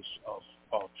families,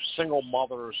 of single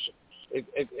mothers.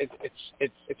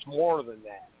 It's more than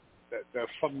that.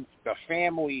 The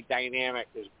family dynamic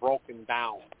is broken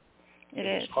down in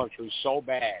this country so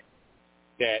bad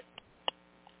that,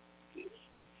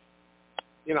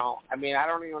 I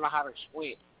don't even know how to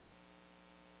explain it.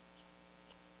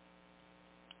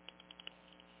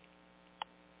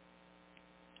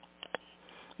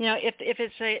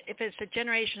 If it's a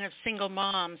generation of single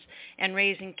moms and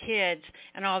raising kids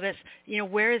and all this,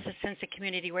 where is the sense of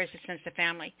community? Where's the sense of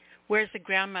family? Where's the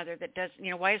grandmother that does?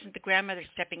 Why isn't the grandmother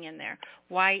stepping in there?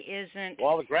 Why isn't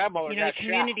the grandmother the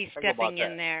community stepping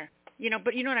in there?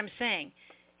 But you know what I'm saying.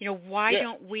 Why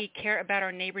don't we care about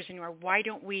our neighbors anymore? Why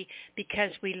don't we?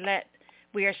 Because we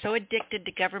are so addicted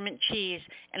to government cheese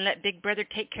and let Big Brother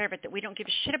take care of it that we don't give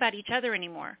a shit about each other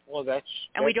anymore. Well,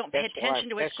 we don't pay attention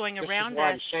to what's going around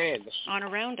us.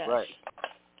 Around us. Right.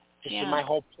 This is my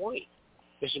whole point.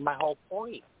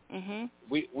 Mm-hmm.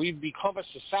 We've become a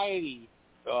society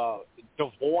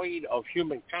devoid of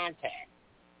human contact.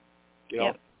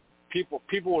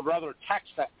 People would rather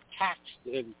text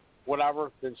and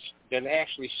whatever than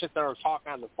actually sit there and talk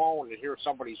on the phone and hear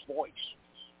somebody's voice.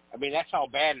 I mean, that's how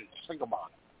bad it is. Think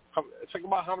about it. Think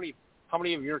about how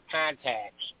many of your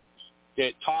contacts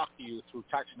that talk to you through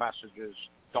text messages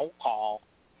don't call,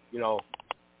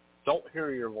 don't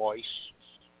hear your voice.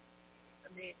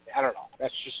 I mean, I don't know.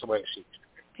 That's just the way it seems to me.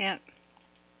 Yeah.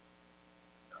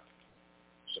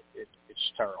 So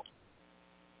it's terrible.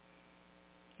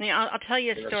 I'll tell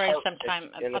you a story sometime.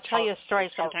 I'll tell you a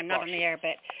story sometime, not on the air,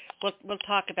 but we'll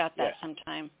talk about that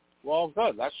sometime. Well,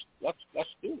 good. Let's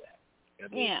do that.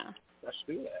 Let's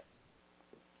do that.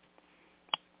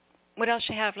 What else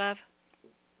you have, love?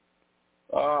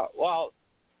 Well,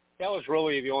 that was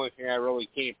really the only thing I really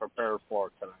came prepared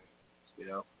for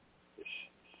tonight.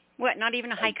 What? Not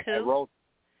even a haiku? I wrote.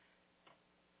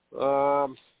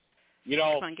 Come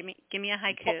on, give me a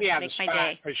haiku. Put me on Make the my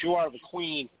day. Because you are the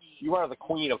queen. You are the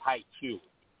queen of haiku.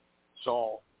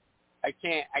 So I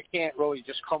can't really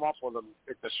just come up with them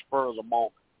at the spur of the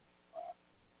moment.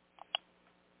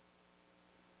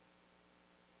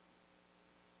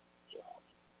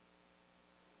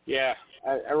 Yeah,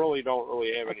 I really don't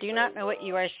have anything. I do not know what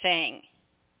you are saying.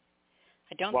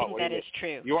 I don't think that is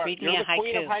true. Read me a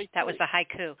haiku. That was a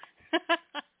haiku.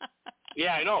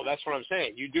 Yeah, I know. That's what I'm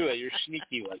saying. You do that. You're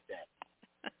sneaky like that.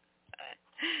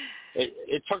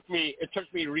 It took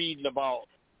me reading about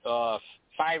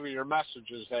 5 of your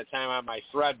messages that time on my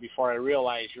thread before I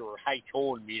realized you were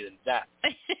haikuing me to death.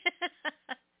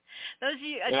 Those of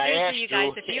you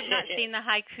guys, if you have not seen the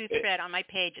haiku thread on my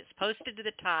page, it's posted to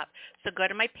the top. So go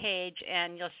to my page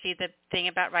and you'll see the thing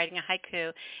about writing a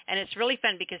haiku. And it's really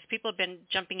fun because people have been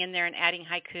jumping in there and adding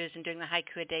haikus and doing the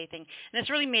haiku a day thing. And it's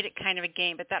really made it kind of a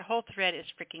game. But that whole thread is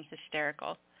freaking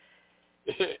hysterical.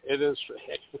 It is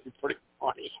pretty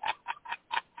funny.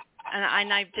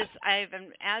 And I've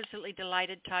been absolutely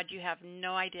delighted, Todd. You have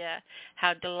no idea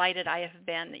how delighted I have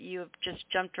been that you have just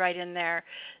jumped right in there,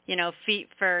 feet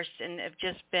first, and have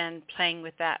just been playing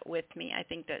with that with me. I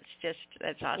think that's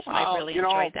awesome. Well, I really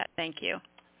enjoyed that. Thank you.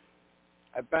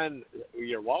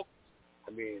 You're welcome.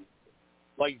 I mean,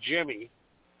 like Jimmy,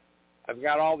 I've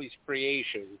got all these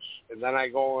creations, and then I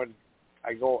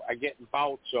get in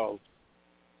bouts of,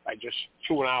 I just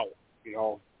tune out,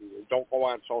 don't go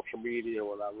on social media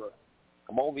or whatever.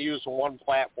 I'm only using one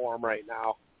platform right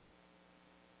now,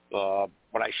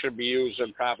 but I should be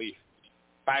using probably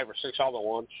 5 or 6 other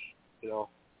ones,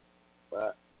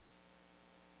 But,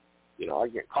 I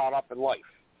get caught up in life,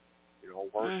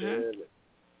 working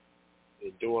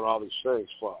and doing all these things.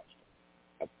 But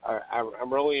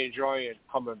I'm really enjoying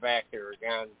coming back here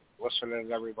again, listening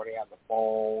to everybody on the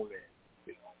phone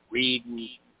and, reading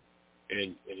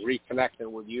and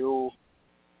reconnecting with you.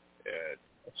 And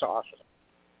it's awesome.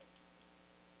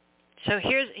 So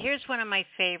here's one of my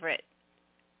favorites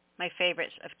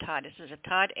of Todd. This is a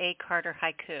Todd A. Carter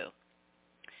haiku.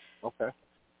 Okay.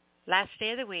 Last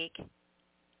day of the week,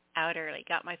 out early,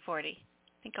 got my 40.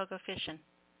 Think I'll go fishing.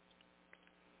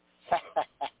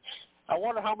 I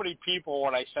wonder how many people,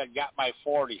 when I said got my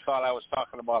 40, thought I was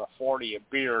talking about a 40 of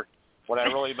beer when I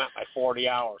really meant my 40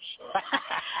 hours.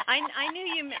 I knew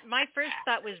you. My first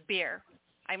thought was beer.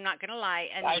 I'm not going to lie.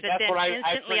 And that's then what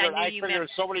instantly I knew you meant.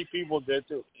 so many people did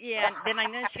too. Yeah. Then I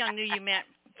instantly knew you meant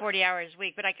 40 hours a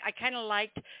week. But I kind of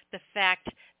liked the fact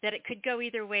that it could go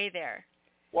either way there.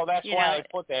 Well, that's why I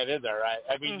put that in there.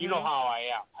 I mean, you know how I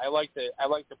am. I like to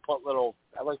plant little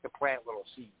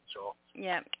seeds. So.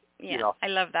 Yeah. Yeah, you know, I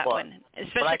love that one,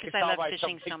 especially because I love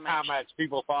fishing so much. Comments,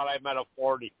 people thought I meant a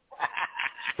 40.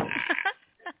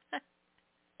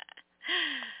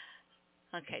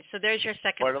 Okay, so there's your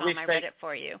second poem. I read it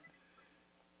for you.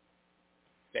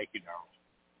 Thank you, Darryl.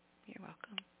 You're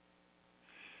welcome.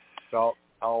 So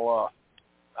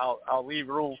I'll leave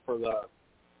room for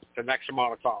the next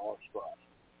amount of callers, but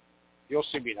you'll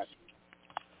see me next week.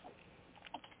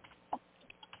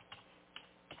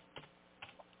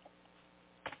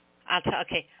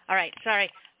 Okay. All right. Sorry.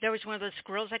 There was one of those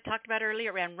squirrels I talked about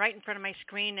earlier. It ran right in front of my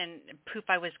screen, and poof,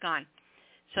 I was gone.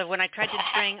 So when I tried to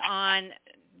bring on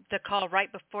the call right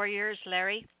before yours,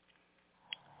 Larry,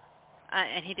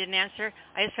 and he didn't answer,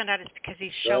 I just found out it's because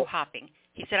he's show hopping.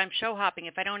 He said, I'm show hopping.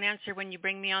 If I don't answer when you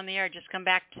bring me on the air, just come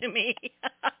back to me.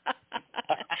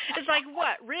 It's like,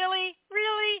 what? Really?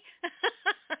 Really?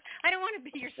 I don't want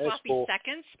to be your sloppy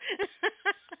seconds.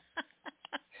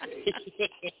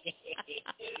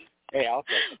 Hey, I'll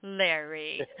take it.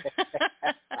 Larry.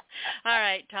 All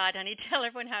right, Todd, honey, tell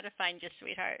everyone how to find you,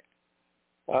 sweetheart.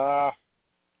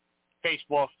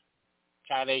 Facebook,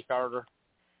 Todd A. Carter.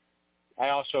 I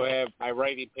also have my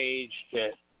writing page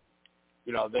that,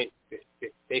 you know, they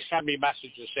send me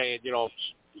messages saying, you know,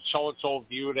 so-and-so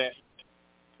viewed it,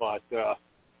 but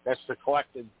that's the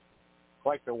collected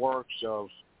works of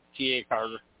T.A.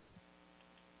 Carter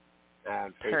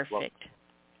and Facebook. Perfect.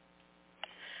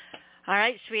 All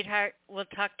right, sweetheart. We'll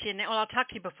talk to you. Well, I'll talk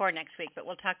to you before next week, but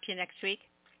we'll talk to you next week.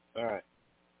 All right.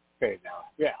 Okay, now.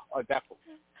 Yeah, definitely.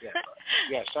 Yeah.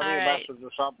 Yeah, send me a message or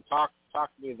something. Talk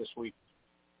to me this week.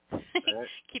 Right.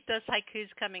 Keep those haikus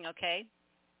coming, okay?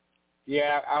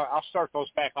 Yeah, I'll start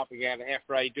those back up again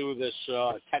after I do this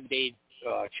 10-day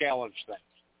challenge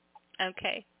thing.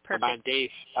 Okay, perfect.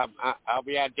 I'll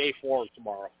be on day 4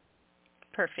 tomorrow.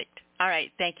 Perfect. All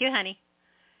right. Thank you, honey.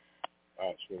 All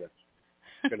right, sweetheart.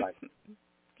 Good night.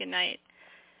 Good night.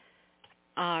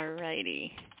 All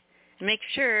righty. Make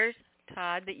sure,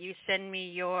 Todd, that you send me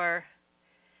your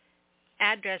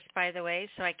address, by the way,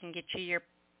 so I can get you your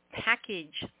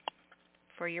package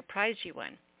for your prize you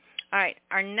won. All right.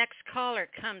 Our next caller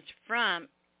comes from,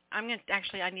 I need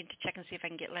to check and see if I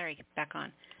can get Larry back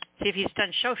on. See if he's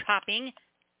done show shopping.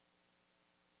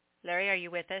 Larry, are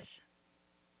you with us?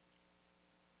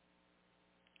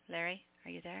 Larry,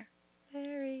 are you there?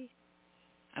 Larry.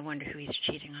 I wonder who he's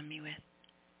cheating on me with.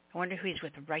 I wonder who he's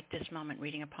with right this moment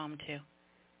reading a poem to.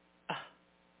 Oh,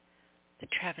 the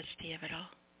travesty of it all.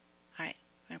 All right,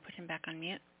 I'm going to put him back on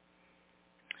mute.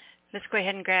 Let's go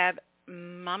ahead and grab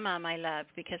Mama, my love,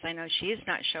 because I know she's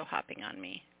not show hopping on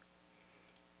me.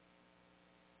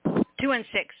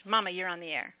 216, Mama, you're on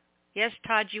the air. Yes,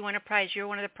 Todd, you won a prize. You're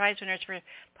one of the prize winners for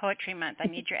Poetry Month. I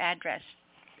need your address.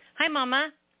 Hi,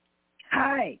 Mama.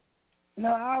 Hi.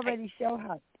 No, I already show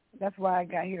hopped. That's why I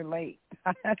got here late.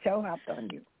 I show hopped on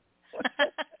you.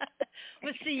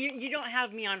 Well, see, you don't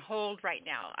have me on hold right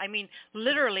now. I mean,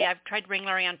 literally, I've tried to bring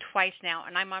Larry on twice now,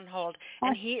 and I'm on hold.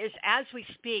 And he is, as we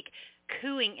speak,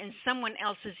 cooing in someone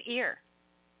else's ear.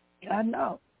 I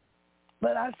know.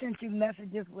 But I sent you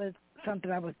messages with something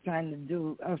I was trying to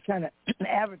do. I was trying to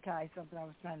advertise something I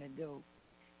was trying to do.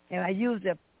 And I used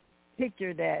a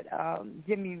picture that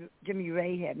Jimmy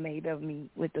Ray had made of me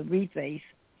with the reface.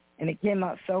 And it came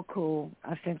out so cool.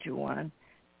 I sent you one.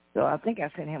 So I think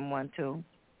I sent him one too.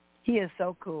 He is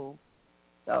so cool.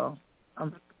 So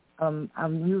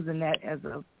I'm using that as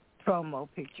a promo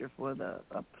picture for the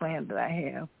plan that I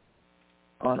have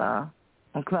on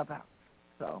Clubhouse.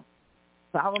 So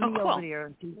follow me over there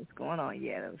and see what's going on.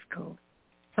 Yeah, that was cool.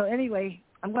 So anyway,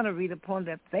 I'm going to read a poem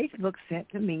that Facebook sent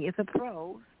to me. It's a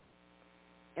prose.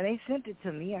 And they sent it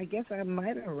to me. I guess I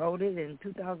might have wrote it in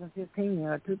 2015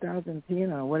 or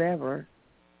 2010 or whatever.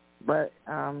 But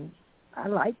I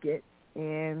like it,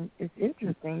 and it's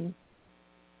interesting.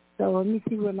 So let me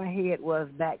see where my head was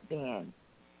back then.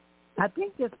 I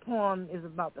think this poem is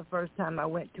about the first time I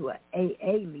went to an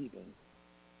AA meeting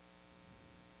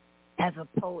as a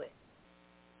poet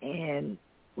and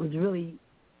was really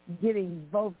getting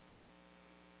both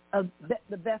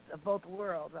the best of both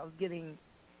worlds. I was getting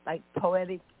like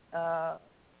poetic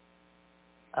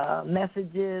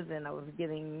messages, and I was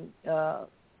getting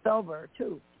sober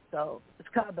too. So it's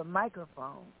called The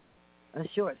Microphone, a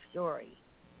short story,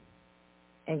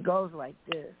 and goes like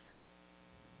this.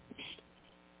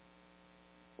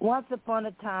 Once upon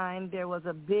a time, there was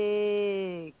a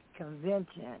big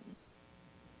convention.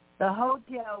 The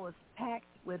hotel was packed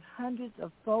with hundreds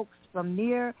of folks from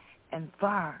near and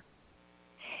far.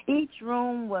 Each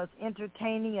room was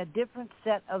entertaining a different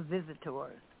set of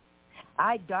visitors.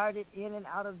 I darted in and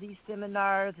out of these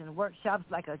seminars and workshops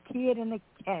like a kid in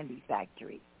a candy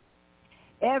factory.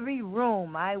 Every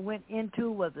room I went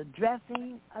into was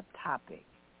addressing a topic,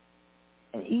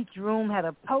 and each room had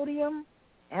a podium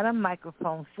and a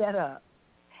microphone set up.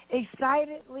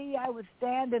 Excitedly, I would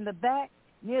stand in the back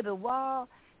near the wall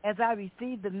as I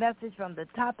received the message from the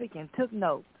topic and took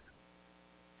notes.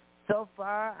 So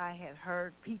far, I had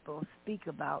heard people speak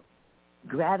about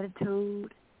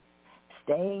gratitude,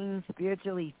 staying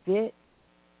spiritually fit,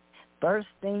 first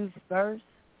things first.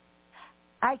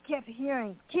 I kept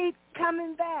hearing, keep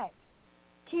coming back,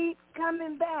 keep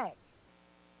coming back.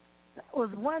 I was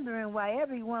wondering why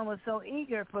everyone was so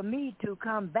eager for me to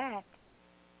come back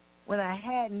when I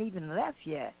hadn't even left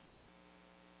yet.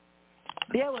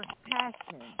 There was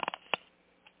passion,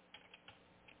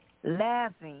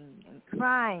 laughing and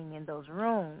crying in those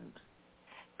rooms.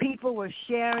 People were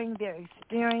sharing their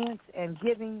experience and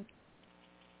giving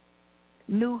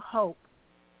new hope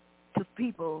to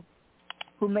people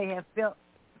who may have felt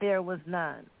there was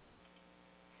none.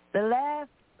 The last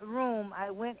room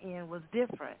I went in was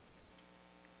different.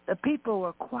 The people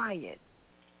were quiet.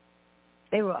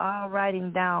 They were all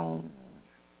writing down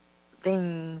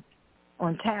things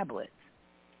on tablets.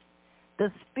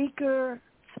 The speaker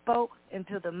spoke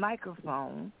into the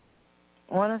microphone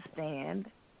on a stand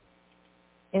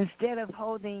instead of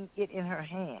holding it in her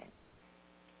hand.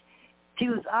 She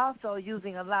was also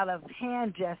using a lot of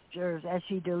hand gestures as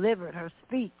she delivered her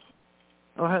speech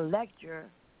or her lecture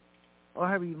or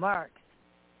her remarks.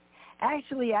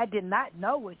 Actually, I did not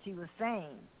know what she was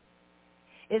saying.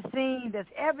 It seemed as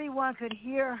everyone could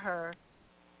hear her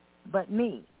but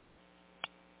me.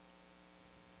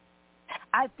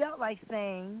 I felt like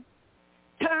saying,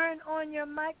 "Turn on your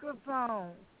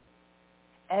microphone."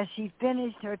 As she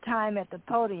finished her time at the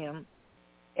podium,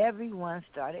 everyone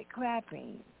started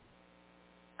clapping.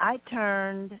 I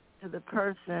turned to the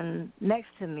person next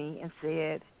to me and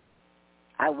said,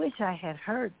 "I wish I had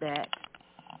heard that."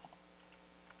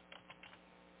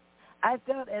 I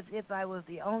felt as if I was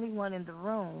the only one in the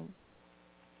room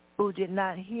who did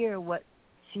not hear what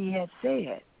she had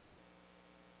said.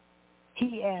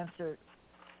 He answered,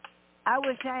 "I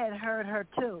wish I had heard her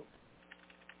too."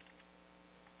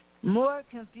 More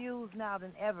confused now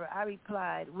than ever, I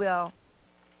replied, "Well,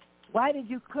 why did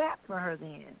you clap for her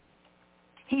then?"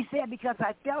 He said, "Because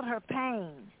I felt her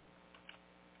pain."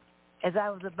 As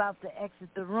I was about to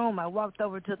exit the room, I walked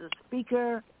over to the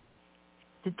speaker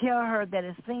to tell her that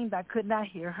it seemed I could not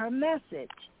hear her message.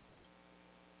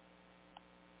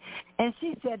 And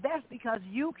she said, "That's because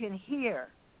you can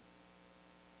hear."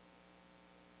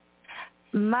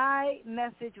 My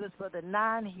message was for the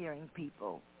non-hearing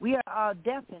people. We are all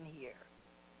deaf in here.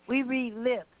 We read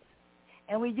lips,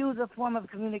 and we use a form of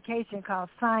communication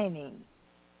called signing.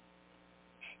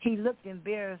 He looked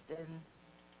embarrassed and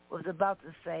was about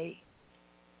to say,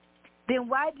 "Then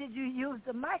why did you use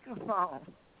the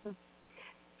microphone?"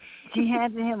 She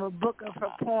handed him a book of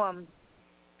her poems.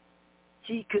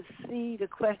 She could see the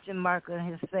question mark on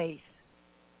his face.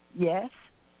 "Yes,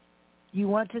 you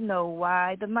want to know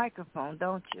why the microphone,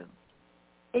 don't you?"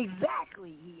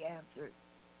 "Exactly," he answered.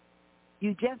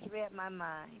 "You just read my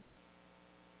mind."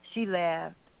 She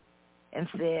laughed and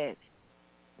said,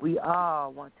 "We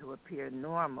all want to appear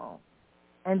normal.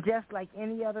 And just like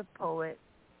any other poet,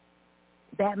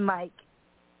 that mic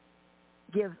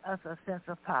gives us a sense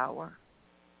of power.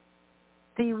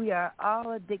 See, we are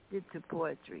all addicted to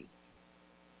poetry.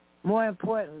 More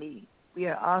importantly, we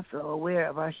are also aware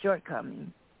of our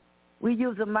shortcomings. We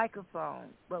use a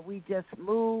microphone, but we just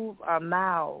move our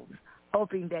mouths,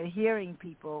 hoping that hearing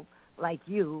people like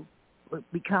you would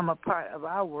become a part of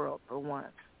our world for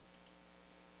once."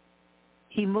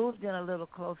 He moved in a little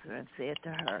closer and said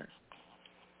to her,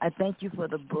 "I thank you for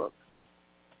the book,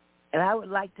 and I would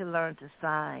like to learn to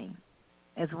sign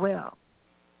as well."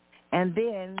 And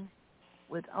then,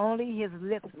 with only his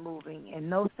lips moving and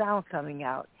no sound coming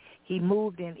out, he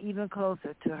moved in even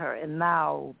closer to her and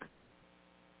mouthed,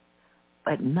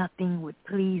 "But nothing would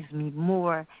please me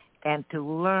more than to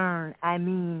learn. I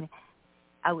mean,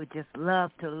 I would just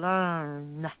love to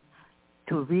learn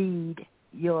to read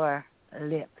your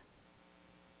lips."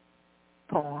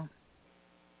 Poem.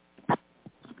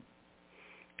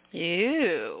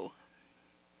 Ew.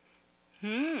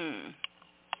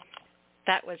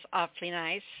 That was awfully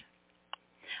nice.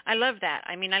 I love that.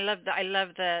 I mean, I love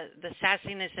the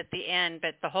sassiness at the end,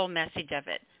 but the whole message of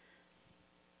it.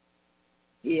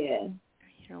 Yeah.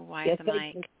 You're wide the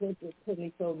mic. It took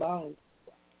me so long.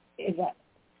 If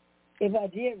I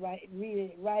did write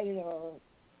it, or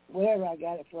wherever I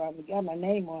got it from, I got my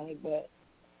name on it, but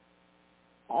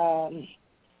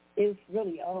it's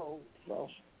really old. So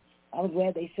I was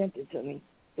glad they sent it to me.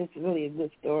 It's really a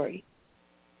good story.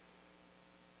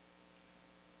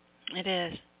 It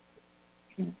is.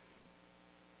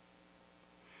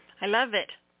 I love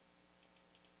it.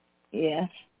 Yeah.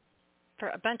 For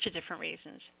a bunch of different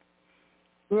reasons.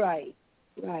 Right.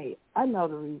 I know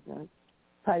the reasons.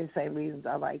 Probably the same reasons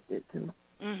I liked it too.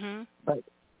 Mhm. But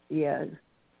yeah,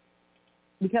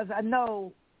 because I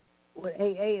know what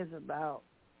AA is about,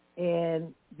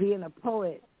 and being a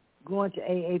poet, going to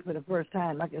AA for the first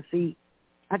time, I can see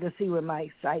where my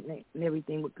excitement and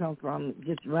everything would come from,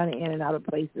 just running in and out of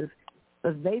places.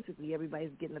 Because basically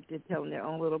everybody's getting up there telling their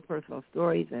own little personal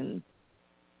stories and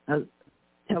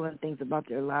telling things about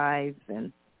their lives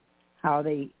and how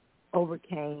they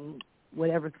overcame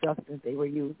whatever substance they were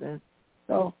using.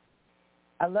 So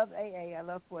I love AA. I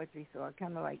love poetry. So I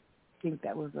kind of think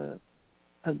that was a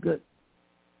good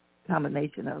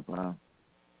combination of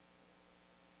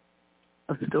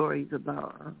stories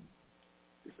about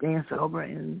staying sober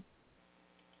and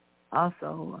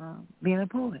also being a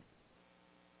poet.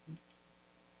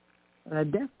 And a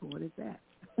deaf poet is that.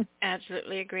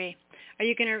 Absolutely agree. Are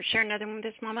you going to share another one with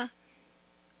us, Mama?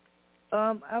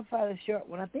 I'll find a short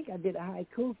one. I think I did a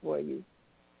haiku for you.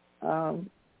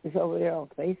 It's over there on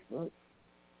Facebook.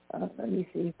 Let me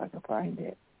see if I can find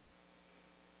it.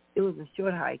 It was a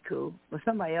short haiku, but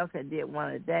somebody else had did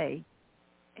one a day,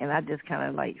 and I just kind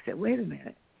of said, wait a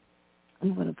minute,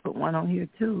 I'm going to put one on here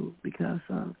too, because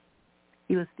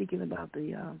he was speaking about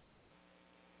the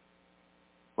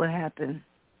what happened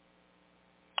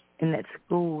in that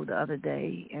school the other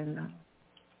day, and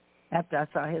after I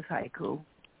saw his haiku,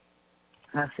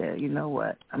 I said, you know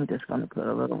what, I'm just going to put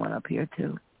a little one up here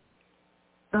too.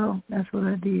 So that's what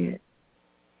I did.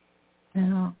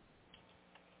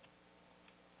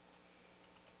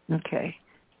 Okay.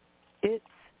 It's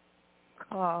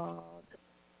called,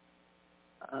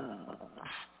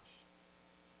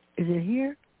 is it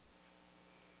here?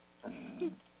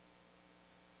 Wait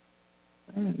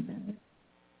a minute.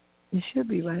 It should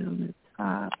be right on the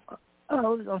top.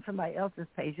 Oh, it was on somebody else's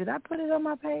page. Did I put it on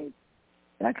my page?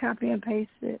 Did I copy and paste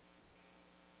it?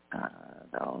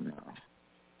 Oh, no.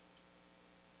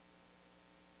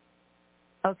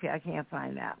 Okay, I can't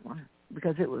find that one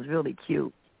because it was really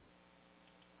cute.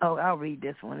 Oh, I'll read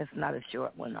this one. It's not a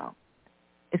short one, though.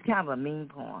 It's kind of a mean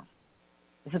poem.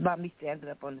 It's about me standing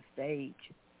up on the stage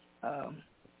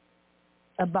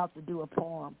about to do a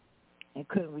poem and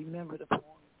couldn't remember the poem,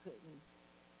 couldn't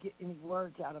get any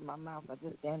words out of my mouth. I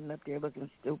just standing up there looking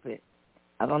stupid.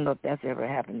 I don't know if that's ever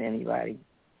happened to anybody,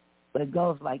 but it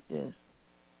goes like this.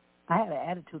 I had an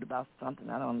attitude about something.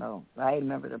 I don't know. I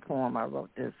remember the poem. I wrote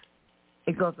this.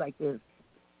 It goes like this.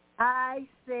 I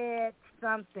said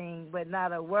something, but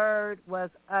not a word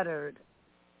was uttered.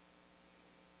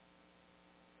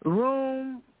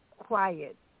 Room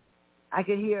quiet. I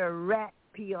could hear a rat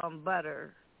pee on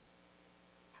butter.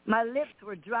 My lips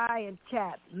were dry and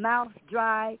chapped, mouth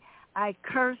dry. I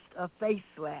cursed a face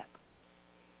slap,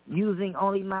 using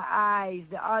only my eyes,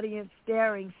 the audience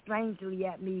staring strangely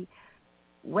at me,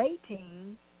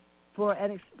 waiting for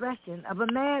an expression of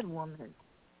a mad woman.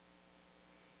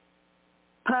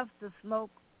 Puffs of smoke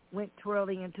went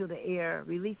twirling into the air,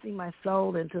 releasing my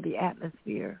soul into the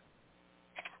atmosphere.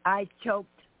 I choked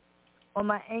on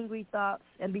my angry thoughts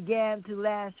and began to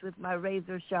lash with my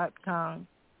razor-sharp tongue.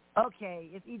 Okay,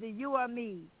 it's either you or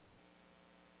me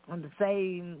on the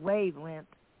same wavelength,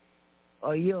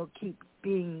 or you'll keep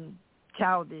being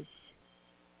childish.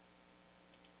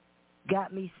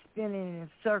 Got me spinning in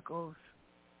circles.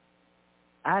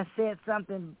 I said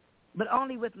something, but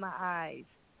only with my eyes.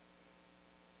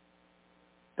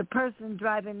 The person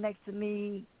driving next to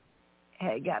me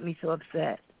had got me so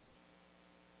upset.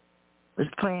 Was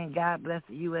playing God Bless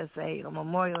the USA on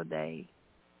Memorial Day.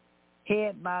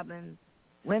 Head bobbing,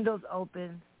 windows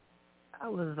open. I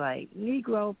was like,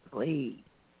 Negro, please.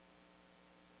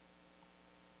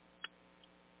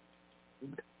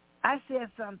 I said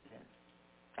something.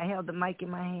 I held the mic in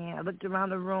my hand. I looked around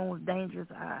the room with dangerous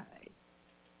eyes.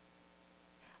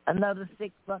 Another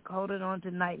sick fuck holding on to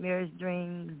nightmarish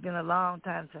dreams. It's been a long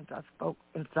time since I spoke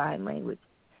in sign language.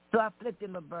 So I flipped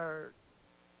him a bird.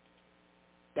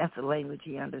 That's the language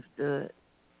he understood.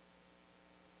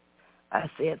 I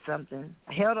said something.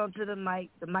 I held on to the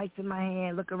mic's in my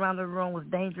hand, look around the room with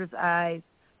dangerous eyes,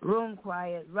 room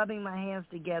quiet, rubbing my hands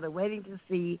together, waiting to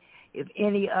see if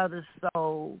any other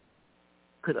soul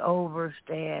could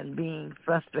overstand being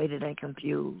frustrated and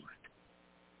confused.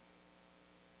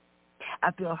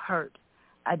 I feel hurt.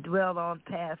 I dwell on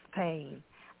past pain.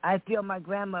 I feel my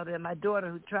grandmother and my daughter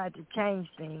who tried to change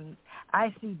things.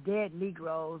 I see dead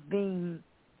Negroes being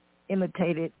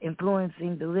imitated,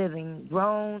 influencing the living.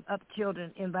 Grown-up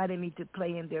children invited me to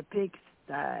play in their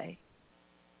pigsty.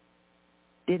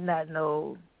 Did not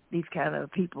know these kind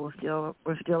of people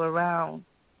were still around.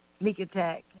 Sneak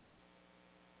attack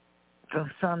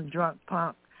from some drunk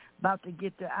punk about to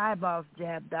get their eyeballs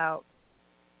jabbed out.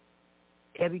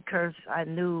 Every curse I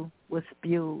knew was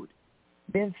spewed.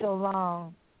 Been so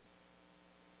long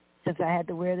since I had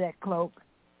to wear that cloak.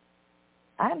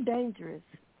 I'm dangerous,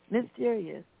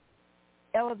 mysterious,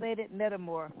 elevated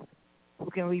metamorph who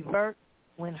can revert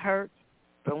when hurt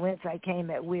from whence I came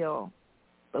at will,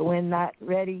 but when not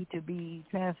ready to be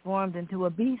transformed into a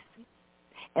beast,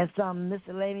 and some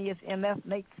miscellaneous MF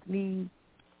makes me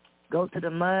go to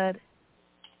the mud,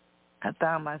 I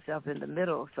found myself in the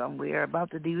middle somewhere,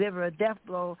 about to deliver a death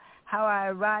blow. How I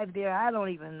arrived there, I don't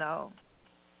even know.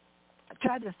 I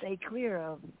tried to stay clear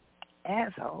of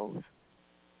assholes.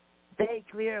 Stay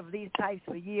clear of these types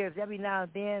for years. Every now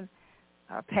and then,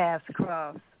 our paths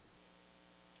cross.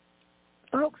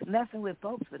 Folks messing with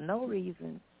folks for no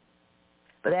reason.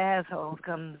 But assholes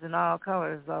comes in all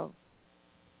colors, though.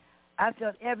 I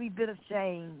felt every bit of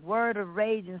shame. Word of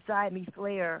rage inside me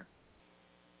flare.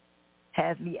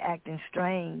 Has me acting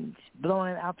strange,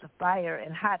 blowing out the fire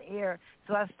and hot air.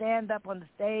 So I stand up on the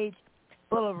stage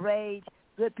full of rage,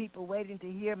 good people waiting to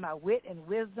hear my wit and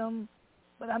wisdom,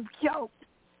 but I'm choked.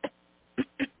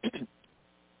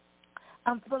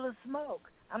 I'm full of smoke.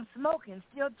 I'm smoking,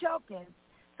 still choking,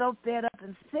 so fed up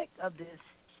and sick of this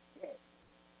shit.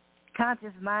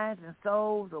 Conscious minds and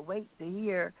souls await to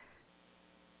hear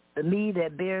the me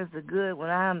that bears the good when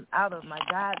I'm out of my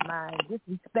God mind.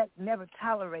 Disrespect never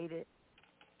tolerated.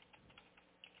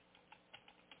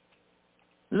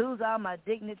 Lose all my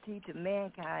dignity to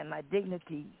mankind, my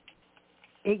dignity,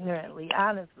 ignorantly,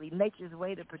 honestly, nature's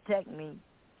way to protect me.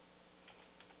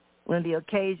 When the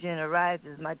occasion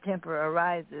arises, my temper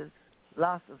arises,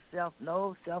 loss of self,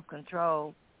 no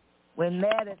self-control. When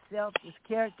mad at self, this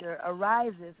character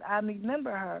arises, I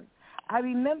remember her. I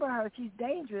remember her. She's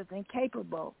dangerous and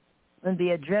capable. When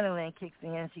the adrenaline kicks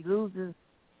in, she loses.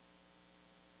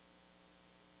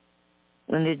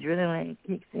 When the adrenaline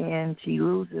kicks in, she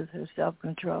loses her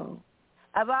self-control.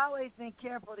 I've always been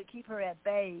careful to keep her at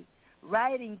bay.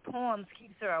 Writing poems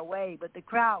keeps her away, but the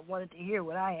crowd wanted to hear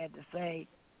what I had to say.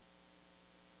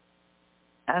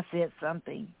 I said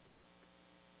something,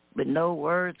 but no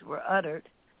words were uttered.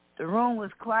 The room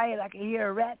was quiet. I could hear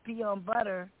a rat pee on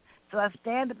butter. So I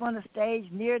stand up on the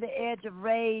stage near the edge of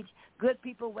rage, good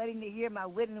people waiting to hear my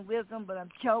wit and wisdom, but I'm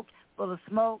choked, full of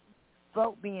smoke,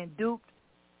 folk being duped,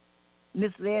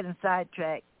 misled and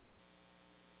sidetracked.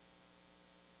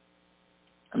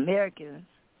 Americans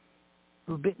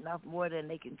who've bitten off more than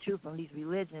they can chew from these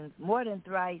religions, more than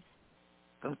thrice,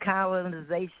 from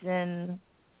colonization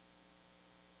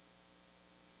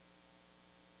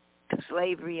to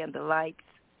slavery and the likes.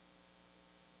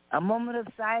 A moment of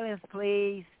silence,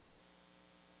 please.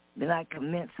 Then I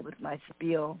commenced with my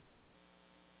spiel.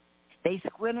 They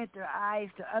squinted their eyes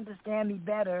to understand me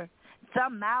better.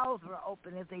 Some mouths were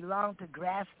open as they longed to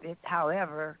grasp it.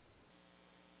 However,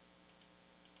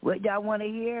 what y'all want to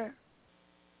hear?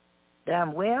 That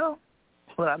I'm well?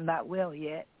 Well, I'm not well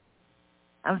yet.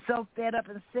 I'm so fed up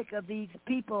and sick of these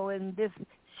people and this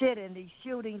shit and these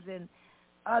shootings and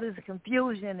all this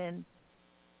confusion. And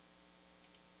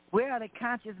where are the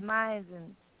conscious minds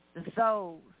and the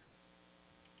souls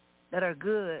that are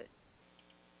good?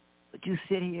 But you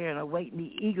sit here and await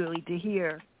me eagerly to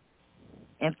hear.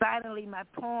 And finally, my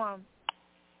poem,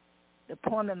 the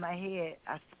poem in my head,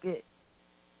 I spit.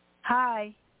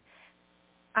 Hi,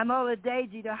 I'm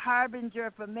Oladeji, the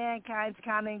harbinger for mankind's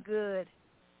common good.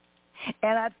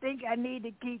 And I think I need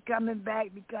to keep coming back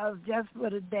because just for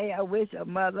the day I wish a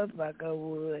motherfucker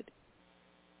would.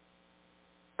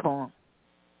 Poem.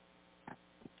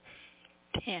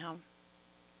 Damn.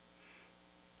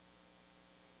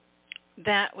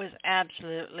 That was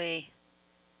absolutely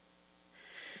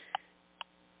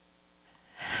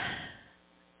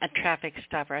a traffic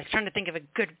stopper. I was trying to think of a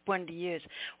good one to use.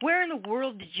 Where in the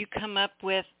world did you come up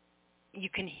with you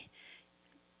can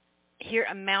hear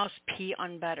a mouse pee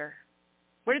on butter?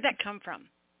 Where did that come from?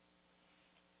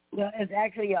 Well, it's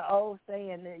actually an old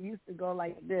saying that used to go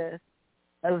like this.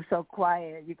 It was so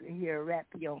quiet you could hear a rat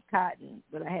pee on cotton,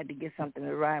 but I had to get something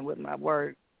to rhyme with my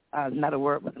word, not a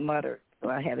word, but a mutter. So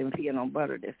I had him peeing on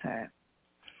butter this time.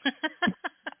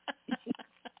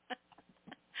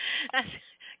 That's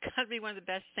to be one of the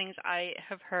best things I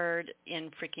have heard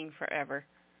in freaking forever.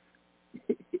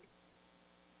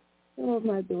 Oh,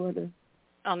 my daughter.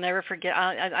 I'll never forget.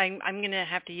 I'm going to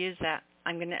have to use that.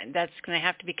 That's going to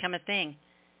have to become a thing.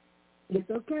 It's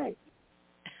okay.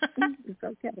 It's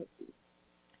okay.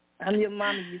 I'm your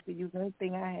mama. You can use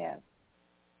anything I have.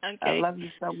 Okay. I love you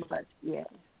so much. Yeah.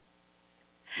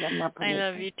 I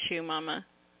love you too, Mama.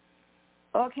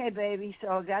 Okay, baby. So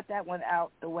I got that one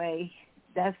out the way.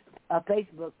 That's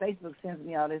Facebook. Facebook sends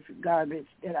me all this garbage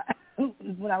that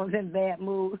when I was in bad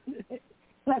mood.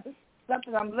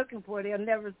 Something I'm looking for, they'll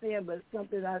never send, but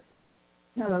something I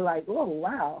kind of like, oh,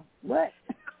 wow, what?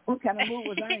 What kind of mood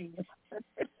was I in?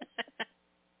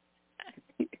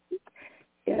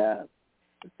 Yeah,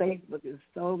 Facebook is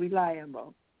so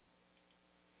reliable.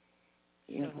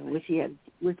 You know, wish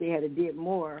they had did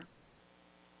more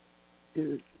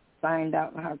to find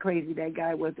out how crazy that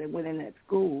guy was that went in that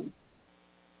school.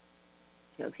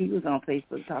 Because he was on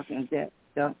Facebook talking that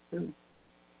stuff too.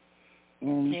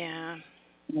 And yeah.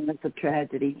 It's a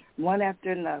tragedy, one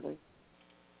after another.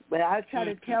 But I try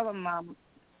to tell him,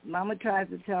 Mama tries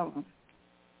to tell him,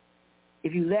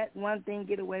 if you let one thing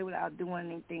get away without doing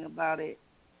anything about it,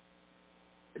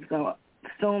 it's going to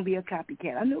soon be a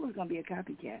copycat. I knew it was going to be a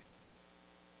copycat.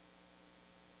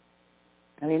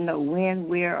 I didn't know when,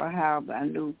 where, or how, but I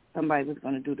knew somebody was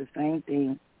going to do the same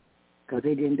thing because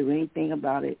they didn't do anything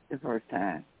about it the first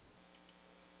time.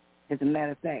 As a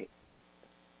matter of fact,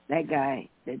 that guy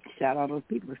that shot all those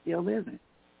people is still living.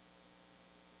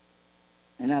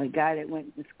 And now the guy that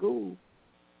went to school,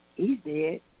 he's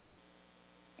dead.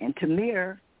 And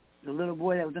Tamir, the little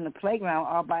boy that was in the playground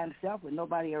all by himself with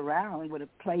nobody around with a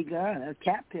play gun, a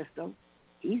cat pistol,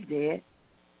 he's dead.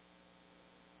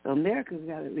 So America's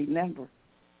got to remember,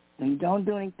 when you don't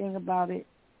do anything about it,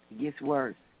 it gets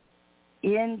worse.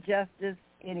 Injustice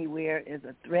anywhere is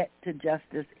a threat to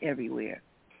justice everywhere.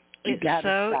 It's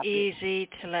so easy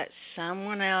to let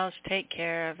someone else take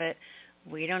care of it.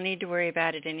 We don't need to worry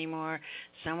about it anymore.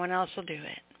 Someone else will do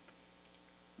it.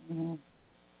 Mm-hmm.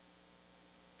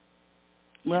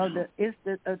 Well, it's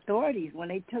the authorities. When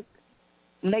they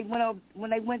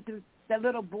went to that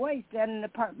little boy standing in the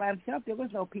park by himself, there was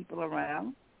no people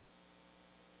around.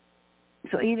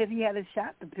 So even if he had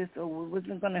shot the pistol, it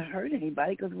wasn't going to hurt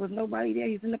anybody because there was nobody there.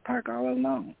 He was in the park all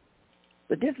alone.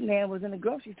 But this man was in the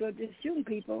grocery store just shooting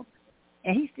people,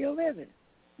 and he's still living.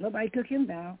 Nobody took him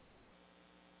down.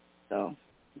 So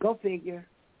go figure.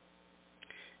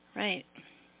 Right.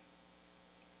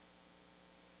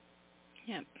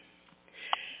 Yep.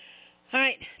 All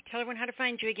right. Tell everyone how to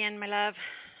find you again, my love.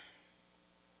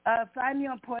 Find me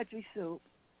on Poetry Soup.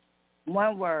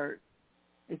 One word.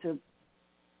 It's a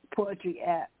poetry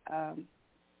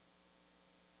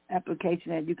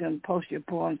application that you can post your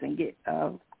poems and get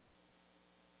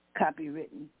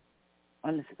copywritten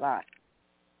on the spot.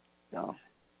 So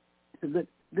it's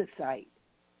a good site.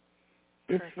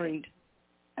 It's free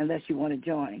unless you want to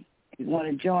join. If you want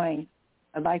to join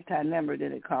a lifetime member,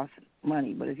 then it costs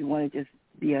money. But if you want to just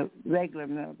be a regular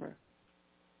member,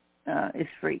 it's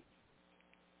free.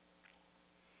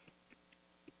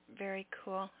 Very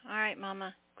cool. All right,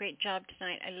 Mama. Great job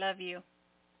tonight. I love you.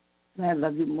 I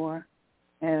love you more.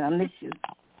 And I miss you.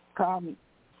 Call me.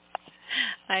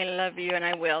 I love you, and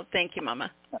I will. Thank you,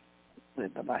 Mama.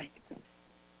 Bye-bye.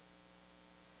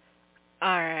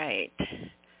 All right.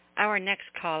 Our next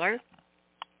caller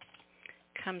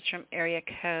comes from area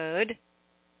code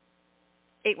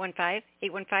 815.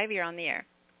 815, you're on the air.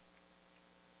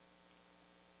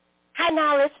 Hi,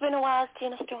 Nyla. It's been a while. It's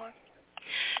Gina Storm.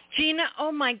 Gina,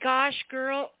 oh, my gosh,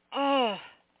 girl. Oh,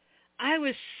 I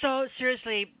was so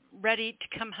seriously ready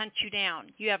to come hunt you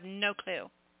down. You have no clue.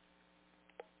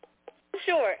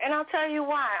 Sure, and I'll tell you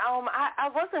why. I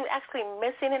wasn't actually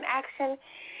missing in action,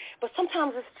 but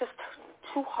sometimes it's just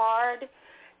too hard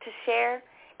to share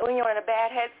when you're in a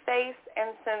bad headspace.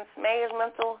 And since May is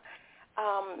Mental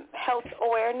Health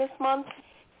Awareness Month,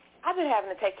 I've been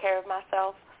having to take care of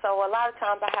myself. So a lot of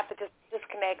times I have to just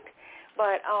disconnect.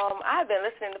 But I've been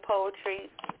listening to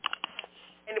poetry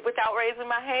and without raising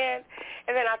my hand,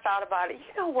 and then I thought about it.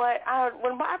 You know what?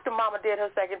 After Mama did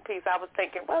her second piece, I was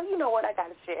thinking, well, you know what? I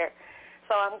got to share.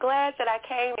 So I'm glad that I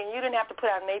came and you didn't have to put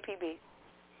out an APB.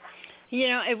 You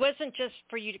know, it wasn't just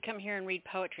for you to come here and read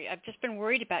poetry. I've just been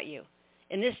worried about you.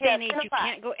 In this day and age, you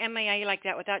can't go MIA like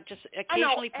that without just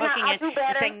occasionally poking in and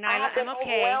saying, Nyla, I'm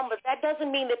okay. But that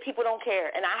doesn't mean that people don't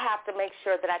care, and I have to make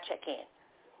sure that I check in.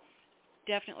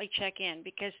 Definitely check in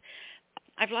because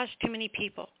I've lost too many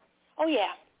people. Oh,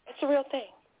 yeah. It's a real thing.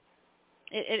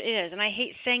 It is, and I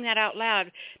hate saying that out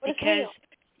loud because,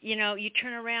 you know, you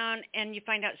turn around and you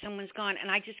find out someone's gone,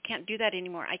 and I just can't do that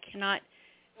anymore. I cannot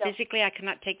Physically, I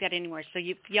cannot take that anymore. So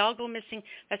if y'all go missing,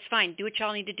 that's fine. Do what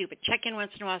y'all need to do, but check in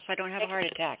once in a while so I don't have a heart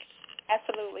attack.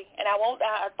 Absolutely. And I won't.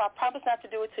 I promise not to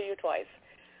do it to you twice.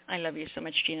 I love you so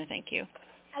much, Gina. Thank you.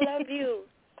 I love you.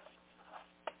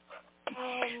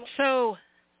 So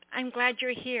I'm glad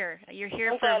you're here. You're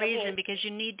here for a reason because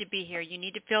you need to be here. You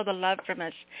need to feel the love from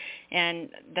us and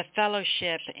the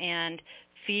fellowship and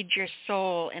feed your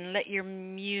soul and let your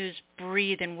muse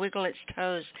breathe and wiggle its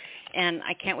toes. And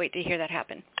I can't wait to hear that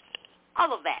happen.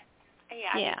 All of that.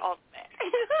 Yeah. All of that.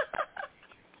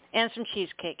 And some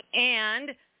cheesecake.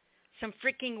 And some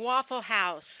freaking Waffle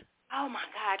House. Oh, my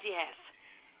God, yes.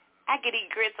 I could eat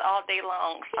grits all day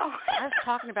long. So. I was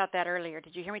talking about that earlier.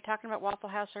 Did you hear me talking about Waffle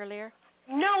House earlier?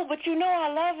 No, but you know I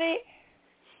love it.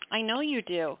 I know you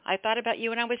do. I thought about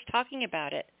you when I was talking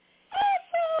about it.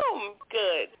 Awesome.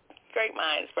 Good. Great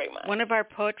minds, great minds. One of our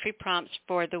poetry prompts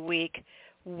for the week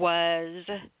was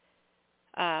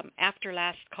after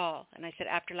last call. And I said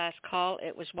after last call,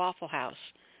 it was Waffle House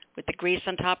with the grease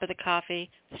on top of the coffee,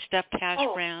 the stuffed hash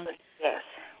browns,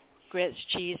 grits,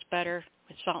 cheese, butter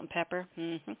with salt and pepper.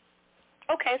 Mm-hmm.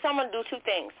 Okay, so I'm going to do two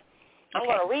things. I'm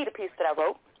going to read a piece that I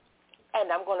wrote,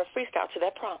 and I'm going to freestyle to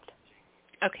that prompt.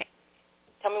 Okay.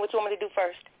 Tell me what you want me to do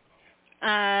first.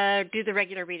 Do the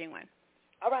regular reading one.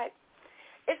 All right.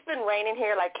 It's been raining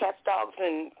here like cats, dogs,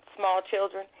 and small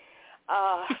children.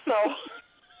 So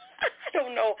I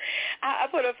don't know. I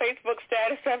put a Facebook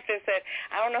status up that said,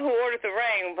 I don't know who ordered the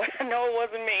rain, but I know it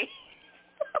wasn't me.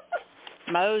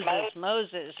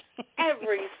 Moses.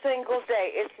 Every single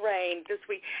day it's rained this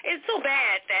week. It's so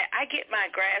bad that I get my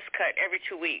grass cut every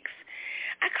 2 weeks.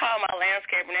 I call my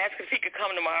landscaper and ask if he could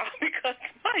come tomorrow because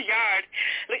my yard,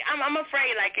 like I'm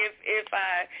afraid, like if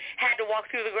I had to walk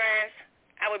through the grass,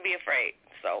 I would be afraid.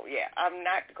 So, yeah, I'm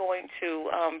not going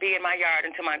to be in my yard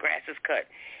until my grass is cut.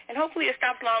 And hopefully it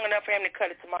stops long enough for him to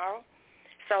cut it tomorrow.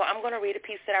 So I'm going to read a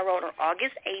piece that I wrote on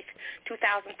August 8th,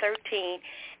 2013,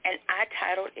 and I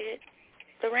titled it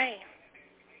The Rain.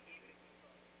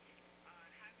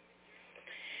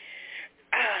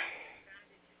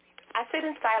 I sit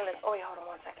in silence. Oh, wait, hold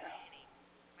on 1 second.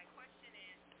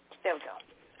 There we go.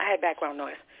 I had background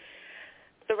noise.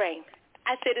 The rain.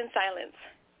 I sit in silence.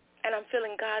 And I'm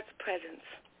feeling God's presence.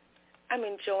 I'm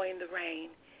enjoying the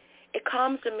rain. It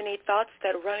calms the many thoughts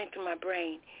that are running through my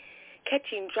brain,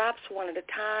 catching drops one at a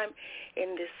time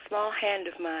in this small hand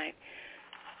of mine.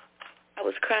 I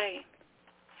was crying.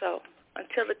 So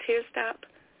until the tears stop,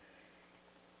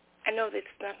 I know that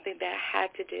it's nothing that I had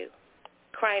to do.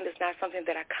 Crying is not something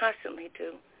that I constantly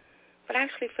do, but I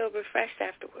actually feel refreshed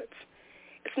afterwards.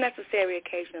 It's necessary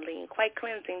occasionally and quite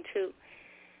cleansing too.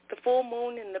 The full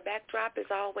moon in the backdrop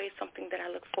is always something that I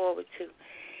look forward to.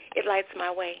 It lights my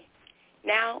way.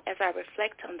 Now, as I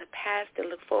reflect on the past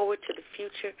and look forward to the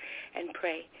future and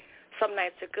pray, some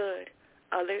nights are good,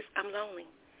 others I'm lonely.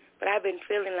 But I've been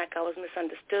feeling like I was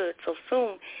misunderstood. So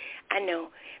soon, I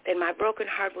know that my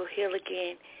broken heart will heal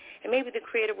again, and maybe the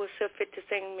Creator will see fit to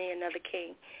sing me another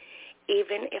king.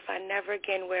 Even if I never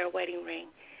again wear a wedding ring,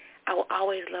 I will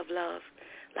always love love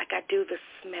like I do the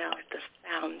smell, the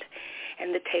sound,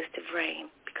 and the taste of rain,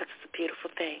 because it's a beautiful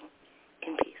thing.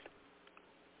 In peace.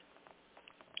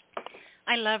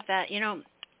 I love that. You know,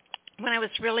 when I was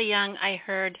really young, I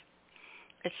heard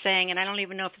a saying, and I don't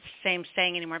even know if it's the same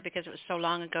saying anymore because it was so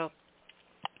long ago,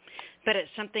 but it's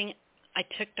something I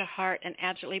took to heart and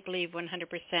absolutely believe 100%,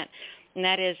 and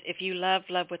that is, if you love,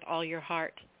 love with all your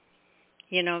heart.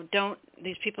 You know,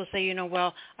 these people say, you know,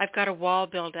 well, I've got a wall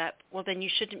built up. Well, then you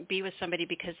shouldn't be with somebody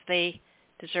because they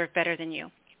deserve better than you.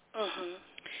 Mm-hmm.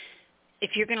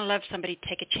 If you're going to love somebody,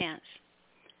 take a chance.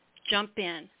 Jump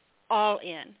in, all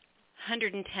in,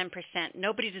 110%.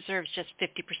 Nobody deserves just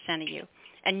 50% of you,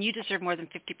 and you deserve more than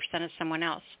 50% of someone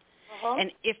else. Uh-huh.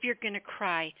 And if you're going to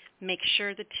cry, make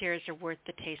sure the tears are worth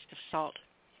the taste of salt.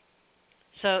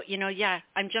 So, you know, yeah,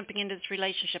 I'm jumping into this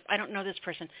relationship. I don't know this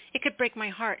person. It could break my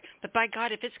heart. But by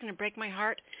God, if it's going to break my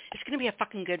heart, it's going to be a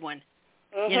fucking good one.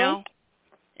 Uh-huh. You know?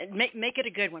 Make it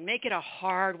a good one. Make it a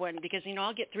hard one because, you know,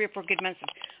 I'll get 3 or 4 good months of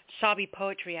sobby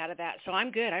poetry out of that. So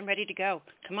I'm good. I'm ready to go.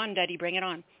 Come on, Daddy, bring it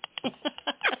on.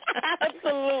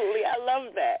 Absolutely. I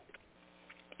love that.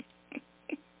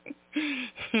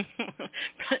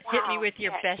 Hit me with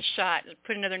your best shot.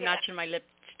 Put another notch in my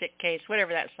lipstick case,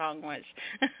 whatever that song was.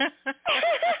 I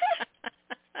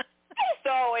used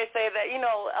to always say that, you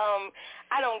know,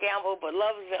 I don't gamble, but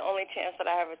love is the only chance that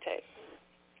I ever take.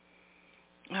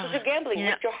 Because you're gambling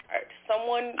with your heart.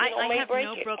 Someone may break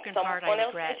it. Someone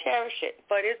else may cherish it,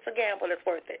 but it's a gamble. It's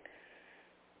worth it.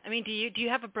 I mean, do you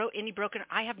have any broken?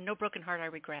 I have no broken heart I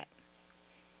regret.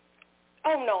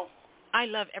 Oh no. I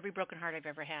love every broken heart I've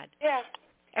ever had. Yeah.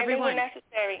 And they were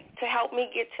necessary to help me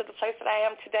get to the place that I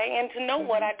am today and to know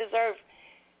what I deserve.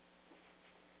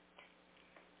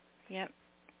 Yep.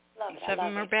 Love it. Some of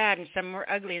them were bad, and some were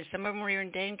ugly, and some of them were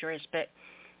even dangerous, but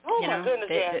oh, my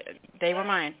goodness, they were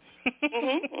mine.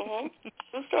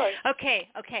 True story. Okay.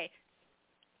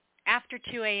 After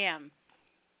 2 a.m.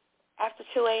 After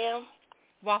 2 a.m.?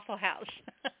 Waffle House.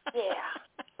 Yeah.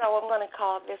 So I'm going to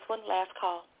call this one last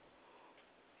call.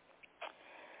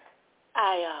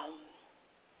 I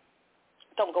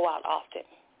don't go out often.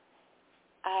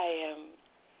 I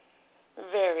am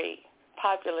very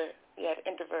popular yet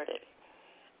introverted.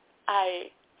 I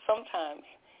sometimes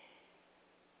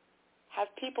have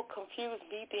people confuse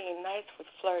me being nice with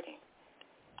flirting.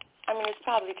 I mean, it's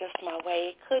probably just my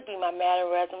way. It could be my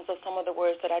mannerisms or some of the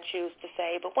words that I choose to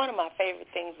say, but one of my favorite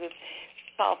things is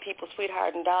call people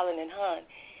sweetheart and darling and hon.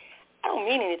 I don't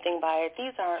mean anything by it.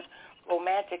 These aren't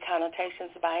romantic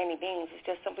connotations by any means. It's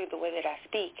just simply the way that I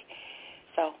speak.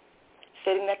 So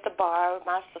sitting at the bar with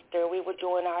my sister, we were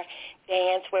doing our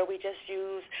dance where we just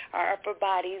use our upper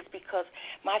bodies because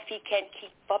my feet can't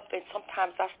keep up, and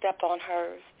sometimes I step on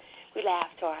hers. We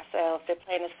laugh to ourselves. They're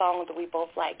playing a song that we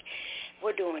both like.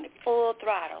 We're doing it full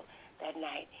throttle that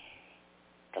night.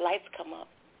 The lights come up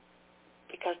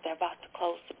because they're about to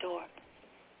close the door.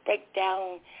 Break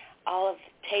down all of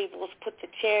the tables, put the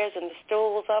chairs and the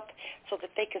stools up so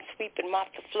that they can sweep and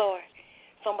mop the floor.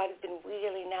 Somebody's been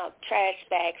wheeling out trash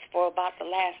bags for about the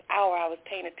last hour. I was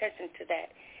paying attention to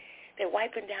that. They're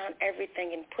wiping down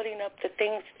everything and putting up the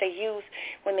things that they use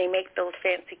when they make those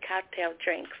fancy cocktail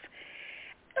drinks.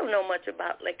 I don't know much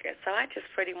about liquor, so I just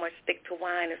pretty much stick to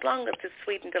wine. As long as it's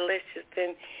sweet and delicious,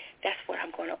 then that's what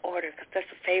I'm going to order because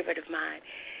that's a favorite of mine.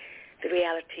 The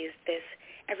reality is this.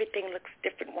 Everything looks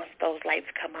different once those lights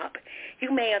come up.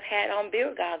 You may have had on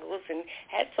beer goggles and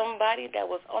had somebody that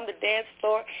was on the dance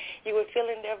floor. You were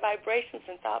feeling their vibrations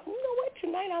and thought, you know what,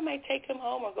 tonight I might take him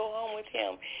home or go home with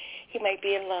him. He might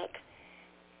be in luck.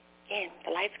 And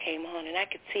the lights came on, and I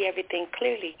could see everything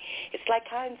clearly. It's like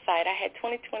hindsight. I had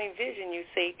 20/20 vision, you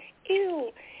see.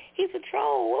 Ew, he's a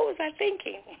troll. What was I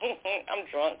thinking? I'm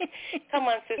drunk.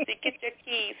 Come on, sissy, get your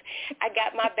keys. I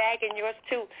got my bag and yours,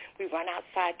 too. We run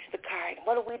outside to the car, and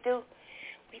what do?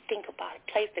 We think about a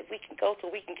place that we can go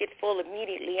so we can get full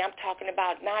immediately. I'm talking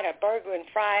about not a burger and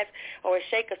fries or a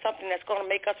shake or something that's going to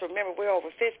make us remember we're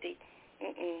over 50.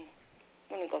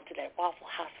 We're going to go to that Waffle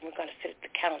House, and we're going to sit at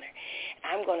the counter.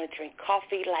 I'm going to drink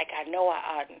coffee like I know I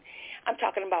oughtn't. I'm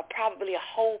talking about probably a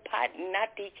whole pot,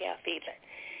 not decaf either.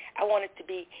 I want it to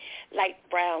be light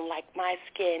brown like my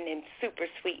skin and super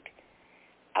sweet.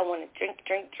 I want to drink,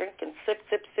 and sip,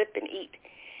 and eat.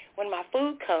 When my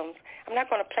food comes, I'm not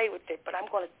going to play with it, but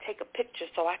I'm going to take a picture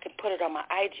so I can put it on my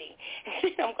IG.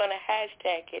 And I'm going to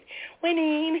hashtag it,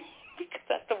 winning, because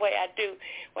that's the way I do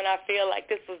when I feel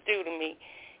like this was due to me.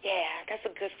 Yeah, that's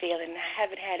a good feeling. I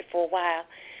haven't had it for a while.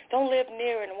 Don't live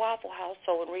near in a Waffle House,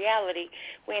 so in reality,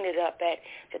 we ended up at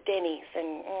the Denny's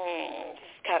and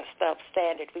kind of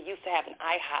substandard. We used to have an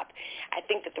IHOP. I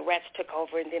think that the rats took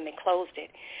over and then they closed it.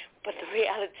 But the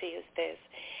reality is this.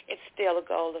 It's still a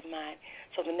goal of mine.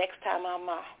 So the next time I'm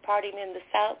partying in the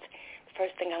South, the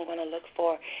first thing I'm going to look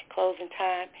for closing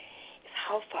time is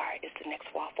how far is the next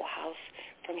Waffle House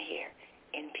from here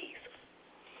in peace.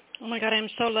 Oh, my God, I'm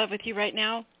so in love with you right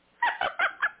now.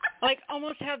 Like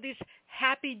almost have these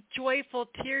happy, joyful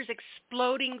tears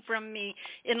exploding from me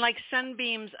in like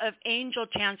sunbeams of angel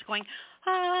chants going,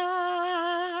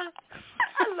 ah.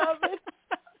 I love it.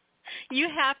 You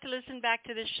have to listen back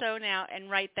to this show now and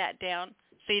write that down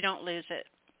so you don't lose it.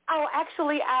 Oh,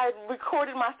 actually, I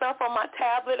recorded myself on my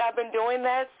tablet. I've been doing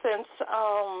that since,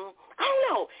 I don't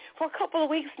know, for a couple of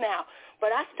weeks now.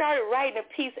 But I started writing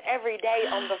a piece every day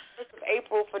on the 1st of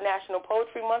April for National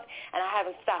Poetry Month, and I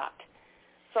haven't stopped.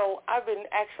 So I've been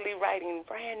actually writing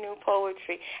brand new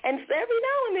poetry, and every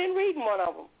now and then reading one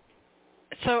of them.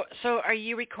 So are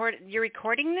you you're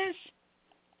recording this?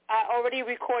 I already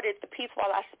recorded the piece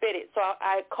while I spit it. So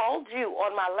I called you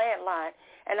on my landline,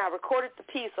 and I recorded the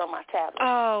piece on my tablet.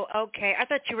 Oh, okay. I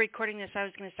thought you were recording this. I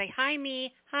was going to say, hi,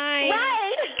 me. Hi.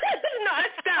 Right. No, I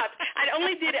stopped. I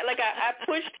only did it. Like I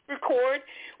pushed record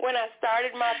when I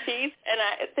started my piece, and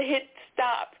I hit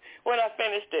stop when I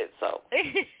finished it. So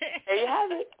there you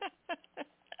have it.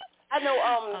 I know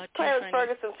Clarence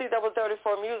Ferguson,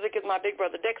 CW34 Music, is my big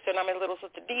brother Dixon. I'm his little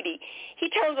sister Dee Dee.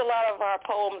 He turns a lot of our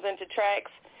poems into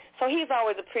tracks, so he's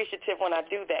always appreciative when I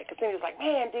do that, because then he's like,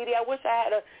 man, Dee Dee, I wish I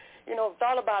had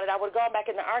thought about it. I would have gone back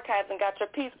in the archives and got your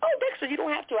piece. Oh, Dixon, you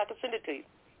don't have to. I can send it to you.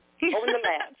 Over in the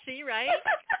lab. See, right?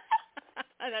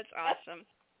 That's awesome.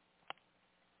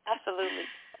 Absolutely.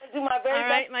 do my very All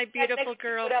right, best. my beautiful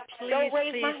girl, please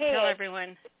tell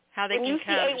everyone how they when can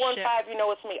come. When you see 815, you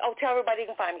know it's me. Oh, tell everybody you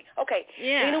can find me. Okay.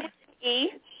 Yeah. Nina with E.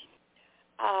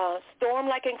 Storm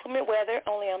like inclement weather,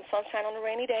 only on sunshine on a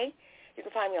rainy day. You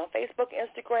can find me on Facebook,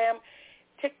 Instagram,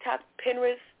 TikTok,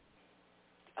 Pinterest.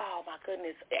 Oh, my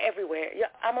goodness, everywhere. Yeah,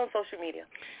 I'm on social media.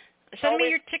 Send me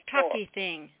your TikTok-y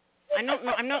thing. I'm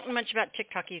not much about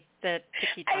TikTok-y, the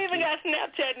TikTok-y. I even got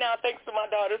Snapchat now thanks to my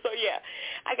daughter. So, yeah,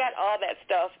 I got all that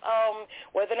stuff.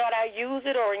 Whether or not I use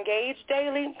it or engage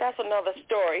daily, that's another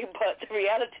story. But the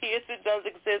reality is it does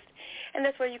exist, and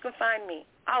that's where you can find me.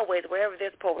 Always, wherever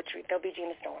there's poetry, there'll be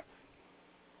Gina Storm.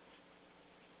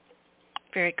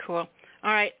 Very cool.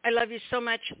 All right. I love you so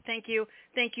much. Thank you.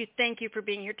 Thank you. Thank you for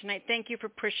being here tonight. Thank you for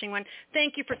pushing one.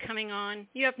 Thank you for coming on.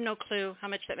 You have no clue how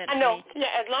much that meant to me. I know. Yeah,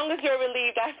 as long as you're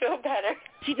relieved, I feel better.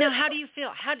 See, now, how do you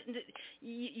feel?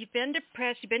 You've been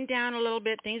depressed. You've been down a little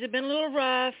bit. Things have been a little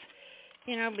rough,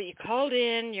 but you called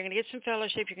in. You're going to get some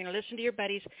fellowship. You're going to listen to your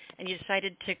buddies, and you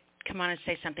decided to come on and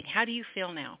say something. How do you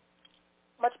feel now?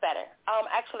 Much better.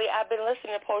 Actually, I've been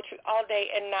listening to poetry all day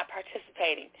and not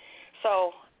participating.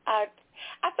 So I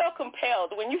felt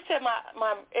compelled. When you said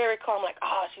my area code, I'm like,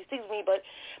 oh, she sees me, but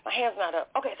my hand's not up.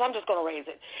 Okay, so I'm just going to raise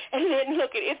it. And then look,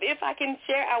 if I can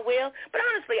share, I will. But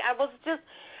honestly, I was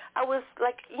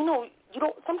like,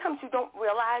 sometimes you don't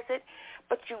realize it,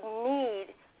 but you need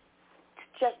to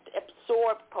just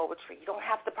absorb poetry. You don't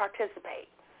have to participate.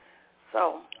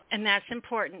 So. And that's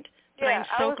important. But yeah, I'm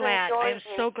so glad. I'm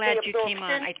so glad you came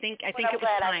on. I think it was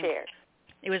time.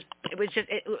 It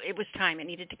was time. It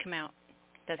needed to come out.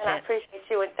 That's and I appreciate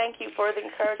you, and thank you for the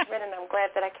encouragement, and I'm glad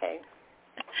that I came.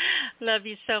 Love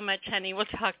you so much, honey. We'll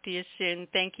talk to you soon.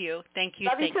 Thank you. Thank you.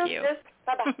 Love thank you. Too, sis.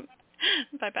 Bye-bye.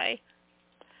 Bye-bye.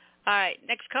 All right,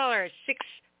 next caller,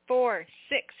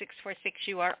 646.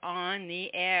 You are on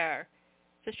the air.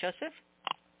 Is this Joseph?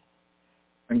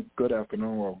 And good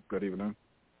afternoon or good evening.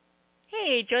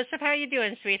 Hey, Joseph, how are you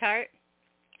doing, sweetheart?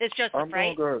 It's Joseph, I'm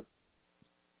right? doing good.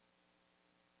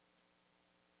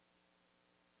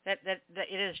 That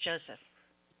it is Joseph.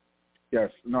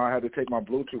 Yes. No, I had to take my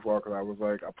Bluetooth off because I was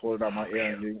like, I pulled it out my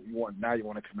ear, and you want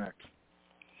to connect.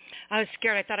 I was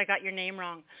scared. I thought I got your name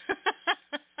wrong.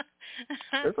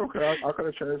 It's okay. I could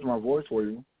have changed my voice for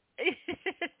you.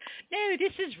 No,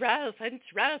 this is Ralph.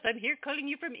 It's Ralph. I'm here calling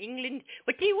you from England.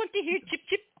 What do you want to hear, Chip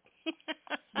Chip?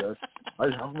 Yes. I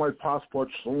have my passport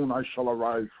soon. I shall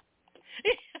arrive.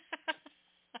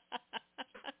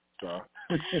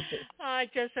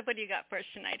 Joseph, what do you got for us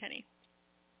tonight, honey?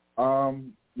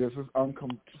 This is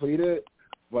uncompleted,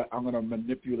 but I'm gonna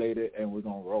manipulate it and we're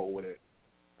gonna roll with it.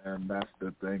 And that's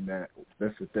the thing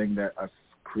that us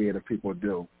creative people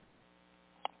do.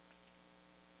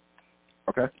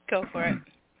 Okay? Go for it.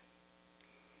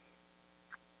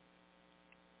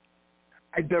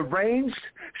 A deranged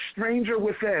stranger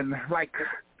within, like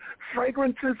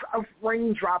fragrances of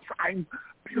raindrops, I'm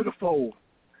beautiful.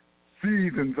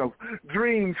 Seasons of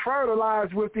dreams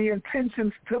fertilized with the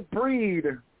intentions to breed.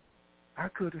 I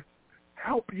could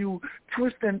help you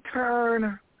twist and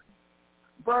turn,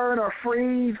 burn or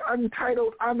freeze,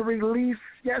 untitled, unreleased.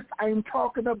 Yes, I'm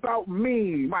talking about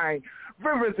me. My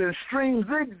rivers and streams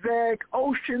zigzag,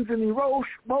 oceans and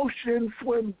emotions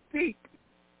swim deep.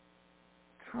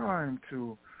 Time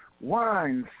to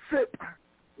wine, sip,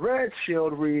 red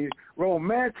shield, read,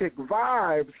 romantic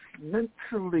vibes,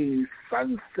 mentally,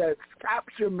 sunsets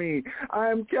capture me.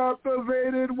 I'm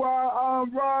captivated while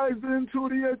I'm rising to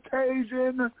the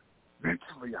occasion.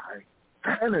 Mentally, I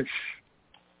vanish,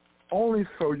 only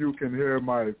so you can hear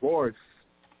my voice.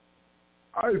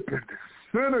 I've been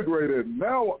disintegrated.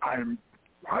 Now I'm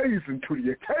rising to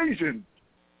the occasion.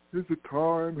 Is it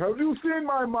time? Have you seen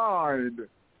my mind?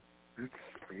 It's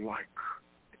like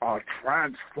a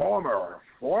transformer,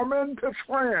 forming to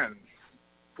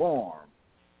transform.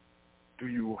 Do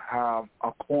you have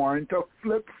a coin to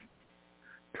flip?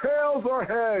 Tails or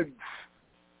heads?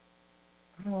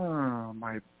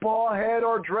 My bald head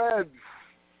or dreads?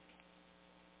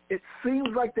 It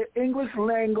seems like the English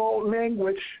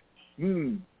language.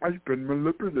 I've been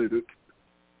manipulated.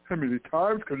 How many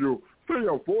times can you say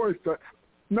a voice that's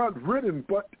not written?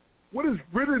 But what is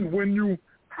written when you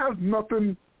have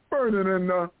nothing burning in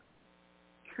the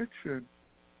kitchen?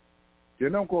 You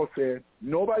know, go say,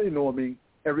 nobody know me.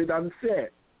 Every done said,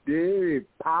 Dave,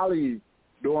 Polly,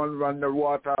 don't run the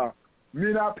water.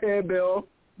 Me not pay bill,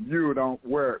 you don't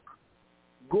work.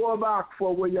 Go back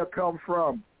for where you come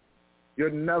from. You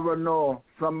never know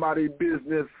somebody's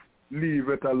business. Leave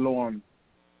it alone.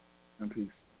 And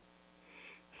peace.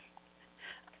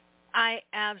 I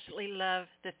absolutely love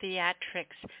the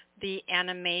theatrics, the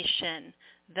animation,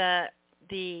 the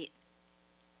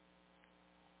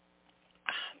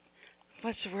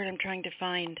what's the word I'm trying to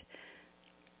find?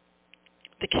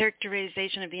 The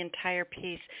characterization of the entire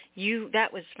piece.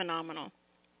 That was phenomenal.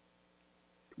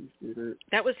 Appreciate it.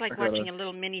 That was like listening to a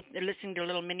little mini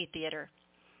theater.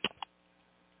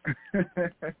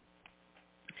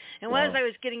 And as I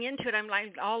was getting into it, I'm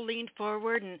like all leaned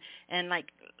forward and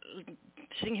like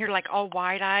sitting here like all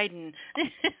wide-eyed and.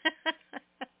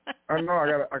 I know.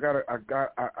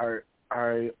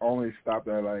 I only stopped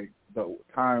at like the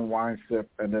time wine sip,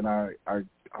 and then I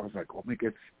was like, let me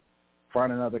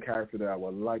find another character that I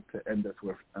would like to end this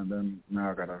with, and then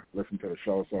now I gotta listen to the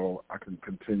show so I can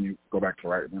go back to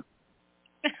writing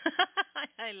it.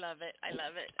 I love it.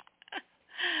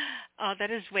 Oh,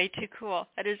 that is way too cool.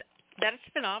 That is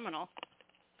phenomenal.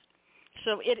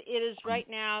 So it is right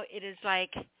now. It is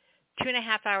like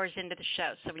 2.5 hours into the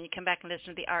show. So when you come back and listen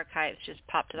to the archives, just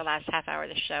pop to the last half hour of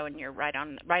the show, and you're right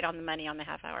on the money on the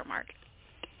half-hour mark.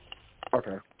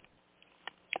 Okay.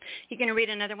 You going to read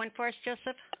another one for us,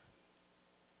 Joseph?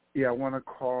 Yeah, I want to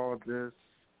call this.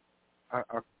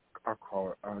 I'll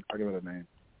call it. I'll give it a name.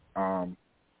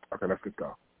 Okay, let's get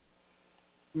go.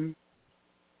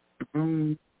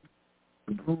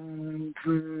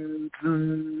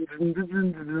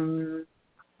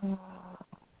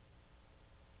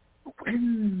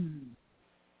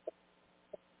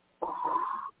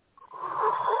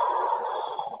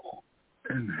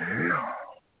 Inhale.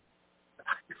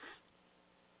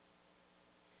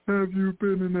 Have you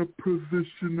been in a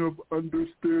position of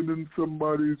understanding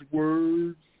somebody's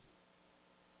words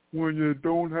when you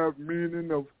don't have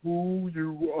meaning of who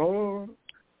you are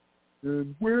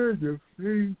and where you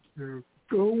think you're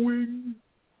going?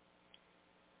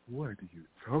 Why do you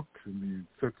talk to me in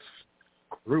such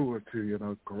cruelty and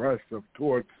aggressive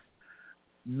towards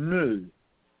me?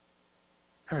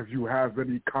 Have you have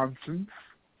any conscience?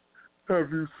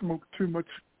 Have you smoked too much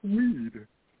weed?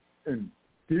 Indeed,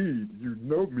 you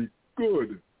know me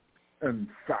good. In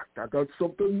fact, I got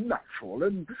something natural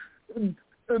and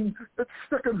it's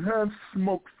secondhand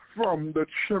smoke from the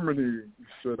chimney,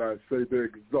 should I say the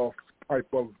exhaust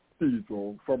pipe of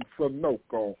diesel from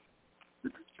Sunoco.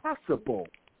 It's possible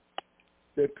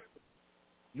that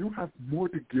you have more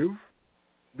to give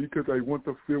because I want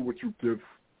to feel what you give.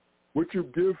 What you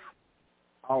give,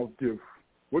 I'll give.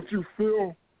 What you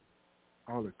feel,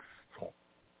 I'll exalt.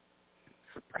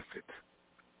 Suppress it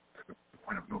to the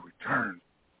point of no return.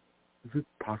 Is it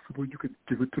possible you can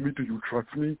give it to me? Do you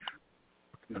trust me?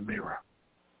 Look in the mirror.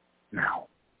 Now.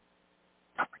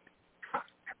 Tell me to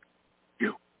trust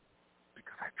you.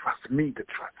 Because I trust me to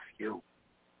trust you.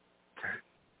 Okay?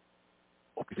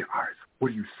 Open your eyes. What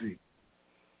do you see?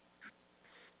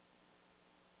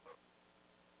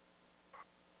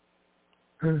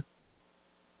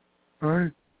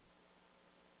 I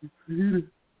see it.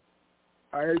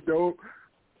 I don't.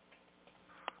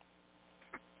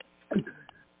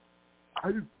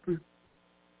 I've been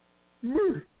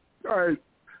murdered.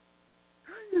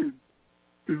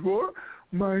 Before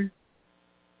my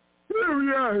very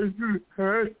eyes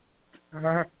had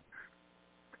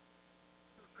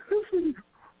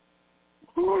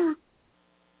or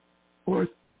what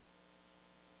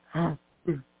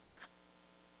happened?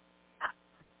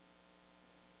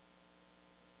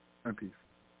 And peace.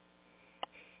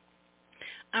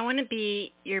 I want to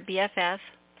be your BFF,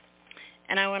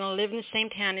 and I want to live in the same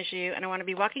town as you, and I want to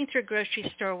be walking through a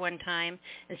grocery store one time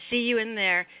and see you in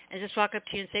there and just walk up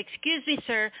to you and say, "Excuse me,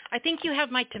 sir, I think you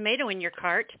have my tomato in your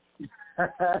cart."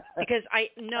 Because I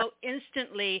know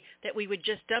instantly that we would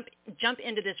just jump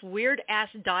into this weird-ass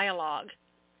dialogue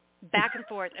back and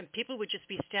forth, and people would just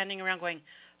be standing around going,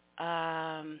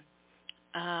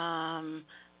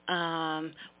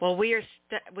 well, we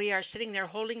are sitting there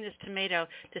holding this tomato,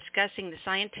 discussing the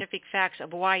scientific facts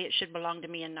of why it should belong to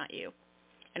me and not you,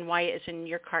 and why it's in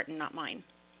your cart and not mine.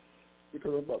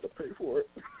 Because I'm about to pay for it.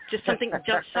 Just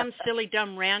some silly,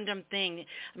 dumb, random thing.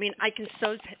 I mean,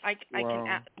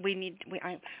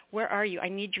 where are you? I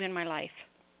need you in my life.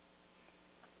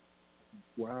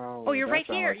 Wow. Oh, you're right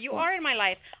here. You are in my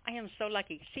life. I am so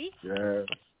lucky. See? Yeah,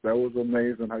 that was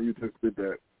amazing how you just did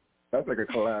that. That's like a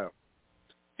collab.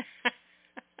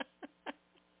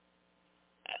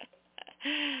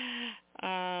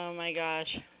 Oh my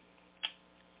gosh.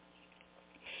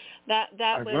 That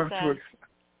was.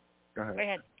 Go ahead. Go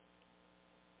ahead.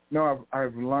 No,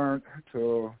 I've learned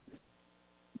to.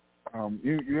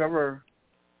 You ever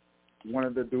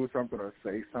wanted to do something or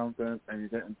say something and you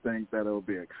didn't think that it would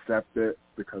be accepted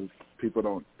because people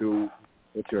don't do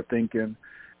what you're thinking,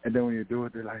 and then when you do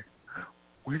it, they're like,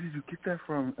 "Where did you get that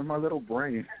from?" In my little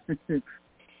brain.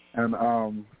 And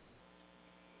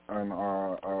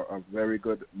a very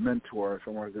good mentor,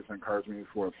 someone who just encouraged me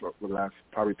for the last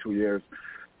probably 2 years.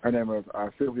 Her name was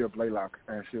Sylvia Blaylock,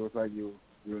 and she was like, you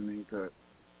need to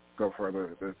go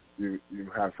further. You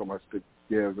have so much to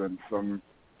give and so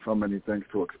many things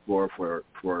to explore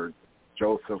for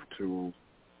Joseph to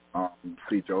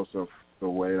see Joseph the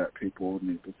way that people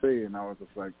need to see. And I was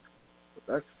just like, but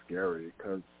that's scary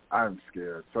because I'm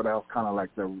scared. So that was kind of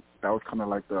like the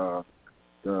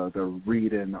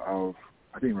reading of,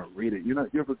 I didn't even read it. You know,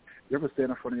 you ever stand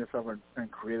in front of yourself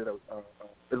and create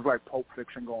it's like Pulp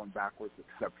Fiction going backwards,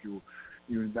 except you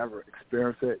never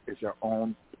experience it. It's your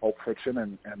own Pulp Fiction,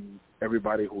 and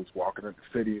everybody who's walking in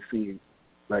the city see,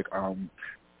 like,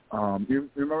 you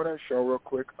remember that show real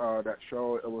quick? That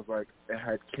show, it was like, it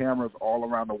had cameras all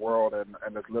around the world, and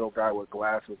this little guy with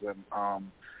glasses, and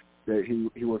that he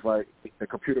was like, the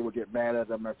computer would get mad at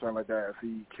him and something like that if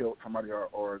he killed somebody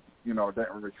or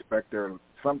didn't respect their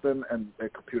something, and the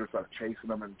computer started chasing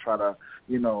them and try to,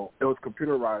 it was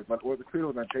computerized, but the computer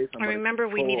was not chasing them. I remember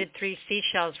we needed 3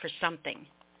 seashells for something.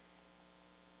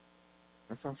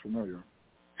 That sounds familiar.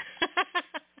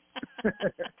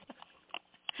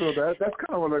 So that's kind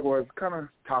of what it was, kind of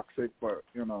toxic, but,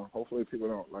 hopefully people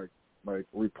don't, like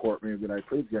report me and be like,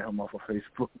 please get him off of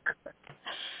Facebook.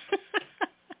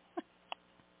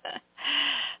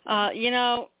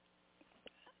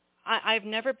 I've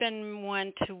never been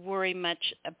one to worry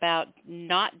much about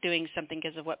not doing something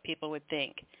because of what people would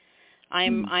think.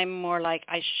 I'm more like,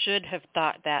 I should have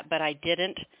thought that, but I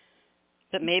didn't.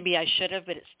 But maybe I should have,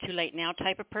 but it's too late now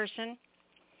type of person.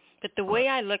 But the way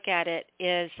I look at it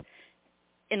is,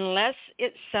 unless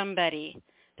it's somebody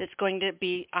that's going to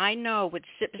be, I know, would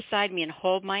sit beside me and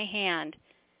hold my hand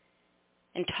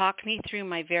and talk me through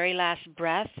my very last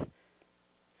breath,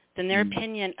 then their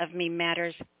opinion of me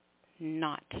matters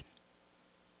not.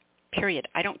 Period.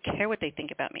 I don't care what they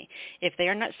think about me. If they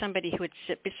are not somebody who would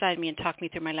sit beside me and talk me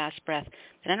through my last breath,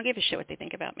 then I don't give a shit what they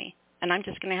think about me. And I'm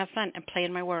just going to have fun and play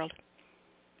in my world.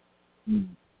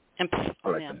 And I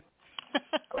like that.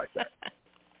 I like that.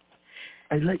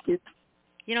 I like it.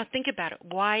 Think about it.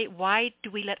 Why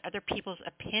do we let other people's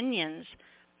opinions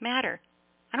matter?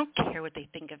 I don't care what they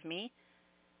think of me.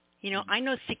 I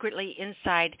know secretly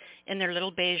inside in their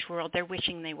little beige world, they're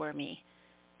wishing they were me.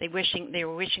 They were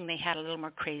wishing they had a little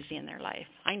more crazy in their life.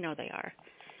 I know they are.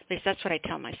 At least that's what I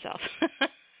tell myself.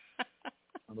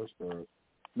 Understood.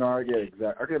 No, I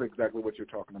get exactly what you're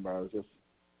talking about. It's just,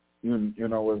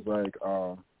 it's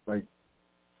like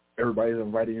everybody's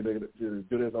inviting you to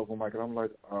do this open mic, and I'm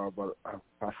like, but if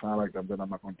I sound like them, then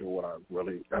I'm not going to do what I'm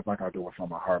not going to do what's on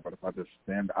my heart. But if I just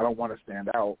I don't want to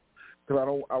stand out,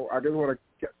 because I just want to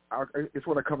it's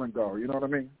want to come and go. You know what I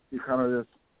mean? You kind of just,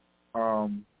 I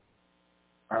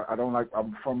don't like,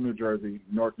 I'm from New Jersey,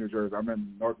 North New Jersey. I'm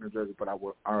in North New Jersey, but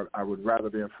I would rather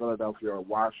be in Philadelphia or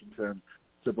Washington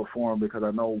to perform, because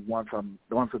I know once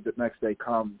the next day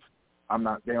comes, I'm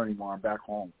not there anymore. I'm back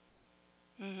home.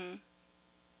 Mm-hmm.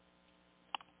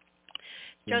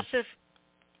 Joseph.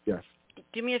 Yes.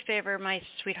 Do me a favor, my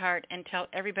sweetheart, and tell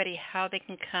everybody how they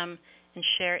can come and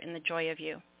share in the joy of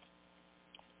you.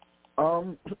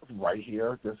 Right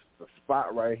here, just the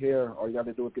spot right here. All you got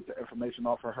to do is get the information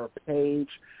off of her page.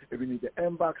 If you need to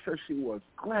inbox her, she will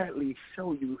gladly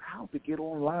show you how to get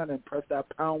online and press that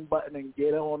pound button and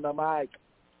get on the mic.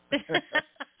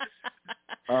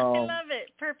 I love it.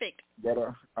 Perfect. But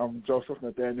I'm Joseph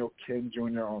Nathaniel King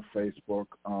Jr. on Facebook.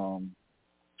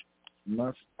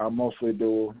 I mostly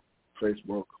do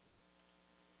Facebook.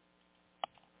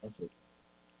 That's it.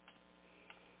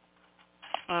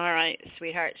 All right,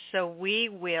 sweetheart. So we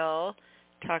will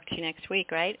talk to you next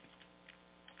week, right?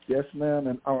 Yes, ma'am.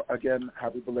 And again,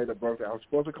 happy belated birthday. I was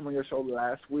supposed to come on your show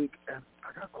last week, and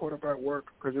I got caught up at work,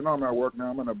 because I'm at work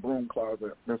now. I'm in a broom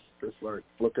closet, just like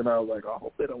looking out, like, I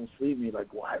hope they don't see me.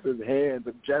 Like, why is his hands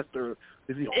a gesture?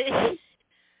 Is he okay?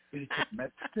 Did he take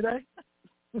meds today?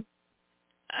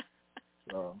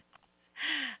 So.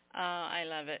 Oh, I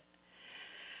love it.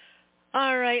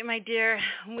 All right, my dear.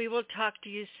 We will talk to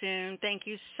you soon. Thank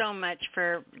you so much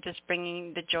for just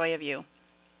bringing the joy of you.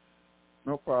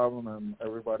 No problem. And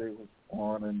everybody who's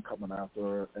on and coming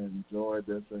after enjoyed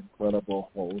this incredible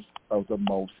host of the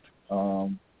most.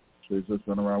 She's just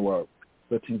been around,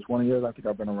 15, 20 years? I think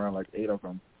I've been around like 8 of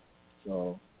them.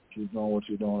 So keep doing what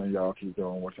you're doing, and y'all keep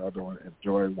doing what y'all doing.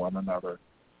 Enjoy one another.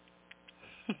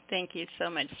 Thank you so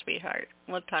much, sweetheart.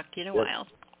 We'll talk to you in a while.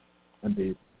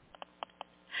 Indeed.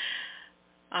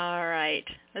 All right.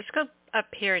 Let's go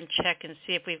up here and check and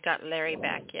see if we've got Larry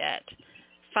back yet.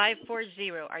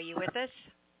 540, are you with us?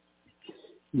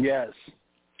 Yes.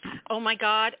 Oh my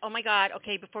God.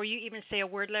 Okay, before you even say a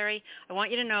word, Larry, I want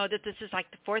you to know that this is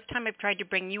like the fourth time I've tried to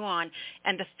bring you on.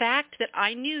 And the fact that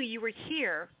I knew you were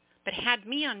here but had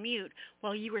me on mute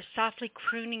while you were softly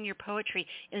crooning your poetry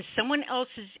in someone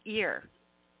else's ear.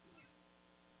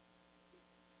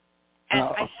 As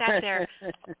I sat there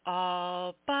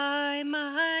all by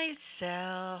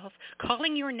myself,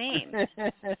 calling your name.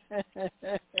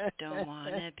 Don't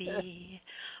want to be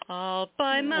all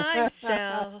by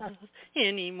myself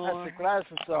anymore. That's a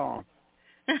classic song.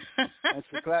 That's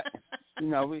a classic. You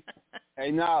know,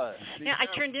 hey, Nyla. Yeah, I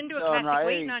turned into a classic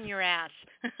waiting on your ass.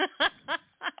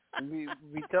 we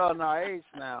telling our age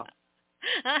now.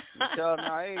 We telling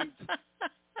our age.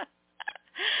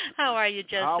 How are you,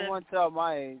 Joseph? I won't tell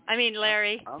my age. I mean,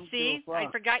 Larry. I'm see, I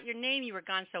forgot your name. You were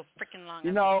gone so freaking long.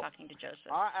 You know, talking to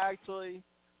Joseph. I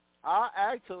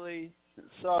actually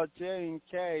saw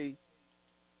J&K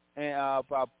and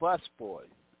by Busboy.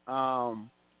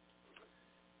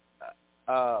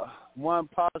 One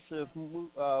positive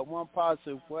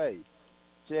way.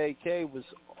 J.K. was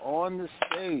on the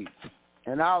stage,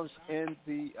 and I was in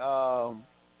the.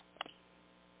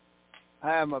 I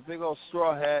had my big old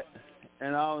straw hat,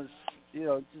 and I was,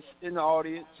 just in the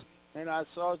audience, and I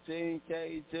saw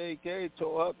J.K. J.K.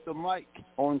 tore up the mic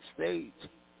on stage.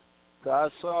 So I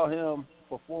saw him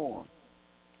perform.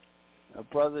 A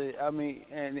brother, I mean,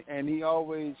 and he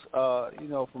always,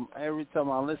 from every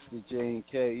time I listen to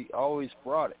J&K, he always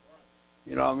brought it.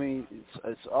 You know what I mean?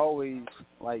 It's always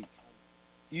like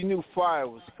you knew fire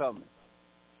was coming.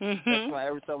 Mm-hmm. That's why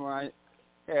every time I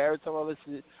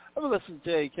listen, I've been listening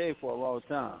to J&K for a long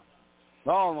time,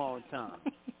 long time.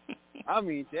 I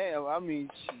mean, damn. I mean,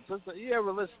 you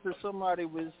ever listen to somebody who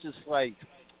was just like,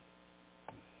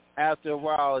 after a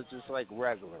while, it's just like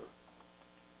regular.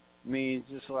 I mean,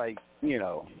 just like,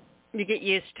 You get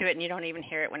used to it and you don't even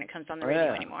hear it when it comes on the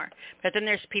radio anymore. But then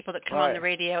there's people that come on the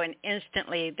radio and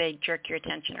instantly they jerk your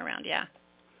attention around, yeah.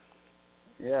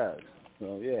 Yeah.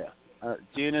 So, yeah.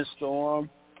 Gina Storm,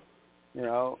 we've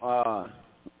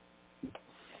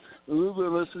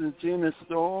been listening to Gina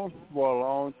Storm for a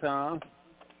long time.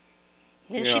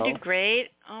 Didn't she do great?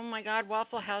 Oh, my God,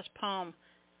 Waffle House poem.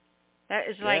 That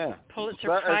is like Pulitzer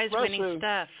Prize-winning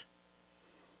stuff.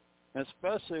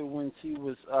 Especially when she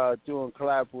was doing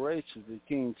collaborations with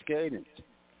King's Cadence.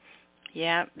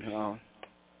 Yeah.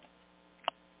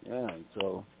 Yeah,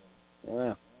 so,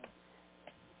 yeah.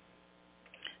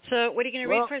 So what are you going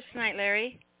to read for us tonight,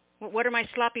 Larry? What are my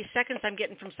sloppy seconds I'm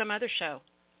getting from some other show?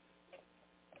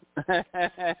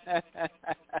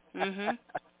 Mm-hmm.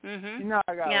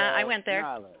 I went there.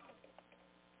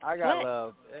 I got what?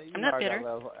 love. I'm not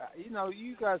bitter.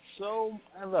 You got so...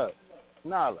 And look,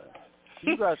 Nyla,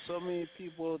 you got so many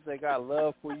people that got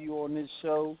love for you on this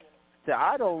show that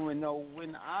I don't even know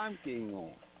when I'm getting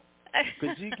on.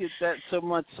 Because you get that so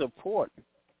much support.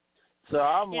 So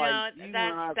I'm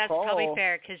that's probably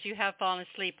fair because you have fallen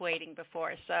asleep waiting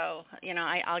before. So,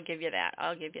 I'll give you that.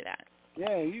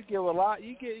 Yeah, you give a lot.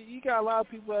 You got a lot of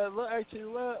people that actually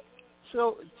love.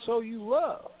 So you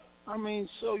love. I mean,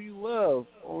 so you love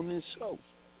on this show.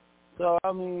 So,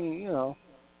 I mean,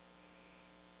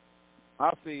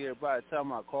 I figure by the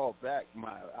time I call back,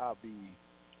 I'll be,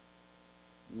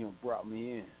 brought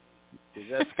me in. Because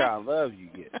that's the kind of love you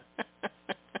get.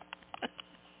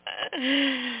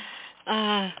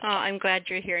 I'm glad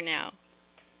you're here now.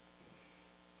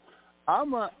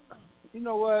 You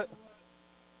know what?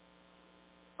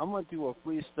 I'm going to do a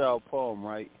freestyle poem,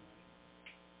 right?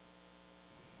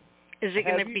 Is it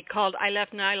going to be called I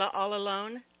Left Nyla All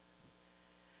Alone?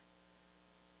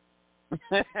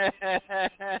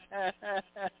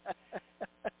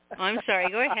 I'm sorry.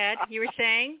 Go ahead. You were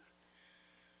saying?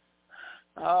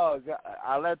 Oh, God,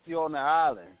 I left you on the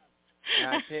island, and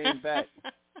I came back.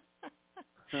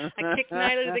 I kicked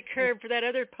Nyla to the curb for that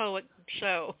other poet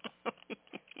show.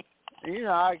 I'm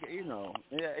gonna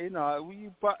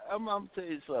tell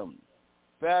you something.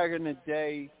 Back in the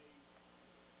day,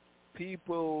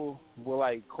 people were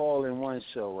like calling one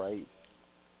show, right?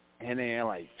 And then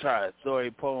like try to throw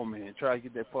a poem in, try to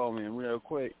get that poem in real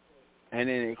quick, and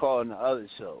then they call in the other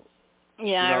show.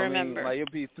 Yeah, I remember. Like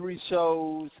it'll be 3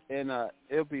 shows, and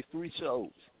it'll be 3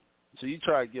 shows. So you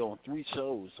try to get on 3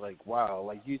 shows, like wow,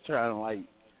 like you trying to like.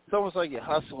 It's almost like you're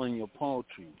hustling your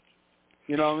poetry.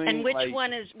 You know what I mean? And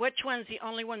which one's the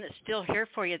only one that's still here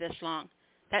for you this long?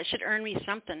 That should earn me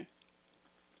something.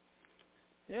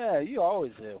 Yeah, you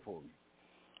always there for me.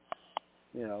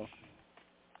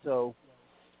 So,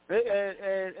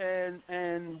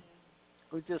 and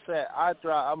we just said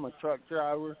I'm a truck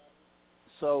driver,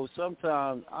 so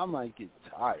sometimes I might get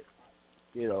tired.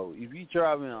 If you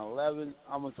driving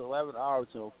almost 11 hours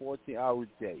in a 14-hour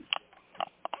day,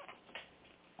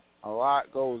 A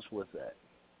lot goes with that.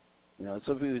 You know,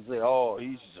 some people say, oh,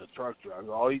 he's just a truck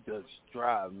driver. All he does is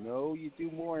drive. No, you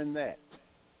do more than that.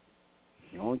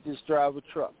 You don't just drive a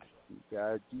truck. You got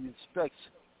to do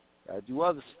inspection. You got to do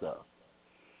other stuff.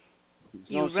 There's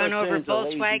you run over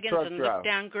Volkswagens and look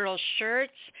down girls'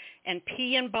 shirts and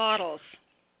pee in bottles.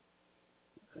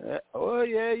 Oh,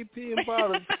 yeah, you pee in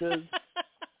bottles because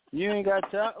you ain't got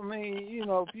time. I mean, you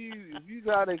know, if you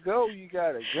got to go, you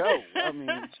got to go. I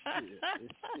mean,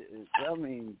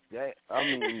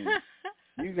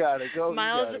 you got to go.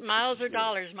 Miles or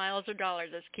dollars.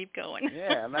 Let's keep going.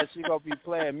 Yeah, unless you're going to be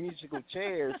playing musical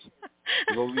chairs.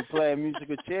 You're going to be playing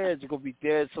musical chairs. You're going to be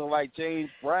dancing like James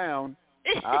Brown.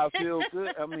 I feel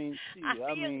good. I mean, see,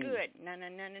 I feel good. No.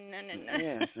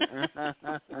 Yeah.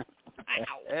 Ow.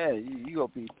 Yeah, you gonna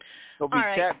be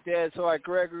right. tap dancing like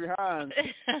Gregory Hines.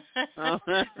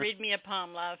 Read me a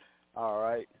poem, love. All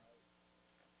right.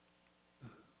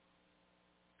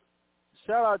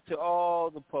 Shout out to all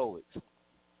the poets.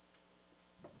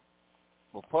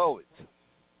 Well, poets.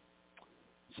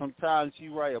 Sometimes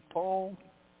you write a poem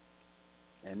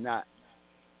and not.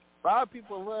 A lot of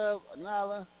people love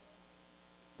Nyla,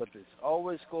 but there's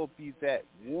always going to be that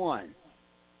one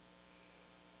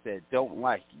that don't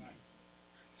like you.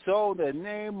 So the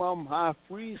name of my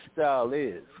freestyle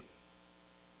is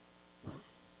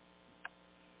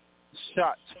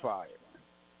Shots Fired.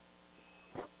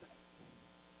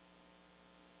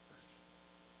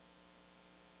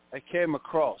 I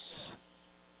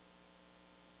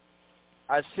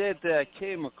said that I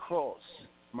came across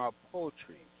my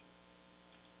poetry.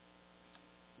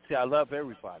 See, I love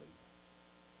everybody.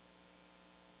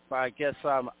 But I guess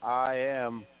I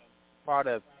am part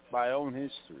of my own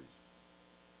history.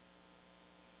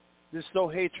 There's no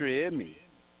hatred in me,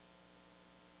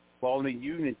 but only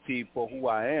unity for who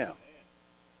I am.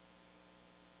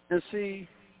 And see,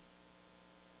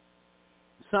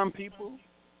 some people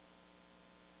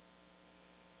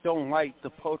don't like the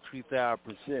poetry that I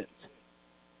present.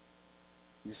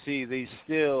 You see, they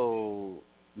still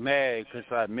mad because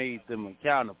I made them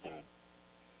accountable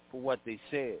for what they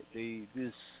said.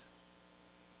 This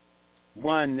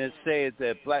one that said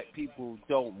that black people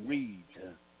don't read,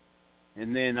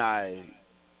 and then I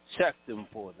checked them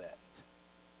for that.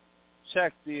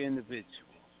 Check the individual.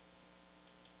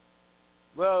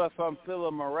 Well, if I'm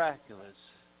feeling miraculous,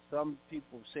 some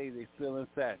people say they're feeling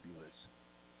fabulous.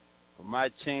 But my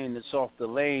chain is off the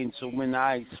lane, so when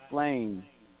I explain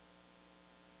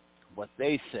what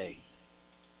they say,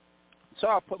 so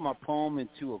I put my poem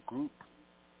into a group,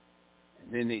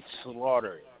 and then they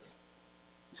slaughter it.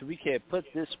 So we can't put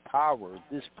this power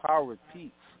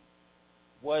peace.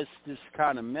 What's this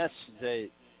kind of message that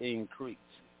it increase?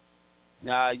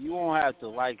 Now, you won't have to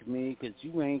like me because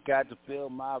you ain't got to feel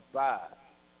my vibe.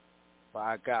 But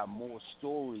I got more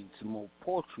stories and more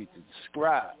poetry to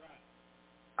describe.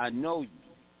 I know you.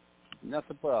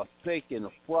 Nothing but a fake and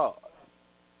a fraud.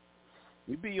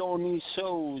 You be on these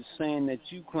shows saying that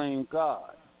you claim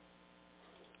God.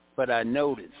 But I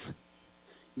notice,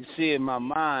 you see in my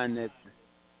mind that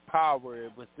the power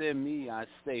within me, I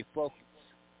stay focused.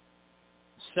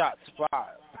 Shots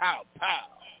fired. Pow, pow.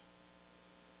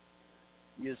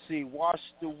 You see,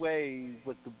 washed away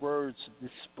with the words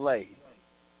display.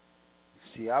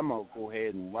 See, I'm going to go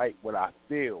ahead and write what I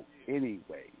feel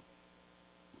anyway.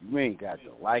 You ain't got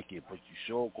to like it, but you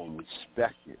sure going to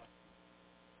respect it.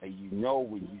 And you know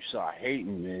when you start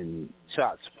hating, then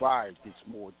shots fired gets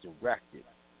more directed.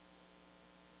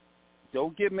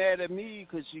 Don't get mad at me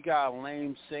because you got a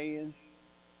lame saying.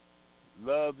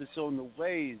 Love is on the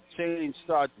way. Change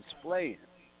start displaying.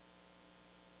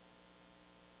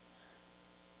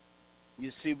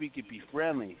 You see, we could be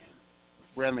friendly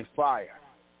fire.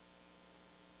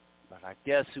 But I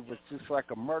guess it was just like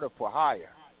a murder for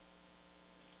hire.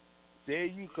 There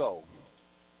you go.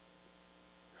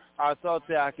 I thought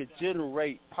that I could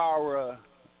generate power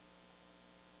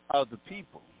of the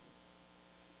people.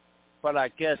 But I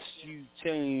guess you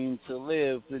changed to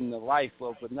live in the life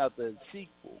of another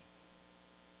sequel.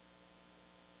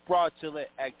 Fraudulent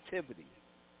activity.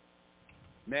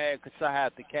 Man, because I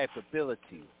have the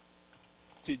capability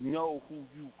to know who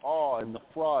you are and the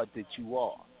fraud that you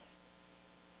are.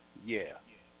 Yeah.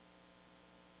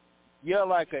 You're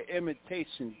like an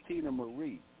imitation Tina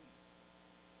Marie.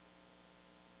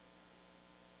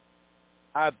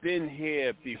 I've been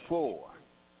here before.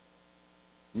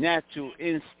 Natural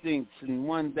instincts and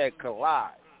one that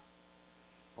collide.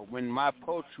 But when my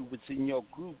poetry was in your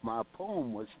group, my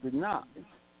poem was denied.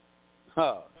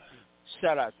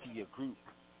 Shout out to your group.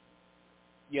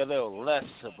 You're a little less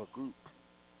of a group.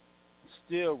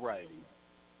 Still writing.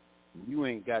 You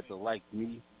ain't got to like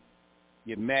me.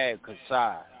 You're mad 'cause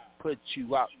I put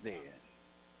you out there.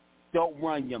 Don't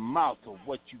run your mouth of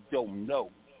what you don't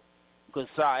know, 'cause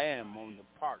I am on the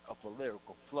part of a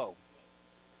lyrical flow.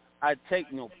 I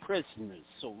take no prisoners,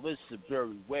 so listen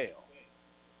very well.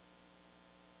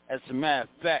 As a matter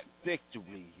of fact,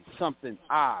 victory is something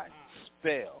I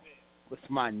spell with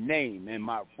my name and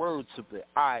my words of it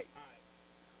I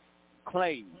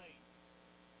claim.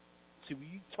 So when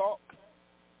you talk,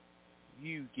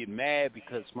 you get mad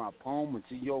because my poem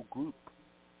is in your group.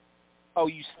 Oh,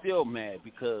 you still mad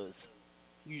because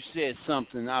you said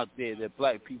something out there that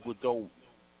black people don't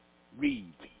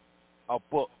read, a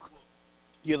book.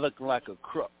 You're looking like a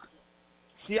crook.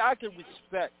 See, I can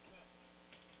respect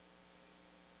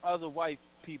other white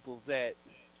people that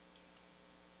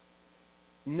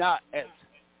not as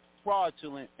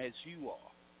fraudulent as you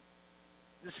are.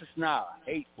 This is not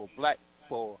a hate for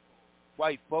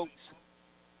white folks.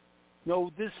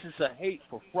 No, this is a hate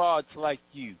for frauds like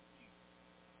you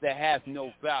that have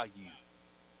no value.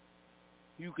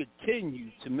 You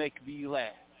continue to make me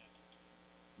laugh,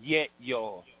 yet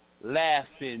your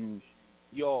laughing,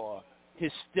 your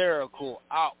hysterical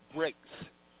outbreaks.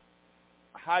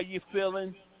 How you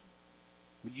feeling?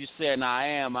 You saying I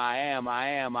am,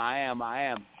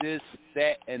 this,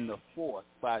 that, and the fourth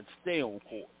by stay on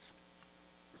course.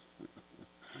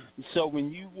 So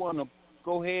when you want to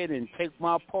go ahead and take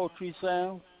my poetry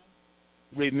sound,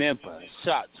 remember,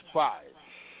 shots fired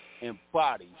and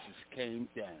bodies just came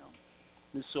down.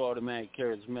 This automatic,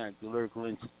 charismatic, the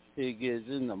lyrical Quigg is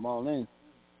in the morning,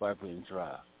 vibrant and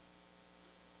dry.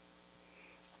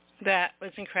 That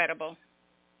was incredible.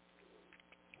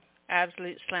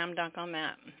 Absolute slam dunk on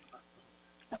that.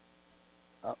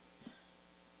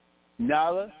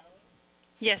 Nyla?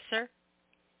 Yes, sir.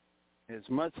 As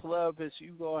much love as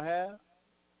you gonna have,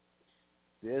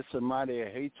 there's somebody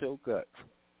that hates your guts.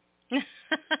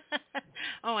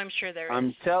 Oh, I'm sure there is.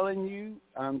 I'm telling you,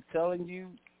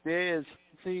 the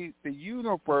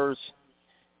universe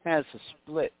has a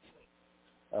split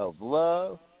of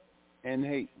love and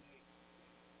hate.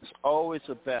 It's always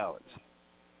a balance.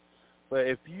 But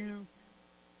if you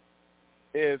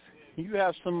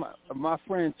have my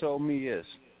friend told me this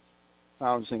when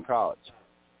I was in college.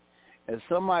 If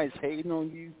somebody's hating on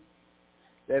you,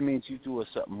 that means you're doing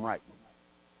something right.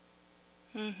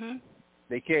 Mhm.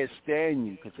 They can't stand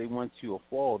you because they want you to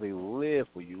fall. They live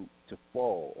for you to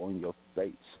fall on your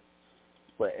face.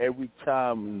 But every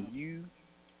time when you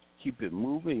keep it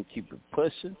moving, keep it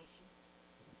pushing,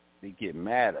 they get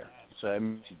madder. So that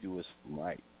means you do something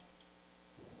right.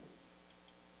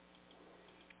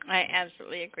 I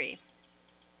absolutely agree.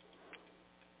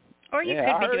 Or you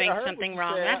could be doing something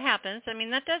wrong. That happens. I mean,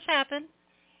 that does happen.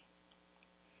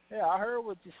 Yeah, I heard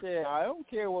what you said. I don't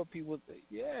care what people think.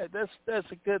 Yeah,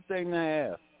 that's a good thing to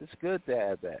have. It's good to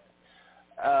have that.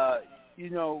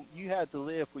 You have to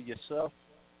live for yourself.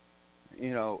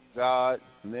 God,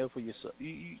 live for yourself.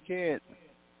 You can't.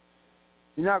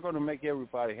 You're not going to make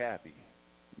everybody happy,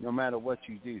 no matter what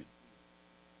you do.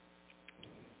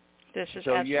 This is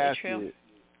absolutely true.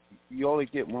 You only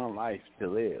get one life to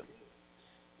live,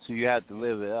 so you have to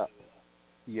live it up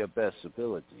to your best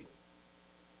ability.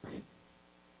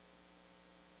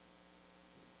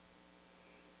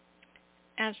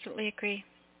 Absolutely agree.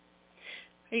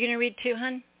 Are you going to read too,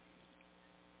 hon?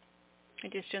 I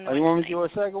just doing the You want me to do a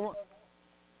second one?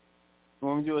 You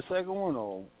want me to do a second one,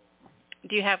 or?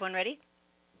 Do you have one ready?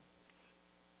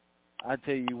 I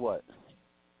tell you what.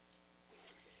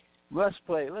 Let's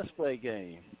play a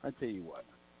game. I tell you what.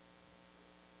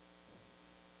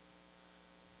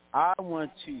 I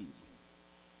want you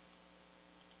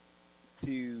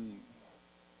to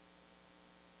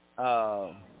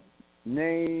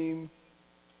name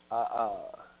a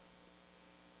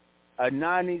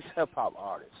 90s hip-hop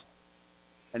artist,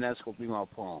 and that's going to be my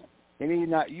poem.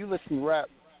 You listen to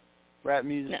rap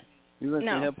music? No. You listen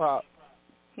to hip-hop?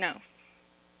 No.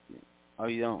 Oh,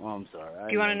 you don't? Oh, I'm sorry.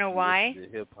 Do you want to know why?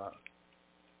 Hip-hop.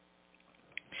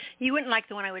 You wouldn't like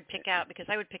the one I would pick out because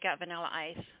I would pick out Vanilla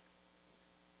Ice.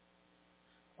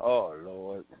 Oh,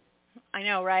 Lord. I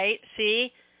know, right?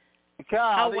 See?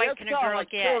 God, how white can a girl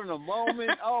like get? In a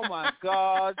moment. Oh, my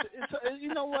God.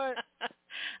 You know what?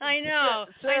 I know.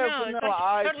 Vanilla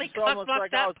Ice, totally it's almost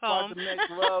like I was poem. about to make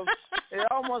love. It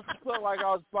almost felt like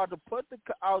I was about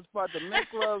to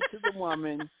make love to the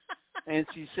woman, and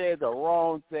she said the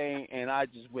wrong thing, and I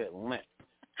just went limp.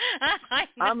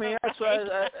 I mean, that's right?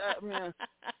 what I mean.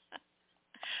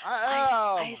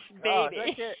 Ice God,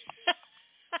 baby.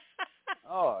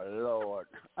 Oh, Lord.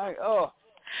 God.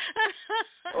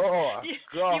 You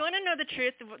want to know the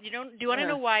truth? Do you want to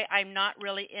know why I'm not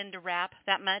really into rap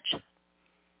that much?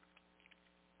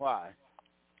 Why?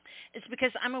 is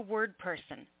because I'm a word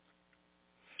person.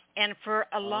 And for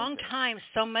a long time,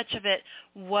 so much of it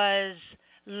was,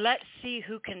 let's see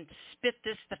who can spit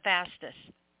this the fastest.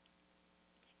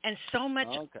 And so much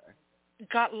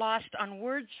got lost on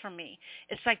words for me.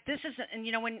 It's like, this isn't, and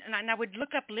you know, and I would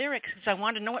look up lyrics because I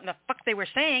wanted to know what in the fuck they were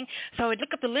saying. So I would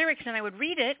look up the lyrics and I would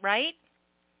read it, right?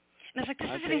 And I was like, this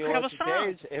is an incredible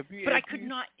song. But I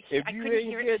couldn't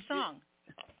hear it in the song.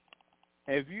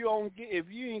 If you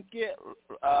didn't get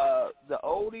the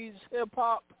oldies hip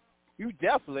hop, you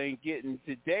definitely ain't getting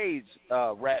today's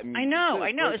rap music. I know. So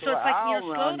it's like,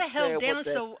 slow the hell down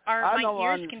so my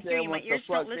ears can hear you. My ears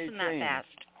don't listen that fast.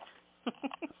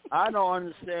 I don't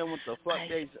understand what the fuck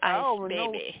they say. I don't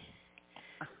know.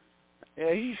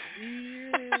 Yeah, he's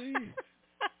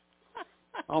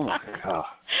oh my God.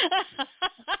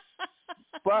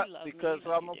 But because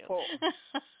I'm a poet.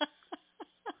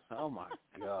 Oh my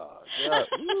God. Yeah.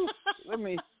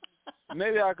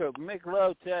 Maybe I could make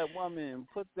love to that woman and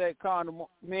put that condom on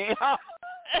me. I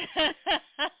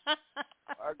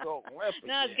go limp again.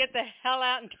 No, get the hell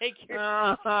out and take your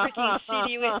freaking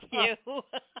CD with you.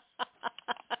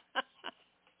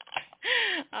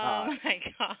 Oh my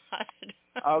God.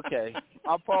 Okay.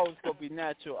 My poem's gonna be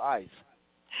natural ice.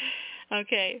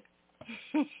 Okay.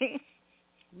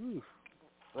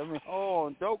 Let me hold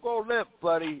on. Don't go limp,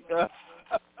 buddy.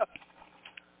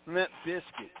 Limp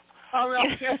biscuit. All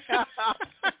right.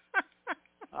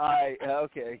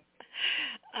 Okay.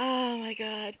 Oh my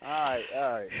God. All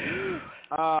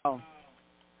right.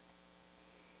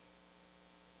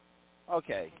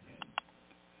 Okay.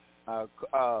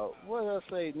 What did I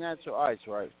say? Natural ice,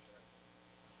 right?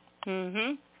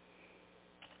 Mhm.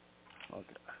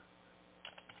 Okay.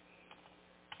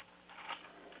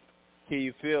 Can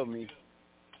you feel me?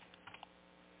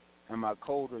 Am I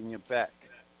cold on your back?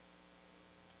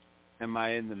 Am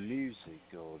I in the music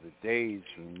or the days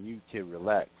when you can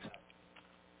relax?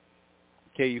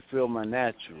 Can you feel my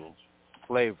natural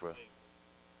flavor?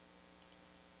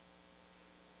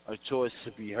 A choice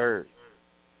to be heard.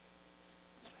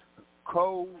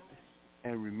 Cold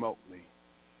and remotely.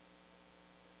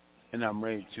 And I'm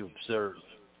ready to observe.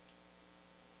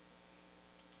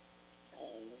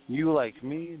 You like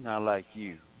me, and I like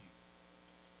you.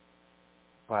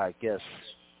 But I guess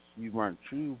you weren't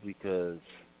true because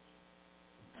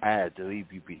I had to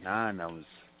leave you behind. I was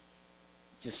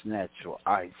just natural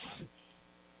ice.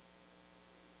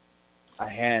 I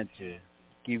had to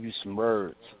give you some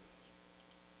words.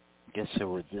 Guess they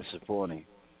were disappointing.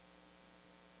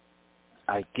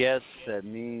 I guess that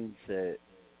means that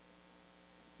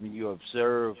when you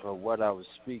observe what I was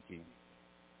speaking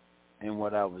and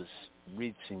what I was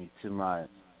reaching to my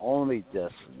only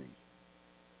destiny,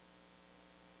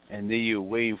 and then you're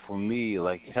waiting for me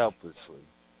like helplessly.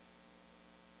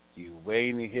 You're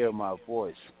waiting to hear my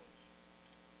voice,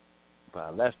 but I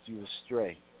left you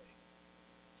astray.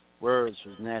 Words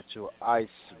was natural ice.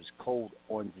 It was cold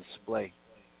on display.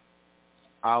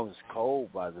 I was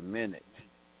cold by the minute.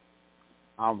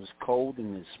 I was cold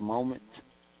in this moment.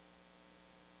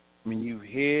 When you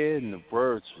hear and the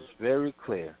words was very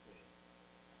clear.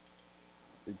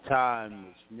 The time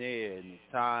was near and the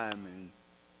time and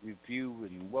review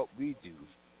and what we do.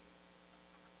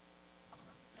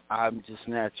 I'm just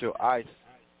natural ice.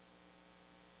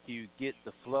 Do you get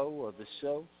the flow of the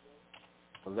show?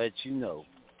 I'll let you know.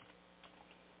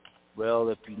 Well,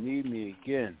 if you need me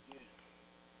again,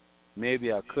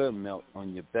 maybe I could melt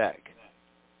on your back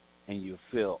and you'll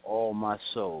feel all my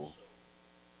soul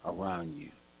around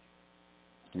you.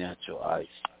 Natural ice.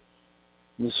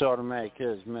 Miss Automatic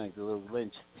Charismatic, the little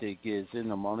lynch tick is in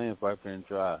the morning, viper and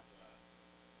dry.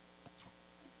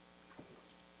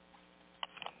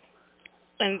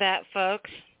 And that, folks,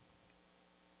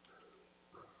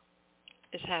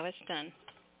 is how it's done.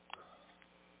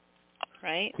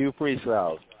 Right? Few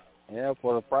freestyles. Yeah,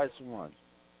 for the price of one.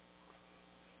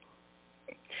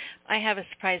 I have a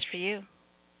surprise for you.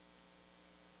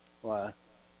 Why?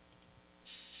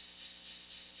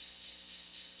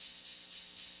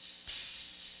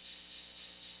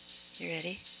 You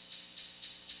ready?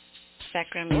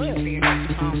 Background music for your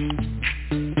next poem.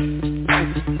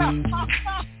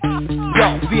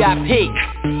 Yo, VIP.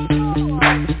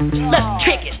 Let's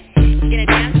kick it. You gonna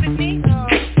dance with me? Come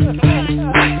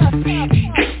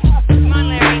on,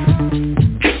 Larry.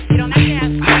 You don't have to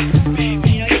ask me.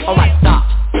 You know you Alright, stop.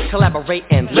 Collaborate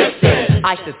and listen.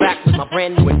 Ice is back with my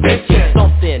brand new invention.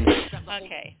 Something.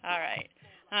 Okay, all right.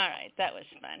 That was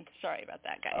fun. Sorry about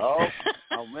that, guys. Oh,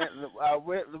 I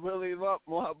went Willie Lump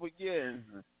Lump again.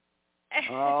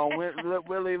 Went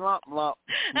Willie Lump Lump.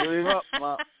 Willie Lump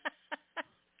Lump.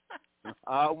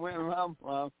 I went Lump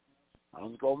Lump. I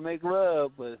was going to make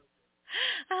love, but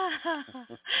Oh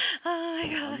my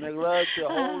God. I make love to a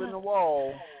hole in the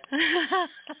wall.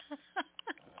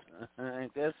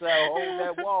 That's how hold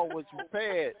that wall was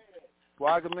repaired.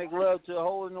 Before I could make love to a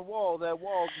hole in the wall, that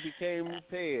wall became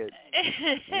repaired.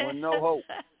 There was no hope.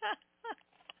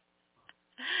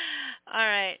 All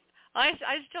right. I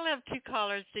still have 2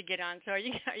 callers to get on. So are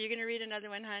you going to read another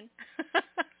one, hon?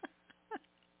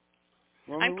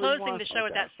 I'm closing the show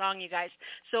with that song, you guys.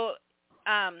 So,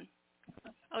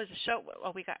 is the show?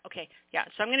 Oh, we got okay. Yeah.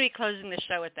 So I'm going to be closing the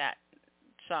show with that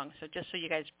song. So just so you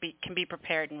guys can be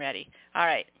prepared and ready. All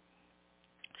right.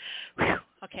 Whew.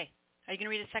 Okay. Are you going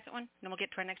to read the second one? Then we'll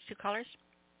get to our next 2 callers.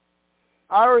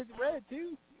 I already read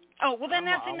 2. Oh, well then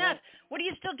that's enough. What are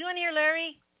you still doing here,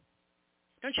 Larry?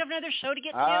 Don't you have another show to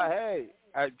get to? Hey,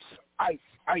 ice,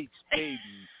 baby.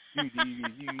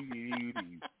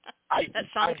 That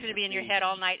song's going to be in your head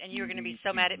all night, and you're going to be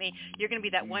so mad at me. You're going to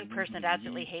be that one person that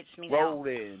absolutely hates me now.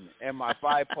 Rolling and my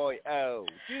 5.0.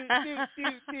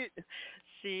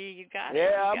 See, you got it.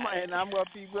 Yeah, I'm going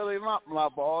to be Willie Lump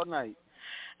Lump all night.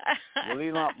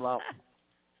 Willie Lump Lump.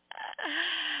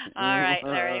 All right,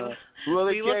 Larry. We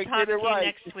will talk to you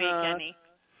next week, honey.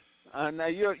 Now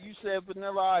you said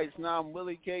Vanilla Ice. Now I'm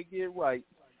Willie can't get it right.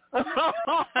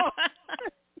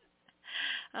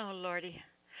 Oh, Lordy.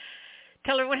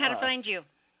 Tell everyone how to find you.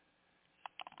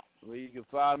 Well, you can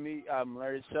find me. I'm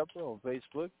Larry Shepard on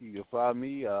Facebook. You can find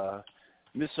me,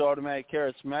 Mr. Automatic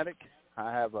Charismatic.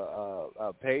 I have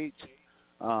a page.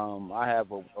 I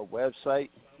have a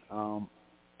website.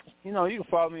 You can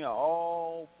follow me on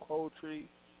all poetry.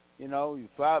 You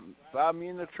find me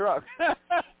in the truck.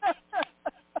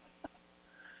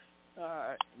 All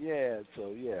right. Yeah.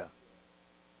 So yeah.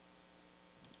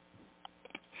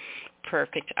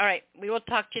 Perfect. All right. We will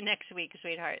talk to you next week,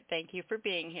 sweetheart. Thank you for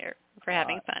being here, for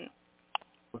having fun.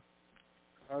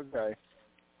 Okay.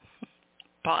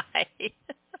 Bye.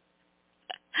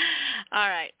 All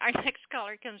right. Our next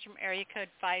caller comes from area code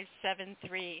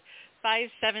 573.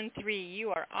 573, you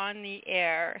are on the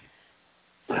air.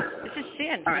 This is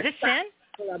Sin. Right. Is this Sin?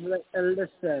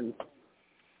 Listen.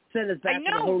 Sin is back. I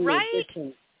know, right?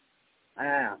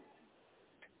 How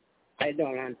you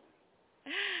doing, man?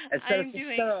 I'm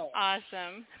doing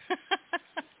awesome.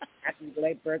 Happy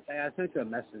late birthday. I sent you a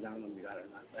message. I don't know if you got it or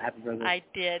not. But happy birthday. I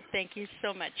did. Thank you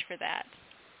so much for that.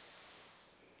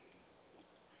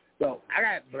 So I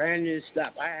got brand new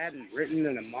stuff. I hadn't written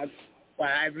in a month.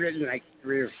 But I've written like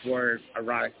 3 or 4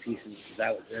 erotic pieces.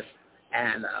 That was it.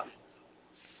 And I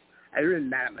was really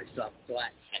mad at myself. So I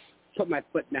put my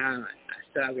foot down. I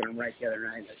said I was going to write the other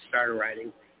night. I started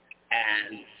writing.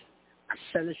 And I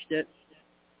finished it,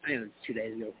 2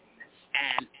 days ago.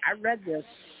 And I read this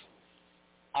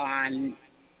on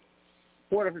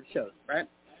 4 different shows, right?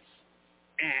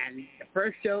 And the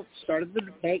first show started the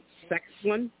debate. Second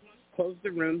one closed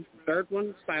the room. Third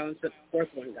one silenced it. Fourth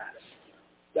one got it.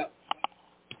 So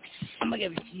I'm going to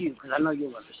give it to you because I know you'll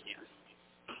understand.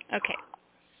 Okay.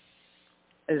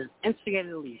 It is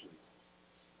instigated illusion.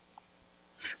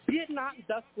 Be it not in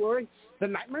dust glory, the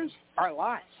nightmares are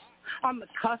alive. On the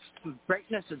cusp of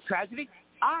greatness and tragedy,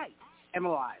 I am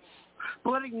alive.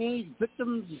 Bloody knees,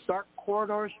 victims, dark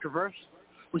corridors traversed,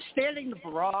 withstanding the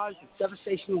barrage of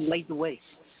devastation laid to waste.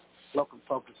 Locum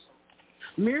focus.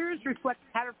 Mirrors reflect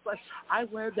tattered flesh I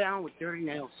wear down with dirty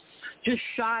nails. Just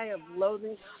shy of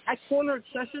loathing, I corner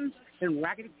sessions in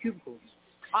ragged cubicles,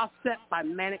 offset by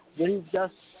manic wind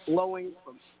dust blowing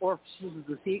from orifices of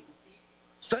the seat.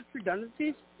 Such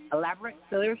redundancies, elaborate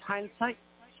failures, hindsight,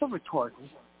 so rhetorical.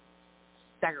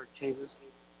 Staggered changes.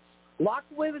 Lock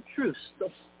away the truth,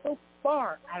 so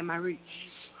far out of my reach.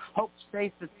 Hope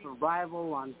safe its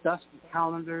arrival on dusty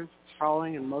calendars,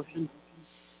 crawling in motion.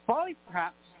 Folly,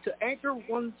 perhaps, to anchor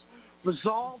one's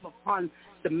resolve upon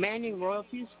demanding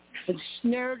royalties,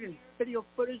 ensnared in video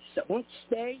footage that won't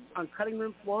stay on cutting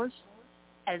room floors,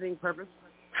 editing purpose.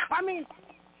 I mean,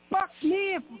 fuck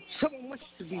me if someone wishes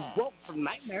to be woke from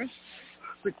nightmares,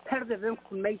 repetitive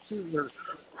inflammations or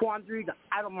quandary to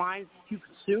idle minds to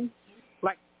consume,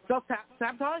 like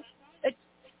self-sabotage.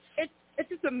 It's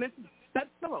just a mental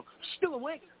bedfellow, still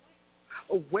awake.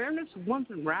 Awareness of one's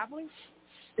unraveling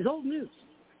is old news.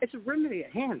 It's a remedy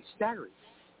at hand, staggering.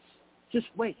 Just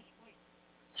wait.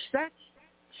 Stacked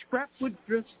scrap wood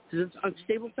drifts to this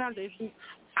unstable foundation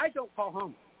I don't call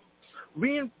home.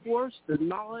 Reinforce the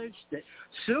knowledge that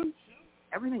soon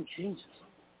everything changes.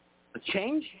 But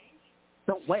change?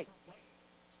 Don't wait.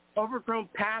 Overgrown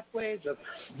pathways of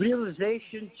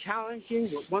realization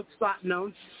challenging what once thought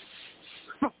known.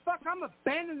 For fuck, I'm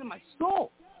abandoning my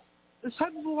soul. This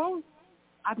type of alone,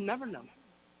 I've never known.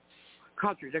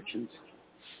 Contradictions,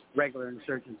 regular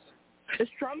insurgents. Is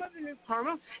trauma the new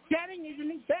karma? Daddy needs a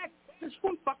new bed. This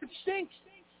one fucking stinks.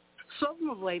 Seldom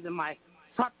of late am I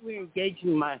properly engaging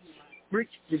in my rich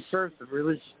birth of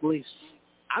religious beliefs.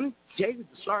 I'm jaded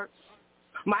to start.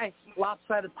 My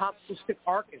lopsided popsicle stick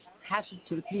arc is passage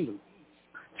to the kingdom.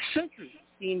 Centuries have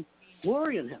seen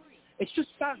glory in him. It's just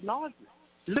about acknowledgement.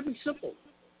 Living simple.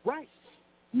 Right.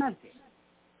 Meditate.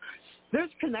 There's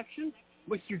connection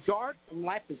with your yard and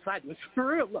life inside you.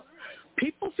 For real, look.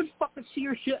 People can fucking see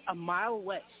your shit a mile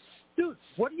away. Dude,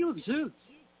 what do you exude?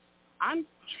 I'm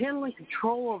channeling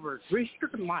control over a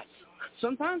grief-stricken life.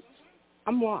 Sometimes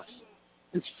I'm lost,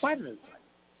 in spite of it.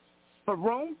 But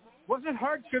Rome wasn't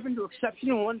hard-driven to exception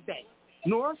in one day,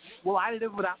 nor will I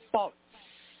live without fault.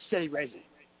 Steady raising.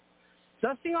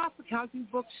 Dusting off accounting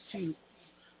books to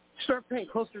start paying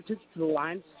closer attention to the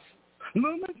lines.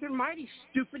 Movements are mighty,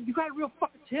 stupid. You got a real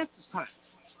fucking chance this time.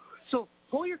 So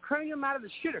pull your cranium out of the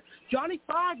shitter. Johnny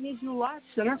Five needs you alive,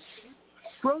 sinner.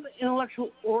 Throw the intellectual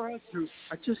aura through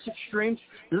artistic streams.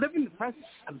 Live in the present,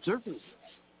 observing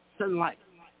sudden light.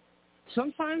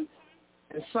 Sometimes,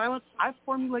 in silence, I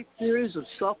formulate theories of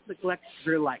self-neglect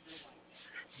for your life.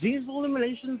 These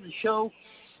illuminations show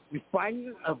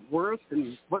refinement of worth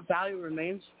and what value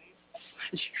remains.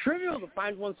 It's trivial to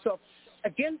find oneself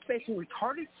again facing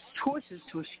retarded choices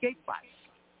to escape life.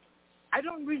 I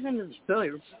don't reason it as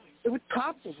failure. It would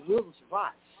topple the will to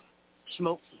survive.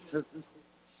 Smoke and senses.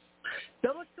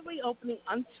 Delicately opening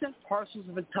unsent parcels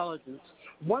of intelligence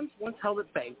once held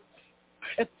at bay.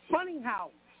 It's funny how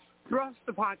thrust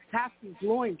upon catastrophe's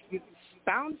loins get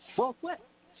bound well equipped.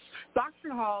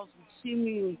 Doctrine halls would see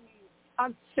me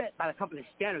unset by the company's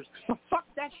standards. But fuck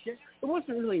that shit. It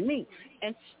wasn't really me.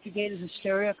 Instigated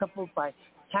hysteria coupled by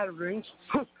tattered rings.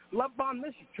 Love bomb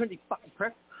this, you trendy fucking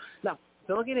prick. Now,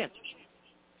 delicate answers.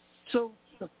 So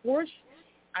the force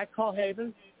I call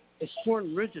Haven is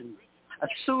sworn rigid, a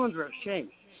cylinder of shame.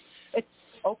 It's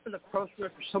open approach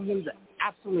for someone to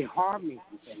absolutely harm me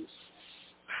from things.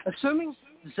 Assuming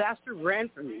disaster ran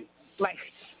from me, like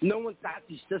no one got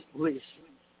these disbeliefs.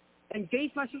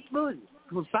 Engage my sensibility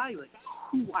to evaluate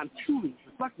who I'm truly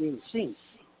reflecting in the scene.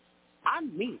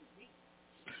 I'm me.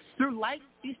 Through light,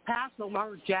 these paths no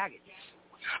longer jagged.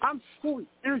 I'm fully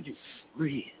energy,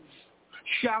 breathe.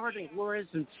 Showered in glories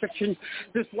and fiction,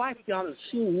 there's life beyond the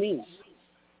seen means.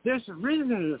 There's a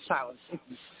reason in the silence if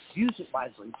you use it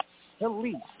wisely. He'll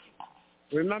lead.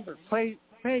 Remember, praise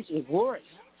and glory,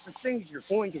 the things you're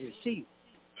going to receive.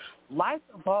 Life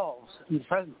evolves in the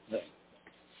present day.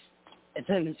 It's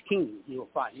in his kingdom you will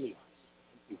find me.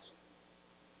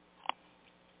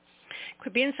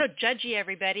 Quit being so judgy,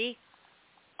 everybody.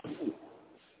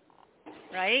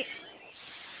 Right?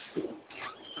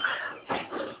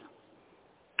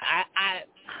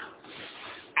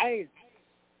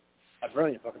 A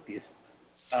brilliant fucking piece.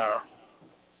 I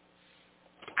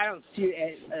don't see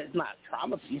it as not a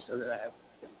trauma piece, or that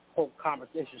whole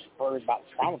conversation is probably about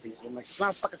trauma piece. I'm like, it's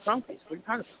not a fucking trauma piece. What are you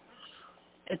talking about?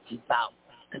 It's about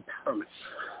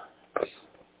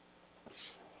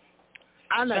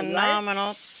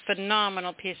empowerment.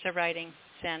 Phenomenal piece of writing,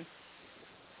 Sen.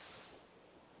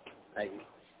 Thank you.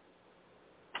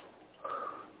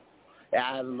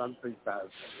 Yeah, I'm pretty proud of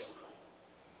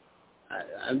it.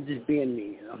 I'm just being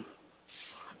me, you know.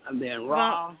 I'm being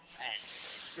raw and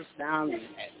stripped down and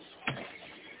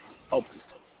open.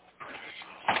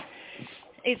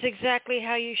 It's exactly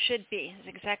how you should be. It's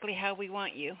exactly how we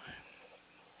want you.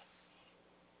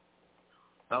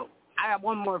 So I got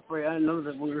one more for you. I know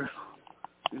that we're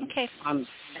on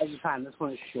every time. This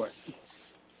one is short.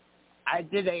 I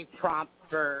did a prompt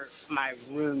for my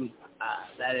room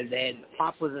the other day, and the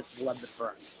prompt was this: "Love the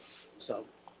Fern." So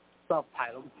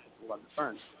self-titled, "Love the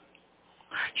Fern."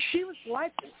 She was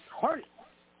light-hearted.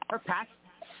 Her passion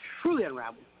truly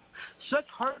unraveled. Such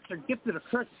hearts are gifted a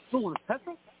current full of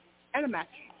petrol and a match.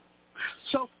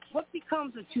 So what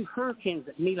becomes of two hurricanes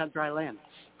that meet on dry land?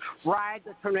 Ride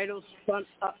the tornadoes spun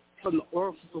up from the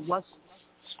oracles of lust,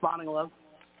 spawning love.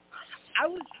 I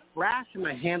was rash in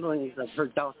my handlings of her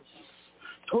delicacy.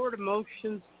 Toward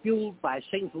emotions fueled by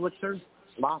Satan's elixir,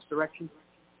 lost direction.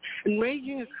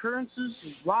 Enraging occurrences,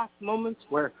 lost moments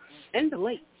where end to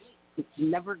late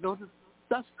never go to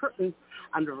dust curtain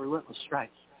under relentless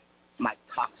strikes. My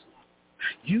toxin.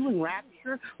 You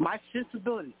enrapture my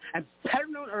sensibility and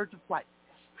better-known urge of flight,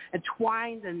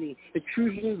 entwined in the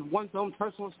intrusions of one's own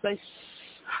personal space.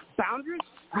 Boundaries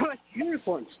are like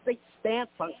unicorns, they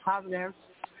dance on clouded airs,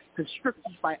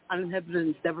 constricted by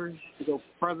uninhibited endeavors to go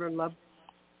further in love.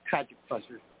 Tragic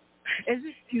pleasure. Is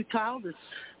it futile, this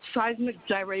seismic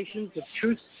gyrations of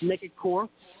truth's naked core?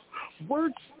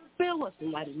 Words fail us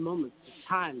in lighted moments of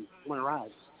time when it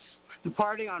arrives.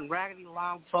 departing on raggedy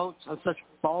long boats on such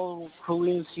bold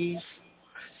Korean seas,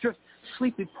 drift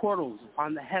sleepy portals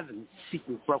on the heavens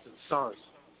seeking broken stars.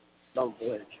 Long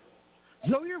voyage.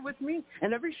 Know you're with me,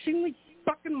 and every seemly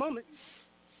fucking moment,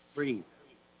 breathe.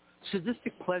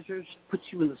 Sadistic pleasures put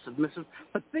you in the submissive,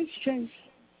 but things change.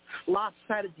 Lost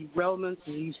sight of derailments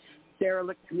in these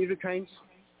derelict commuter trains,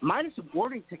 minus the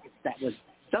boarding tickets that was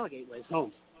delegate ways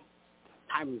home.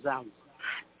 Time resounds.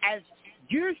 As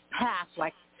years pass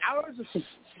like hours of some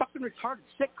fucking retarded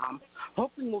sitcom,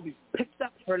 hoping we'll be picked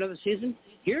up for another season,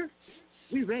 here,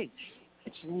 we rage.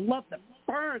 It's love that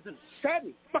burns and drives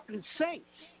me fucking insane.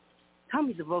 Tell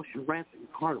me devotion rampant and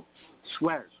carnal,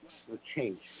 swears no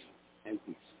change and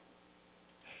peace.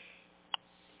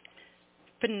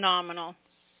 Phenomenal.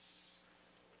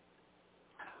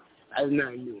 That's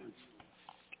another new one.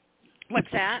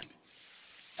 What's that?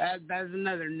 That's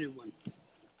another new one.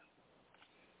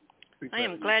 I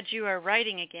am glad you are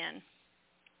writing again.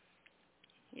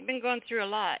 You've been going through a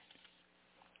lot.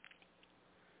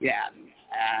 Yeah.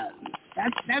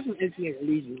 That's what Instinct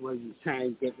Legion was,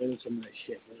 trying to get into some of that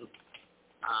shit, man.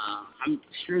 I'm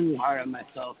extremely hard on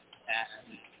myself,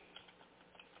 and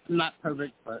I'm not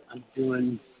perfect, but I'm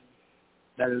doing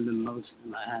better than most,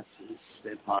 and I have to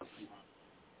stay positive.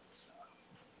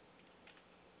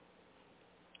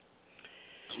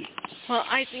 Well,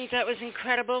 I think that was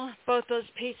incredible. Both those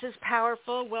pieces,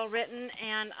 powerful, well written,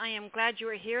 and I am glad you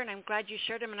were here, and I'm glad you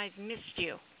shared them, and I've missed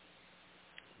you.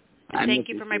 Thank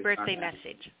you for my birthday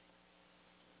message.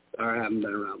 Sorry, I haven't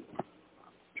been around. I'm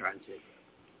trying to.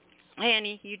 Hey,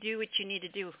 Annie, you do what you need to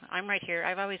do. I'm right here.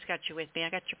 I've always got you with me. I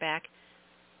got your back.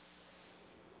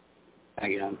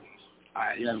 Thank you. All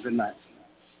right, you have a good night.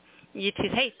 You too.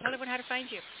 Hey, tell everyone how to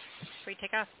find you before you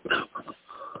take off.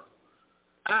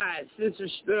 All right, Spencer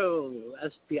Spill,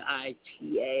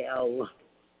 SPITAL.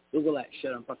 Google that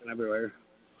shit. I'm fucking everywhere.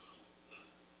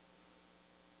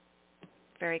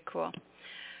 Very cool.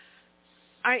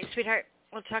 All right, sweetheart.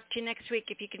 We'll talk to you next week.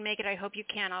 If you can make it, I hope you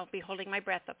can. I'll be holding my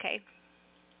breath, okay?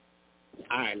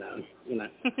 All right, now. Good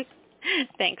night.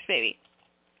 Thanks, baby.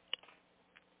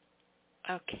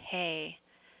 Okay.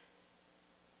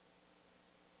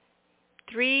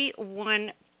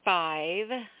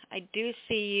 315. I do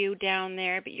see you down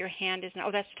there, but your hand is not.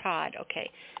 Oh, that's Todd.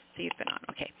 Okay. So you've been on.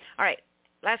 Okay. All right.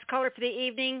 Last caller for the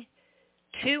evening,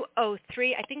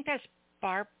 203. I think that's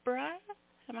Barbara.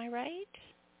 Am I right?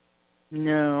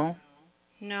 No.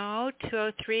 No,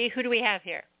 203. Who do we have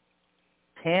here?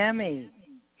 Tammy.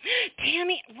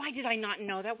 Tammy. Why did I not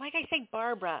know that? Why did I say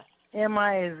Barbara? Am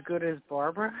I as good as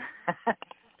Barbara?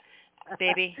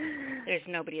 Baby, there's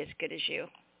nobody as good as you.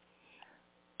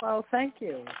 Well, thank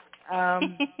you.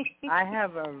 I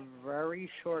have a very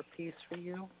short piece for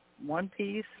you. One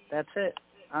piece, that's it.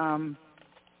 I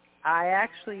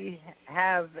actually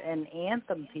have an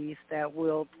anthem piece that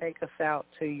will take us out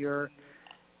to your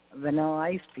Vanilla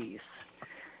Ice piece.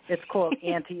 It's called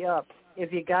Ante Up.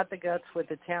 If you got the guts with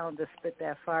the talent to spit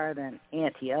that fire, then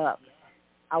ante up.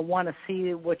 I want to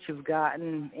see what you've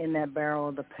gotten in that barrel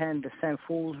of the pen to send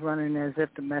fools running as if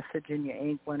the message in your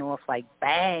ink went off like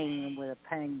bang with a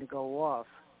pang to go off.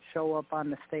 Show up on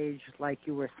the stage like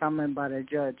you were summoned by the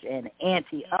judge and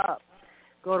ante up.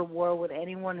 Go to war with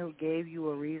anyone who gave you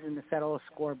a reason to settle a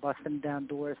score, busting down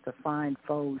doors to find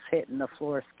foes, hitting the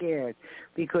floor scared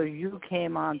because you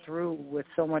came on through with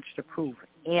so much to prove.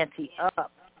 Ante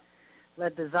up.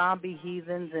 Let the zombie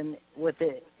heathens and with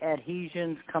the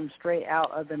adhesions come straight out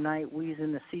of the night,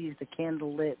 wheezing to seize the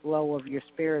candlelit glow of your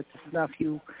spirit to snuff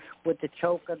you with the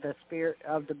choke of the spirit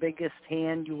of the biggest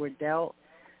hand you were dealt.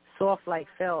 Soft like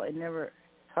felt, it never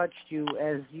touched you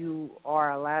as you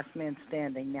are a last man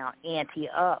standing. Now ante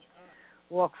up.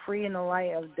 Walk free in the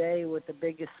light of day with the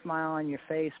biggest smile on your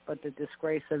face, but the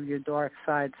disgrace of your dark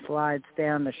side slides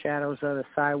down the shadows of the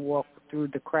sidewalk through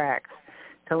the cracks.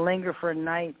 To linger for a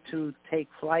night, to take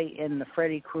flight in the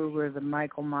Freddy Krueger, the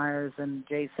Michael Myers, and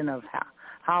Jason of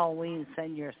Halloween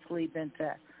send your sleep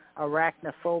into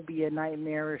arachnophobia,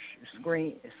 nightmarish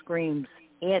screams.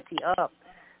 Ante up.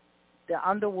 The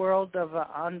underworld of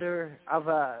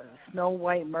a Snow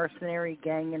White mercenary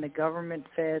gang and the government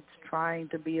feds trying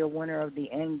to be a winner of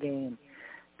the end game.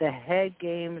 The head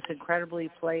games incredibly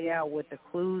play out with the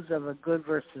clues of a good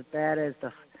versus bad as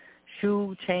the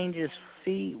shoe changes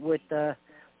feet with the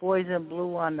boys in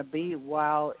blue on the beat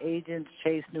while agents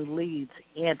chase new leads.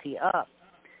 Ante up.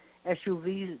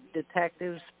 SUV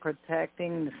detectives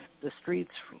protecting the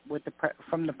streets with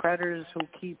from the predators who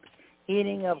keep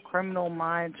eating up criminal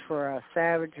minds for a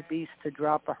savage beast to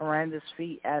drop a horrendous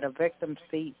feat at a victim's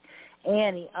feet.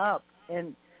 Ante up.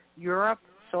 In Europe,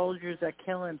 soldiers are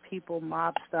killing people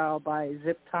mob style by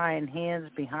zip tying hands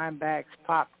behind backs,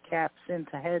 pop caps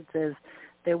into heads as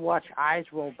they watch eyes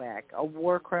roll back. A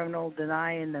war criminal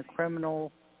denying the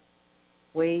criminal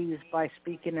ways by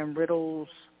speaking in riddles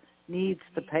needs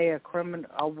to pay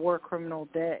a war criminal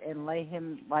debt and lay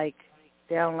him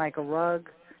down like a rug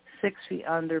 6 feet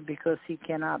under because he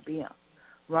cannot be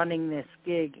running this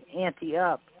gig. Ante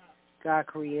up. God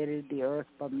created the earth,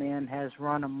 but man has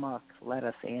run amok. Let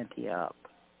us ante up.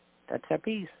 That's our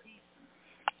piece.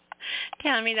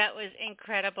 Tammy, that was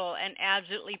incredible and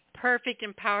absolutely perfect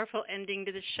and powerful ending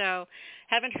to the show.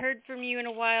 Haven't heard from you in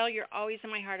a while. You're always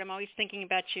in my heart. I'm always thinking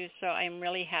about you, so I'm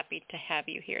really happy to have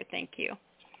you here. Thank you.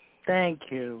 Thank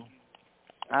you.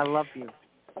 I love you.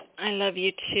 I love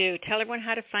you, too. Tell everyone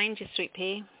how to find you, Sweet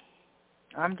Pea.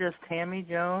 I'm just Tammy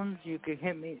Jones. You can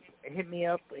hit me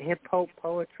up, Hip Hop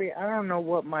Poetry. I don't know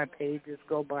what my pages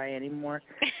go by anymore.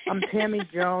 I'm Tammy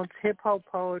Jones, Hip Hop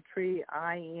Poetry.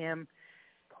 I am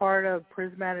part of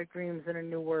Prismatic Dreams in a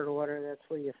New World Order. That's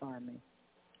where you find me.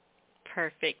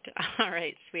 Perfect. All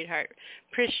right, sweetheart.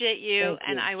 Appreciate you,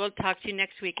 and I will talk to you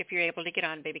next week if you're able to get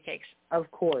on, Baby Cakes.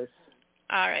 Of course.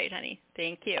 All right, honey.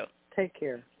 Thank you. Take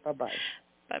care. Bye-bye.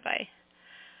 Bye-bye.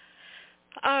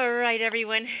 All right,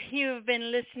 everyone. You've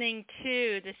been listening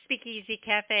to the Speakeasy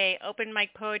Cafe Open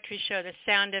Mic Poetry Show, The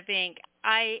Sound of Ink.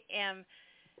 I am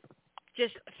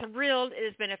just thrilled. It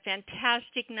has been a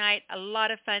fantastic night, a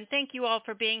lot of fun. Thank you all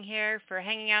for being here, for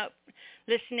hanging out,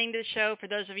 listening to the show. For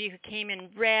those of you who came in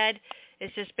red,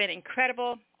 it's just been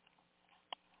incredible.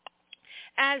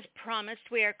 As promised,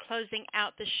 we are closing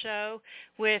out the show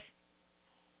with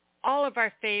all of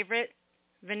our favorite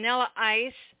Vanilla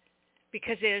Ice,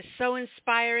 because it is so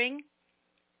inspiring.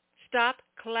 Stop,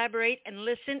 Collaborate, and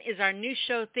Listen is our new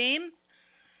show theme.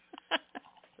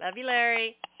 Love you,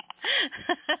 Larry.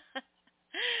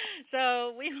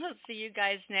 So we will see you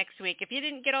guys next week. If you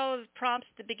didn't get all of the prompts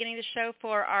at the beginning of the show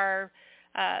for our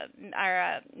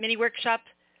mini workshop,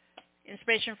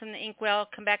 Inspiration from the Inkwell,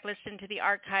 come back, listen to the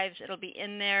archives. It'll be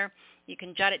in there. You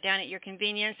can jot it down at your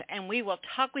convenience, and we will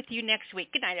talk with you next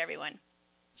week. Good night, everyone.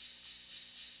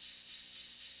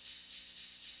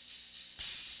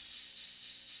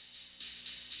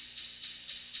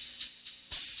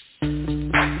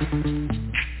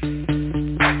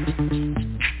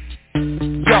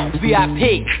 Yo,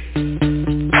 VIP,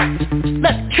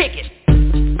 let's kick it.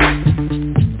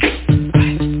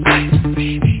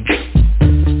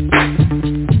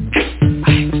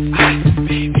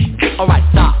 Alright,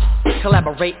 stop,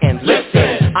 collaborate and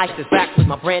listen. Ice is back with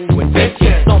my brand new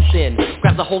invention. Something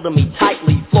grabs a hold of me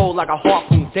tightly, flow like a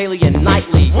harpoon daily and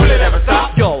nightly. Will it ever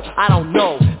stop? Yo, I don't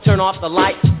know. Turn off the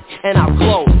lights and I'll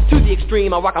glow. To the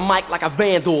extreme, I rock a mic like a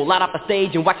vandal. Light up the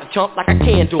stage and wax a chump like a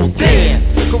candle.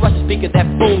 Dance, crush a speaker that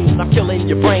booms. I'm killing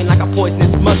your brain like a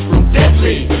poisonous mushroom.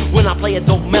 Deadly, when I play a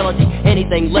dope melody.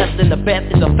 Anything less than the best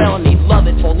is a felony. Love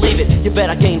it or leave it, you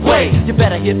better gain weight. You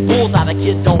better hit bullseye, the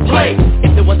kids don't play.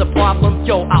 If there was a problem,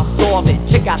 yo, I'll solve it.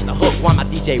 Check out the hook while my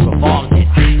DJ revolves it.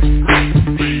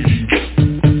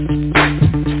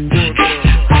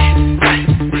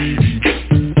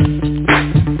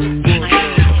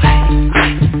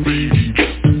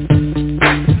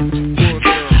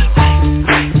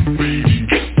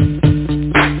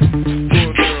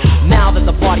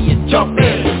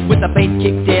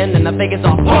 Vegas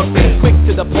all pumping, quick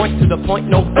to the point,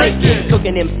 no faking.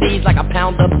 Cooking MCs like a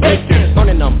pound of bacon,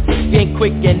 burning them, being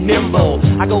quick and nimble.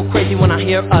 I go crazy when I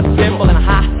hear a cymbal and a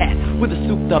hi-hat with a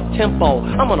souped up tempo.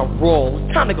 I'm on a roll,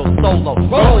 it's time to go solo.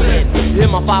 Rolling, hit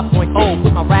my 5.0,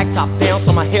 put my rag top down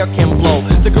so my hair can blow.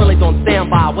 The girl is on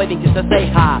standby, waiting just to say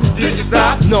hi. Did you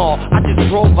stop? No, I just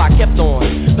drove by, kept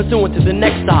on, pursuing to the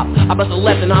next stop. I bust a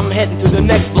left and I'm heading to the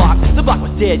next block. The block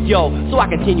was dead, yo, so I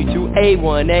continue to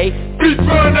A1A.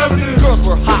 Girls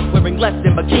were hot, wearing less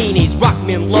than bikinis. Rock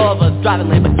men lovers, driving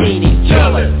Lamborghinis.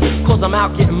 Jealous, cause I'm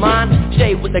out getting mine.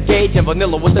 Shade with the gauge and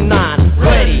vanilla with the 9.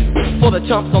 Ready for the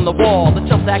chumps on the wall. The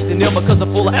chumps acting ill because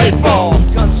they're full of 8 balls.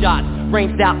 Gunshots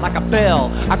ranged out like a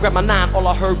bell. I grabbed my 9, all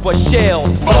I heard was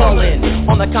shells falling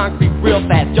on the concrete real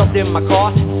fast. Jumped in my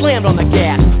car, slammed on the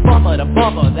gas. Bumper to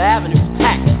bumper, the avenue's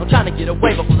packed. I'm trying to get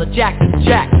away before the jack is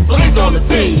jacked. Police on the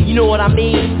scene, you know what I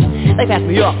mean? They passed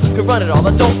me up, could run it all,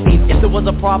 the dope fiends. If there was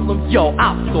a problem, yo,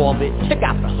 I'll solve it. Check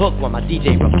out the hook while my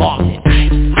DJ revolves it.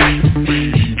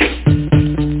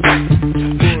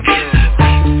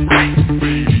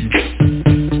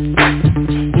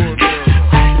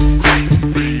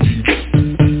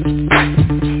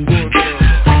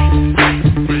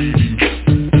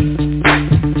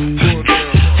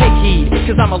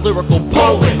 I'm a lyrical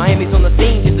poet. Miami's on the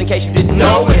scene, just in case you didn't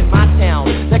know it. My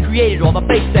town that created all the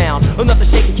bass sound, enough to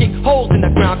shake and kick holes in the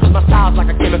ground. rhymes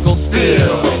like a chemical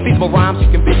spill. Feasible rhymes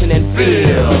you can vision and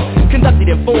feel. Conducted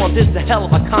in form, this is a hell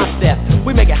of a concept.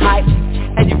 We make it hype,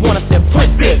 and you wanna step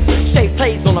twist this. Shape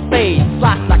plays on a fade,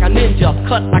 slice like a ninja,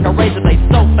 cut like a razor blade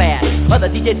so fast. Other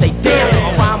DJs say,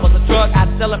 damn, a rhyme was a drug,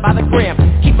 I'd sell it by the gram.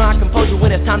 Keep my composure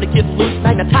when it's time to get loose.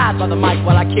 Magnetized by the mic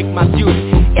while I kick my juice.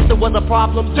 If there was a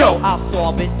problem, yo, I'll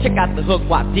solve it. Check out the hook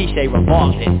while DJ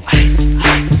revolves it.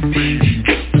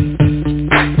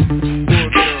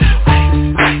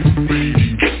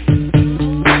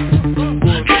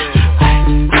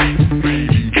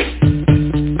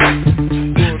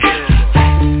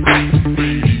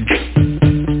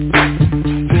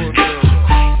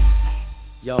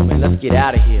 Yo, man, let's get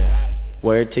out of here.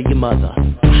 Word to your mother.